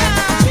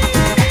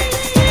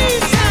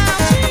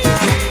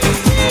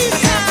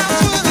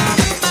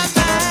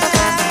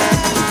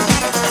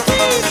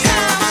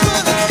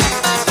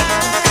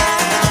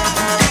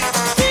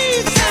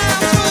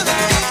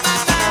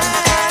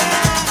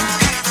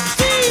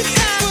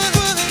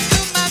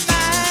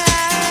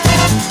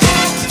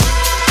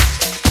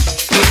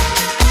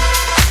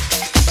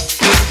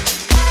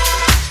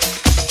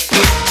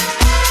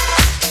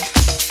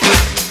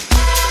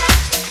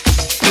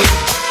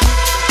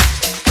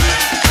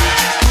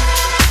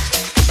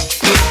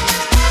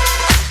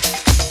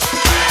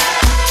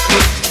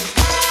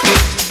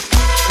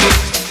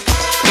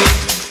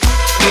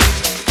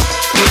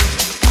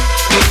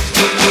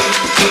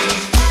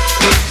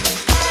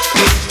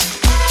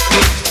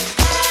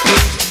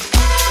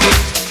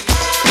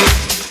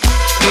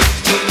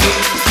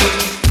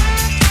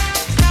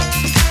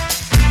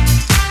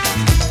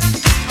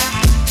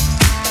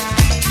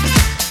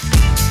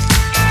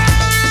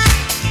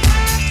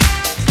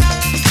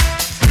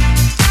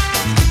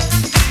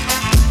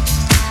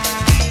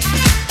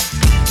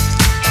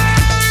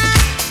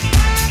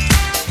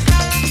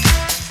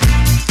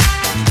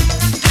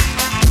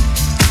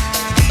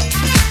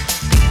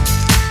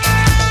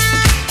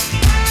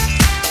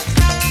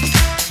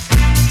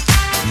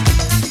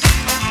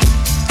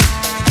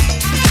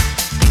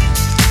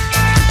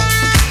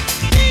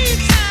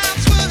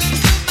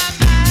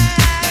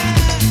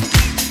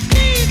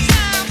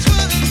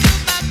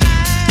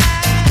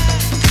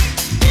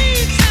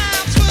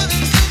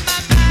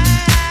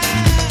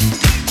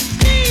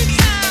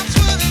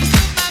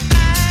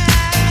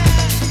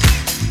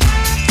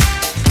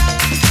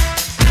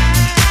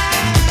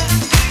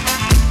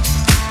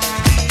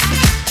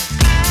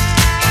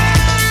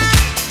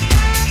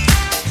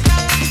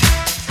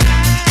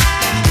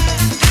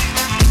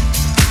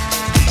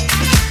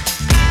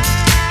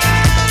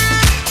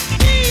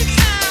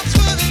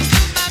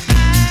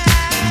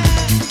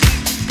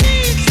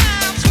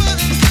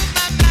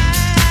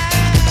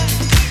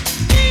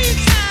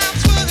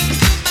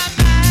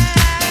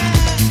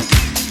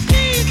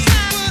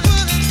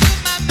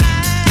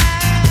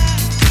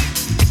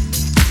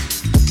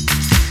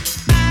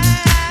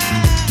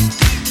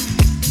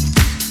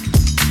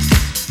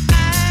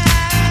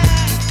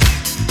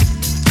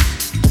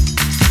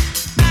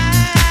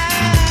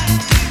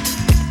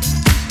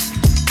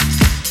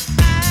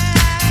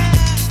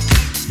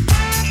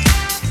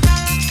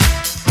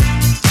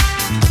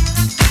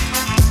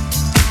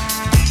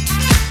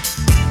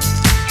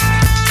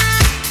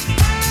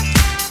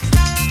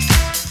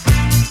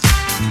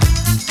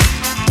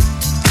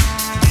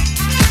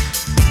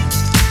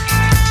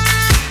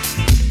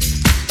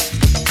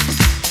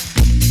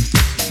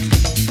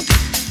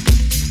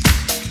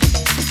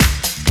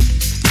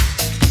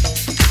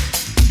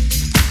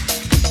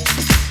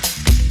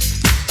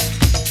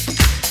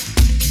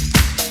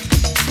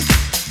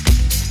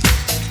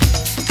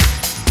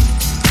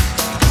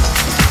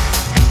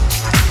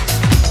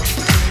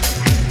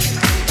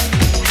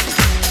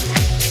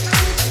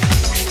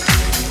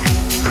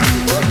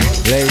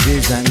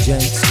 Ladies and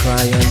gents,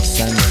 clients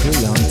and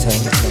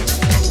clientele,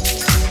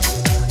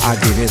 I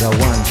give it a 1,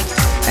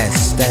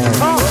 Estelle.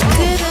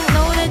 Didn't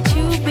know that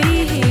you'd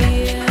be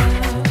here,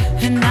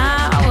 and I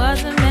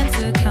wasn't meant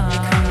to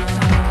come.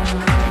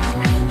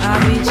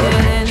 I'll be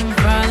chilling in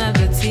front of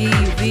the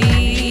TV,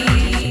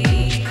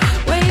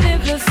 waiting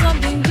for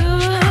something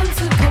good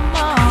to come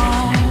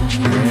on.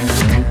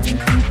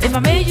 If I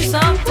made you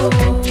some food,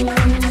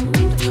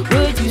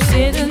 would you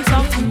sit and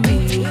talk to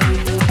me?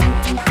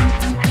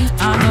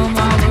 I know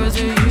my words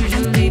are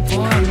usually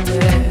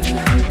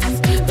pointless,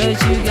 but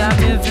you got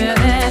me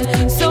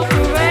feeling so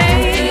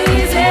crazy.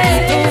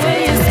 The way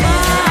you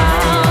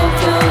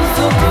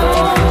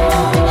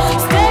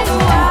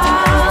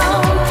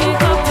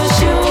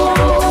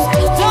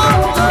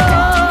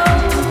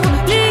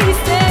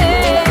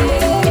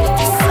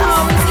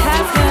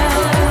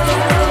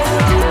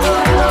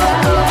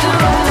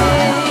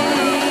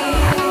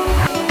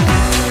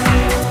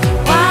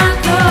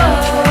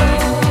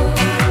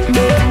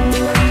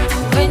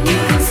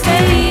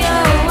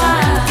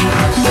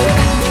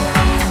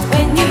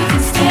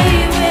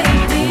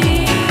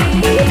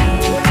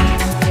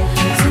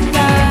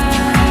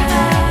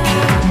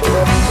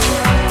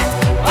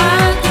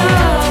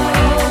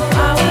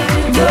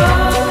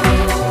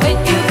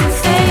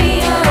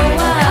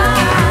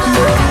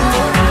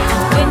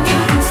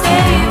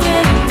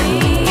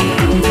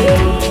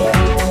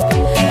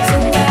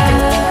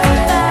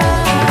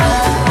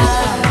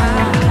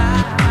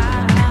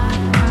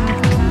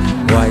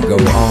go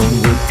on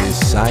with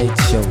this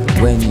sideshow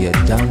when you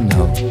don't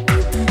know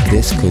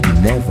this could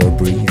never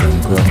breathe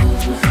and grow.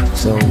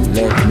 So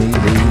let me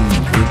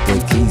lead with the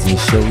keys and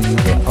show you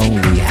the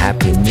only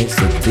happiness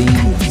of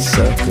these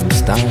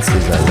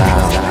circumstances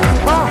allow.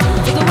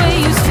 The way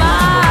you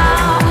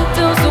smile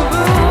fills the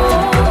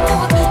room.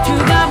 You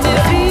got me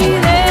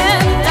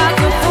feeling like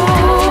a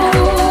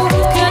fool.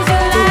 'Cause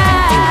you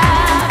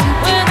laugh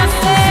when I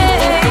say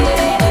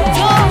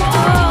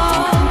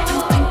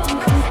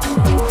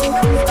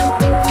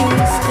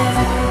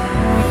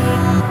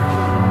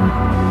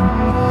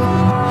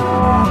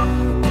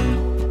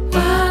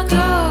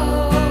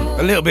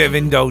A little bit of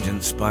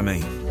indulgence by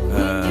me.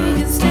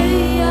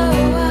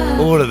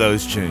 All of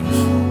those tunes,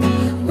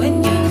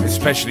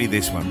 especially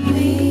this one.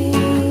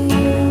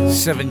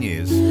 7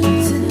 years.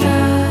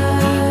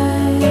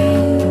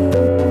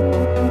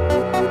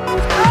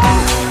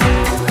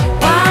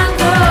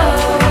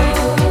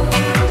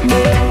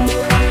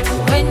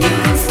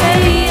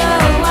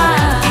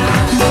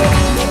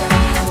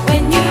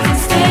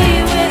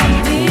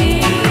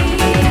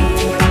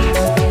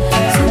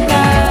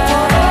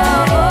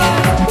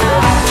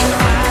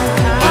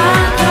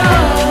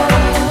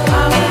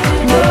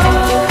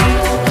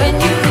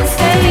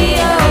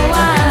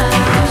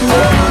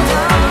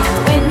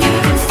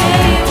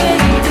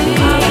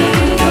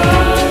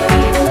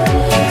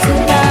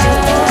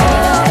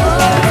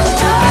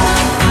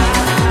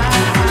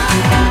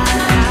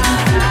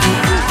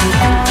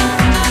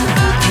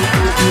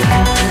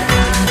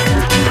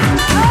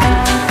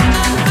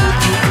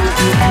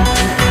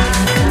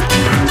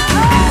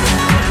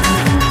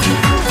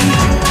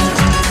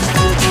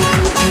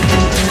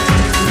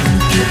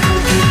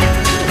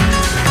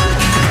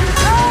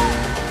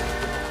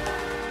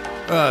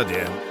 Oh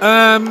dear.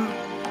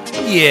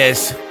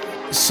 Yes.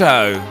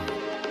 So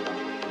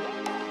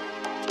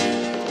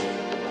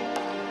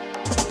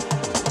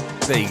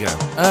there you go.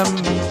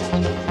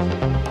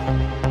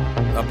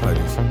 I'll play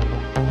this.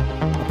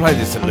 I play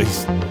this at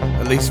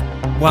least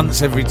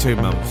once every 2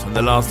 months, and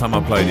the last time I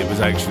played it was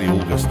actually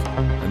August,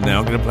 and now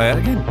I'm going to play it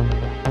again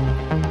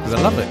because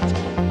I love it,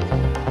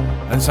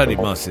 and so did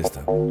my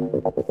sister.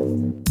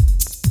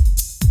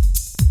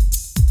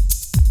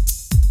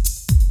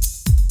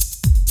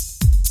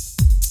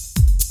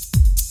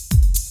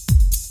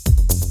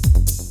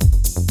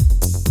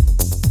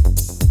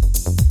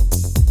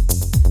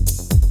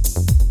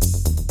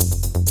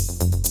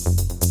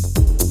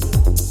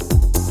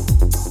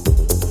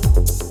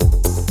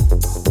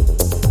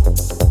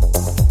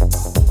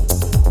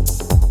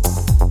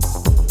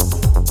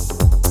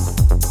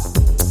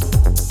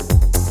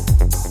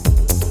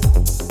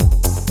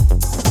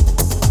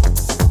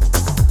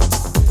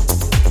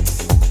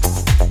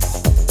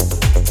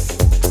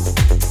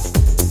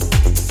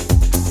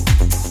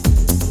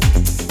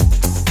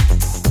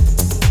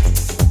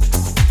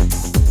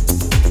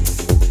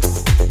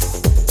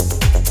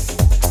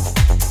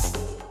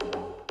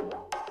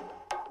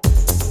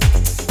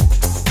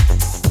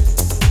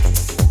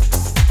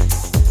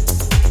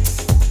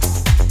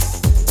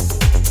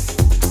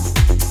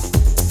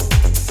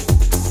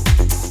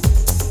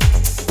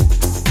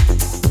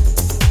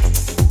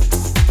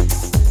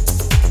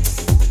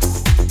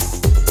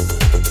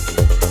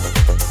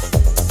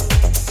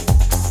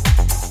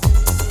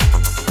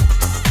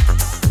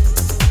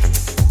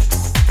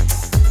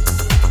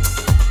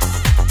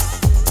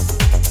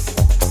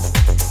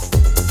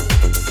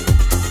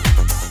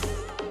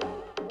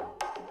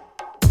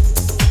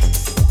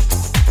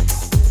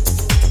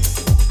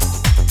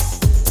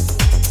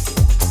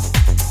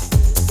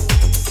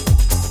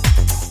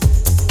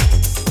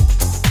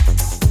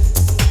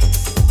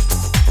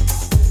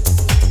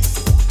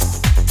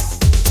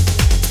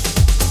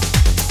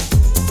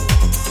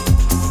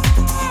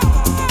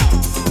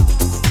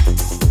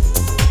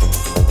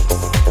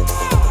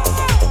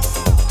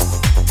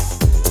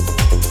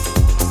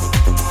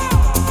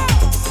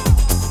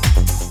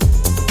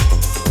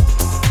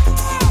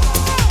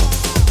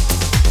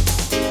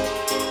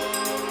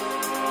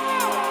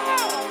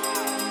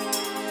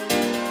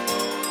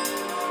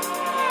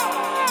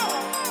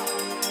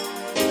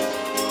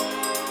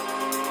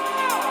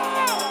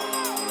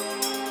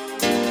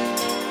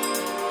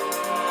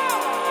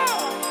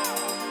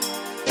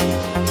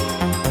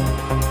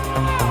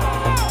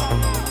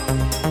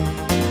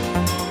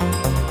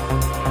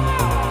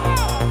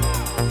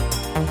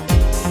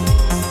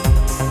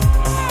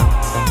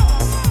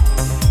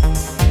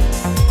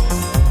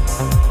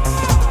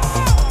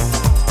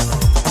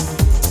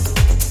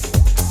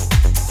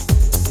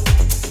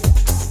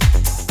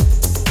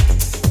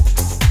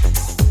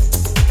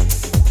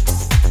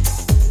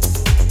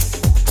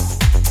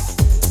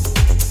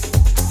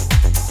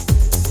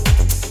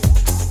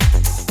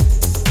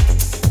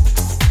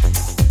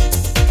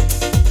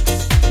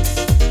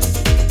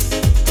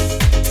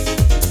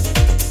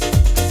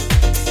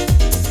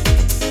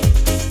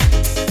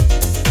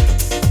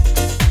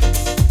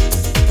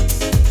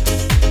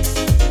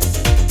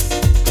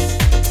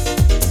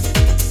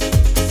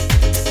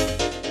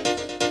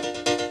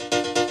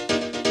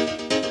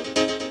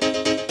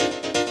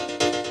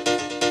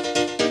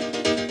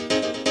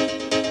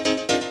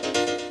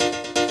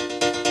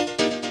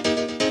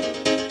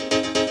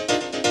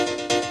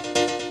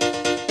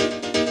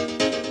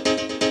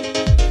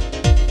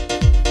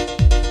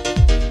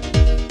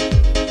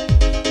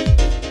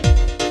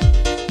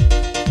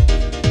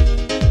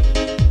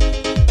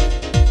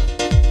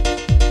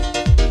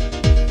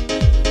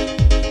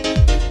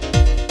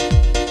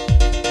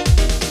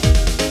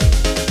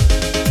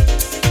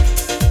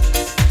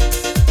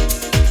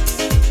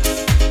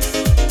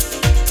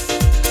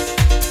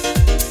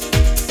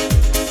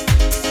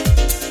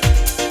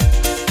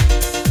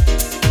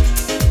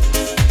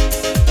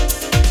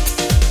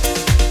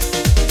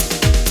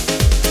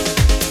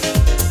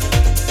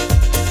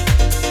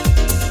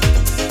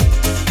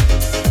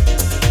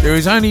 There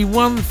is only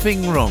one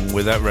thing wrong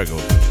with that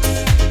record.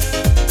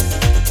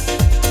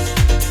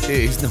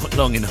 It is not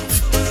long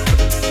enough.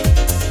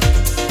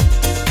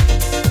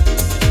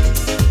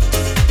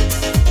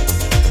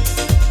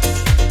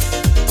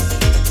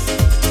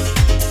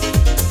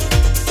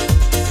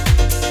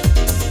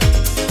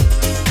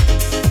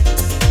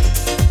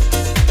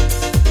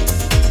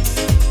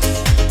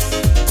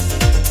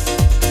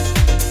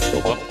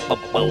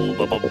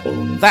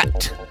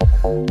 That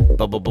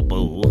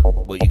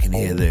what you can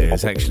hear there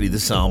is actually the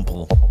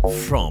sample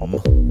from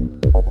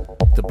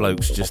the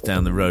blokes just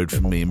down the road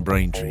from me in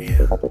Braintree.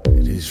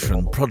 It is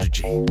from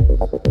Prodigy. And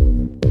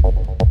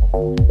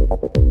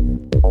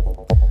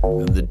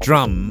the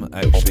drum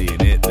actually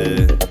in it,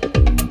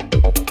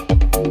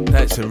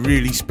 that's a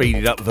really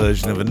speeded up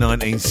version of a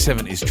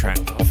 1970s track.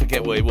 I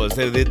forget what it was.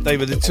 They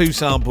were the two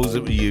samples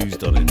that were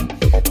used on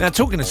it. Now,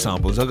 talking of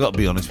samples, I've got to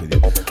be honest with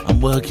you. I'm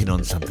working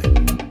on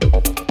something.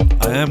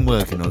 I am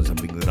working on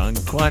something that I'm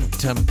quite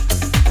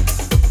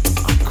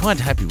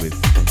happy with.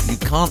 You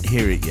can't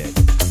hear it yet.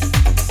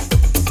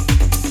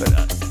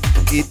 But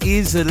it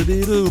is a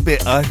little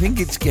bit... I think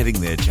it's getting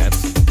there,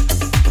 chaps.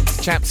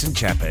 Chaps and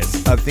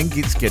chapettes. I think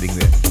it's getting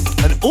there.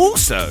 And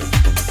also...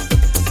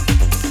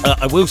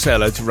 I will say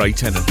hello to Ray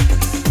Tennant.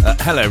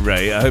 Hello,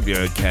 Ray. I hope you're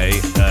okay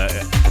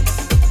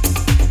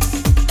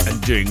and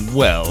doing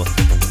well.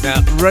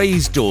 Now,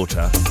 Ray's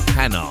daughter,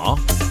 Hannah,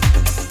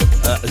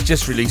 has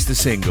just released a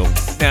single.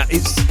 Now,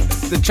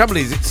 the trouble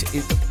is,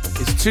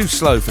 it's too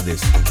slow for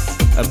this,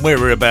 and where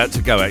we're about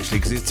to go actually,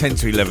 because it's 10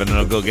 to 11, and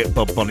I've got to get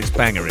Bob Bonnet's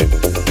banger in.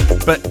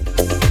 But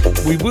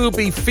we will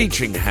be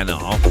featuring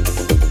Hannah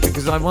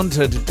because I want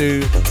her to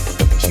do.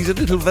 She's a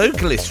little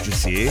vocalist, you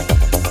see.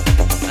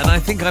 And I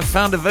think I've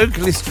found a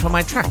vocalist for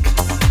my track.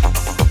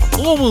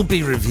 All will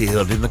be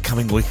revealed in the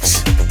coming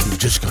weeks. You've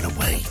just got to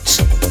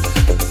wait.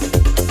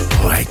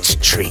 Right,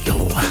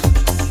 trio.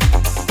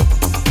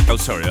 Oh,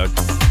 sorry.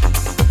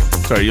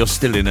 Sorry, you're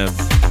still in a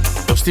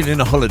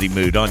holiday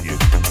mood, aren't you?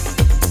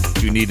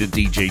 You need a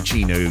DJ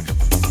Chino.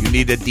 You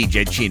need a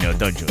DJ Chino,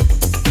 don't you?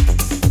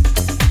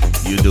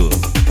 You do.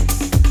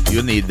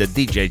 You need the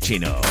DJ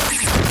Chino.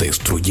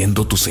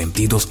 Destruyendo tus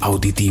sentidos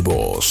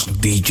auditivos.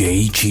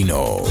 DJ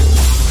Chino.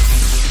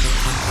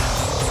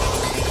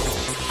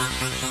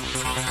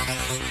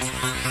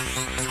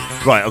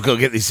 Right, I've got to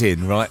get this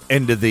in, right?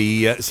 End of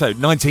the...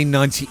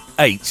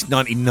 1998,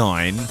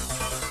 99,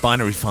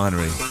 Binary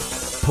Finery.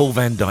 Paul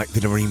Van Dyke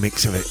did a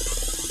remix of it.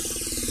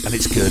 And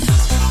it's good.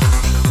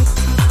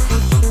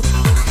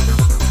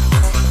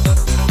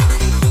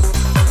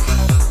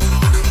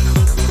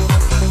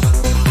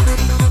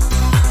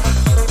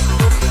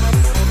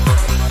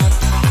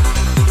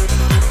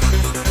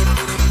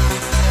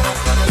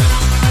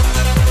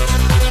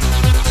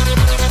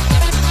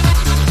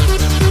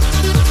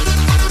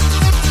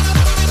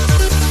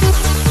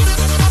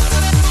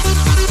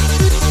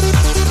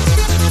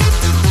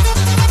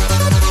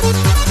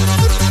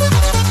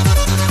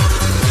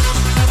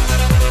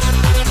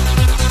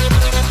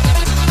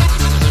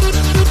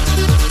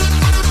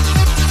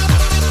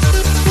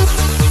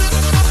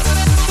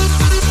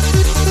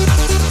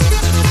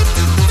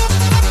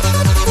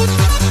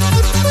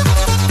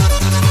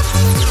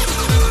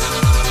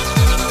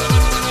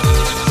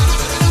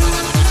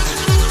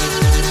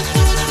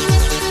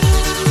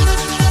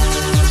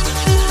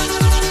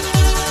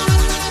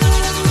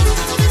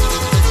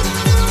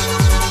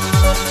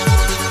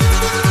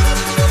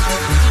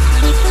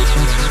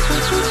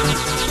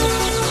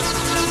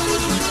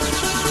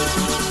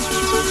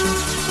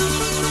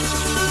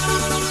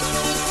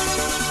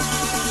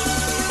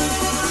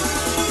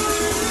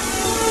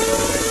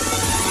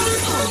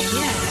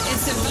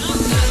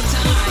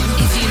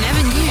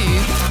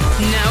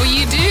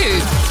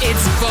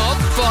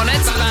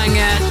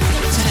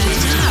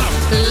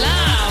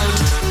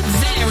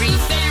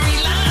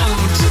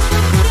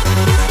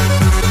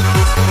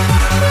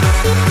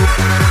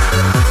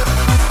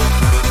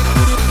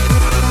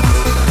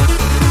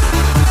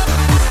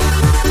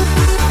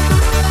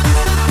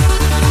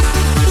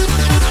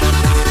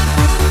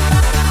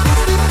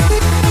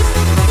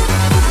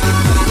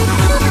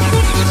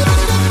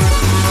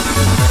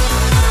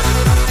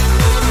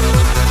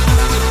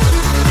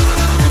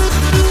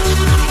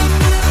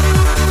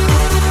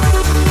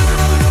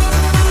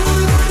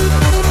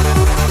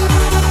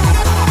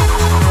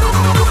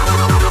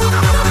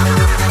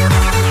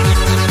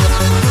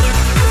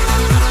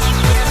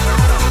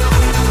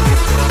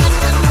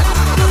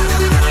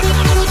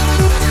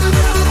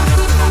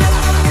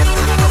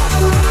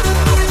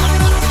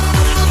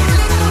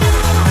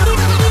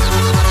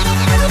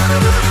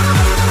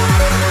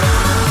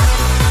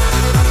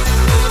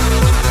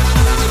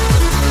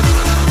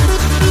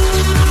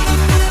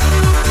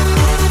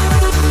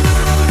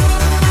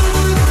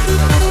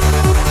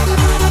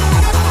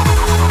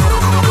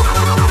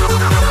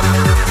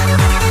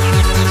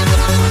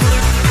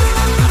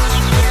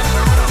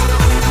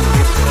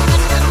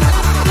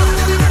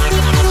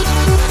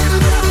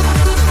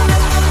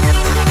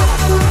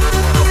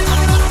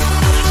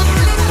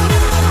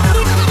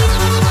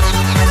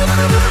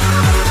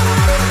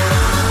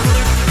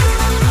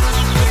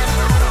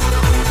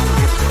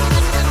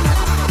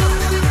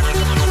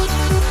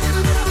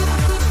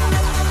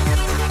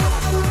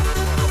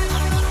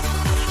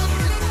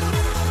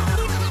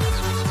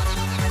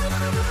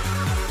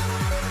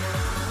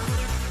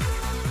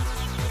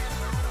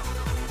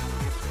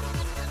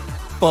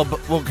 Bob,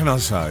 what can I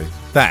say?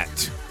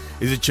 That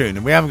is a tune,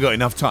 and we haven't got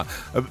enough time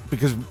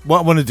because what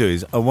I want to do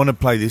is I want to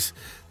play this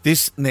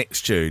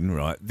next tune,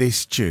 right?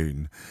 This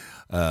tune,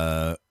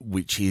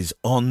 which is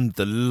on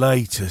the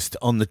latest,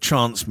 on the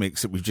trance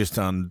mix that we've just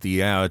done,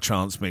 the hour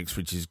trance mix,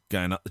 which is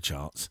going up the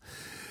charts.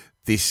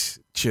 This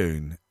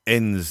tune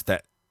ends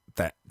that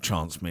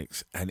trance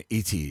mix, and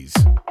it is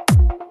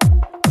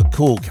a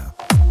corker.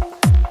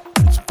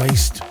 And it's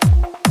based.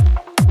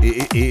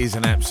 It is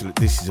an absolute.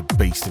 This is a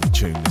beast of a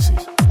tune. This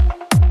is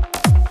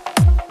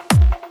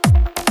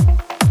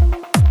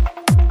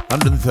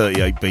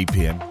 138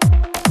 BPM.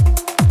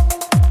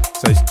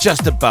 So it's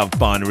just above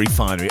Binary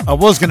Finery. I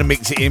was going to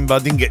mix it in,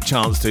 but I didn't get a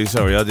chance to.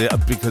 Sorry, I did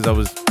because I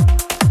was.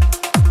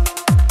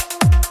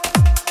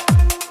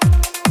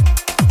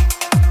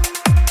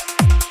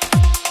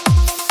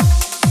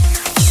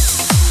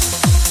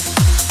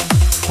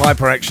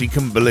 Piper actually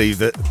couldn't believe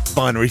that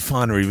Binary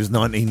Finery was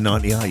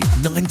 1998.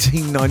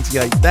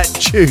 1998. That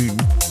tune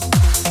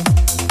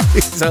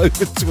is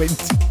over 20.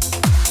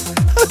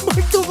 Oh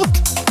my God.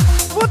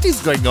 What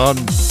is going on?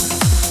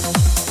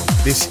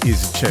 This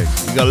is a tune.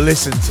 You got to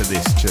listen to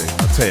this tune.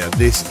 I'll tell you,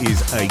 this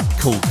is a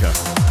corker.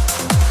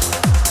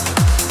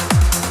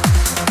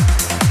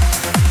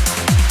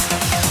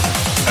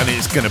 And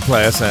it's going to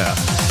play us out.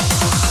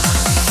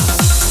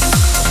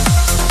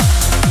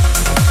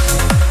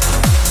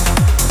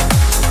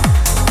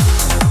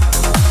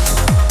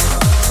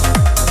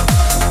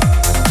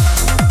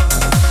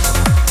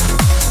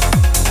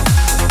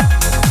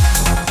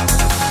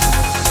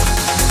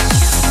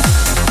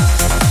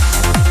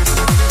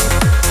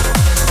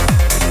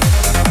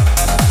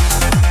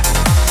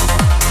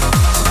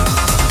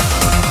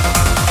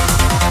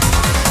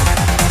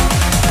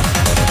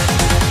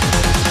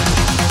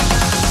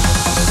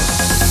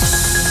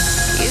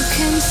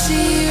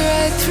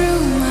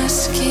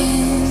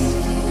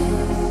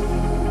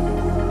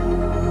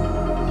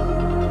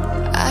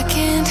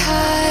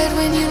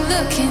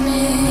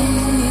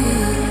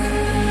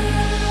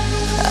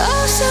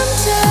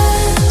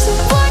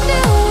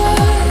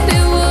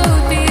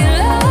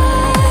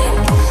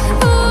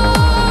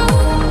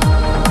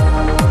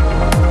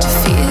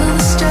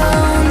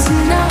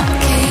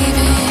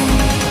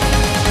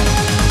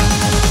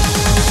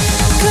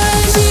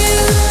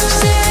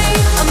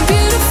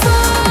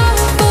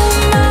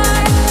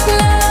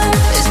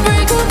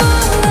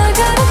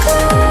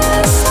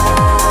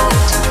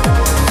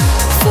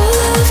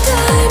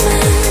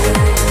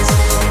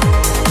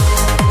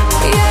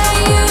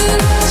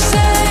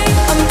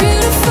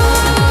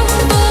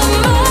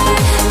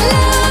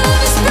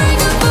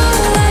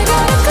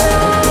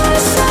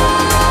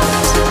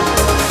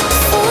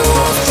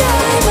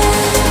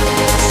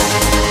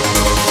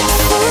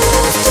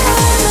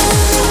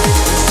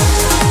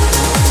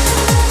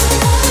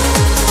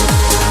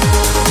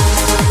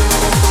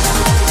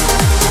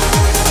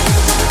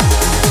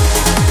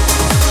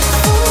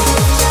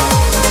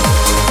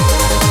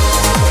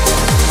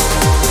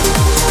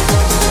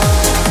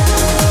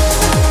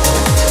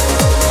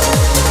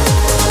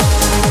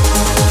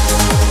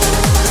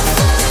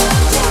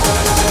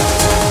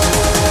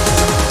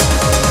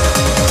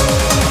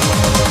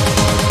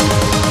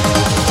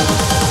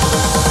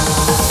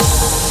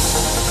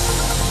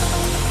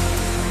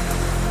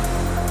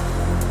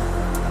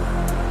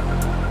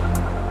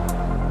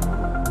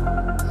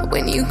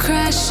 When you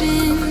crash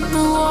in, the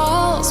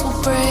walls will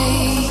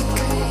break.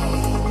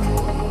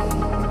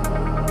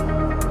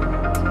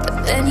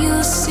 But then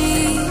you'll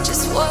see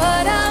just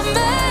what I'm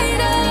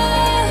made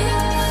of.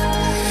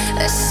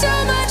 There's so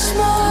much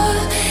more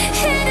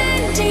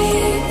hidden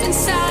deep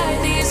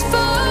inside these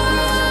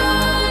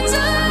bones.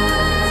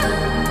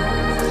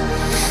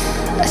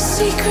 A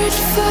secret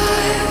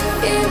fire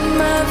in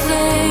my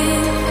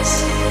veins.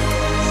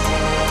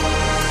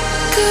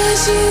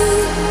 'Cause you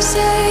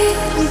say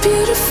I'm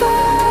beautiful,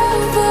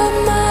 but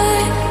my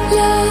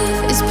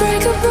love is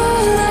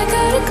breakable. I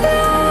got a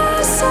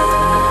glass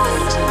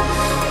heart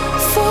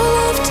full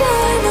of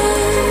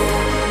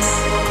diamonds.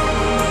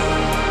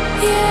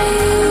 Yeah,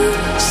 you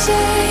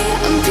say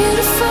I'm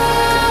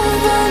beautiful,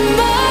 but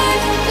my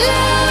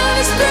love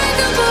is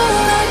breakable.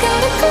 I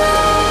got a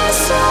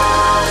glass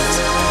heart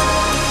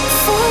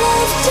full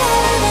of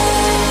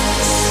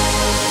diamonds.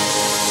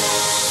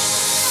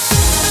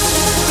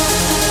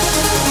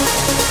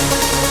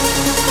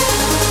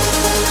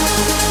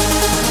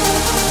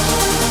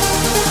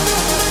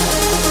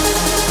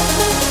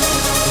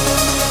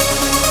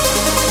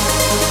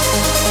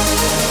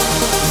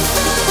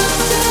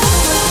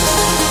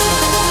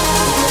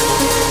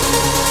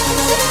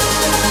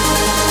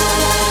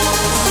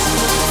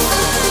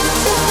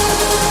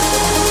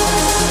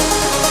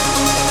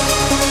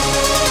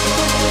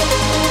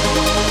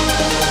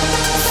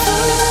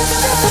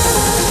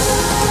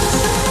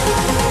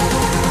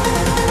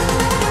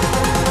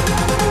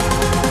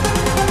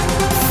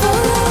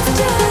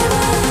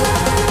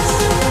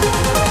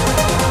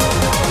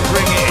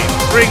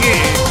 Bring it in.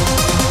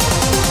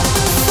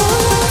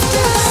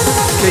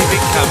 Keep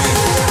it coming.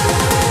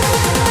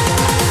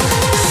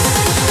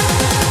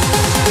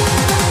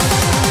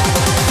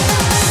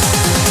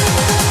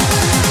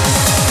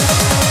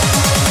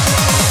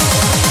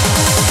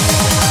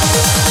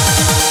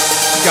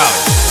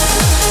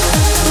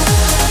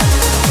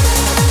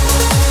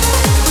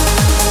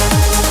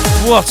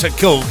 What a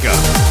corker.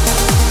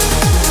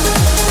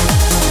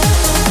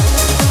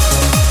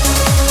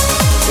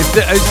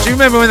 Do you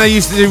remember when they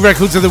used to do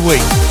records of the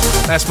week?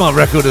 That's my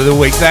record of the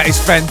week. That is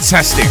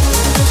fantastic.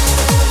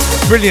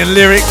 Brilliant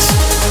lyrics.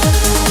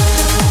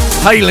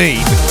 Haylene,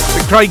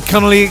 the Craig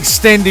Connolly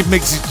extended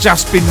mix has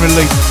just been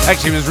released.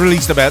 Actually, it was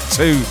released about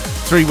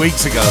 2-3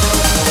 weeks ago.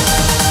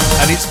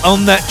 And it's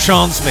on that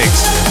trance mix.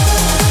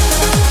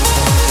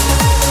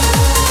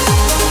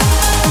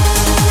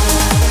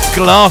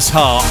 Glass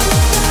heart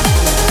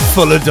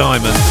full of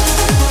diamonds.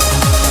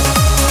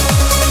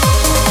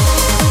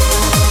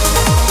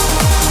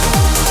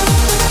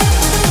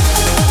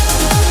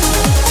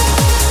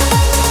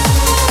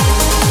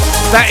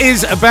 That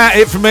is about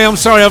it for me. I'm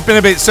sorry, I've been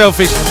a bit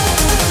selfish.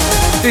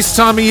 This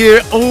time of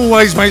year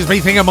always makes me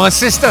think of my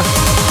sister.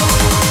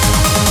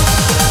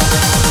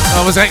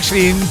 I was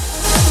actually in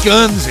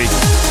Guernsey,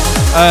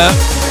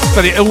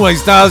 but it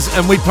always does,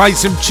 and we played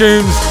some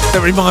tunes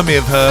that remind me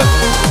of her.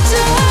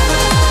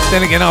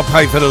 Then again, I'll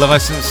pay for the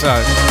licence,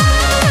 so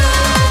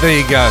there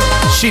you go.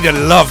 She'd have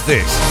loved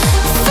this.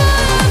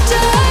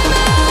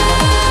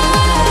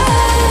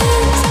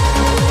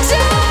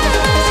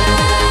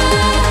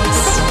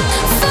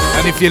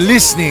 And if you're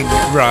listening,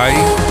 Ray,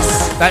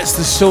 that's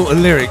the sort of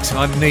lyrics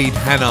I need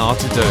Hannah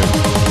to do.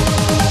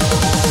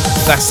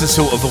 That's the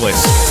sort of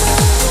voice.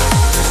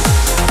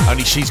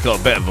 Only she's got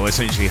a better voice,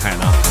 hasn't she,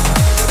 Hannah?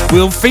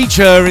 We'll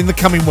feature her in the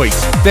coming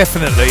weeks.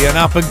 Definitely an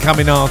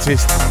up-and-coming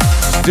artist.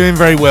 She's doing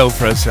very well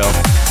for herself.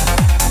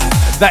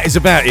 That is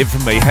about it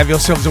from me. Have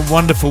yourselves a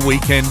wonderful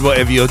weekend,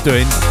 whatever you're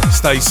doing.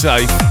 Stay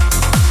safe.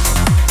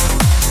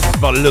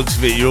 By the looks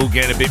of it, you're all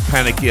getting a bit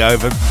panicky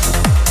over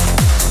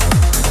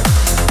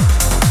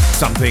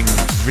something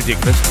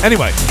ridiculous.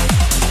 Anyway,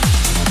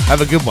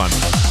 have a good one.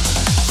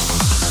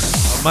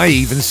 I may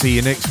even see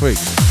you next week.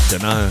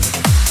 Don't know.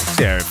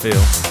 See how it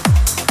feels.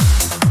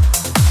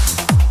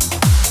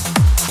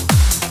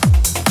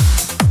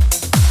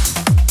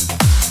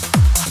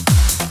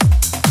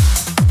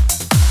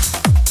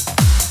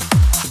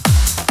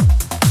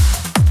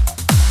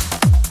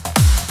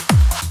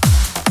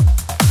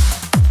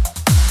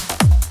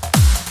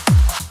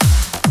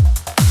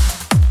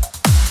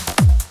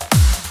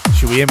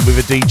 We end with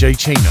a DJ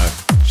Chino,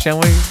 shall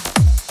we?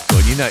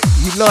 Well, you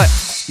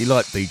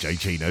like DJ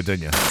Chino, don't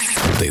you?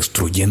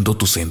 Destruyendo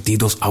tus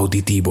sentidos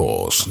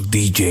auditivos,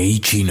 DJ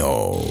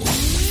Chino.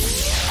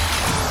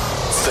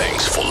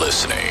 Thanks for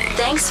listening.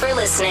 Thanks for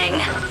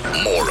listening.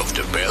 More of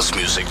the best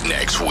music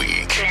next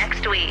week.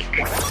 Next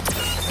week.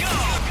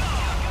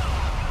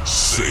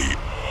 C09.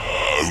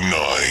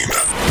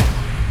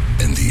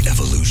 And the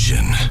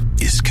evolution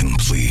is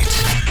complete.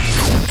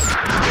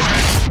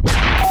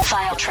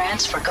 File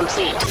transfer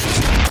complete.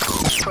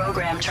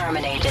 Program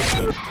terminated.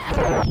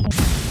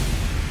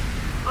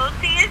 We'll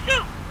see you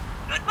soon.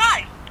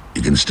 Goodbye.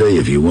 You can stay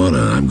if you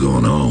wanna. I'm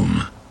going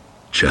home.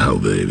 Ciao,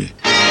 baby.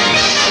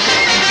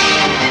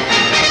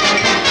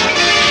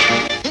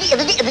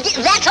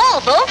 That's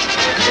all, folks.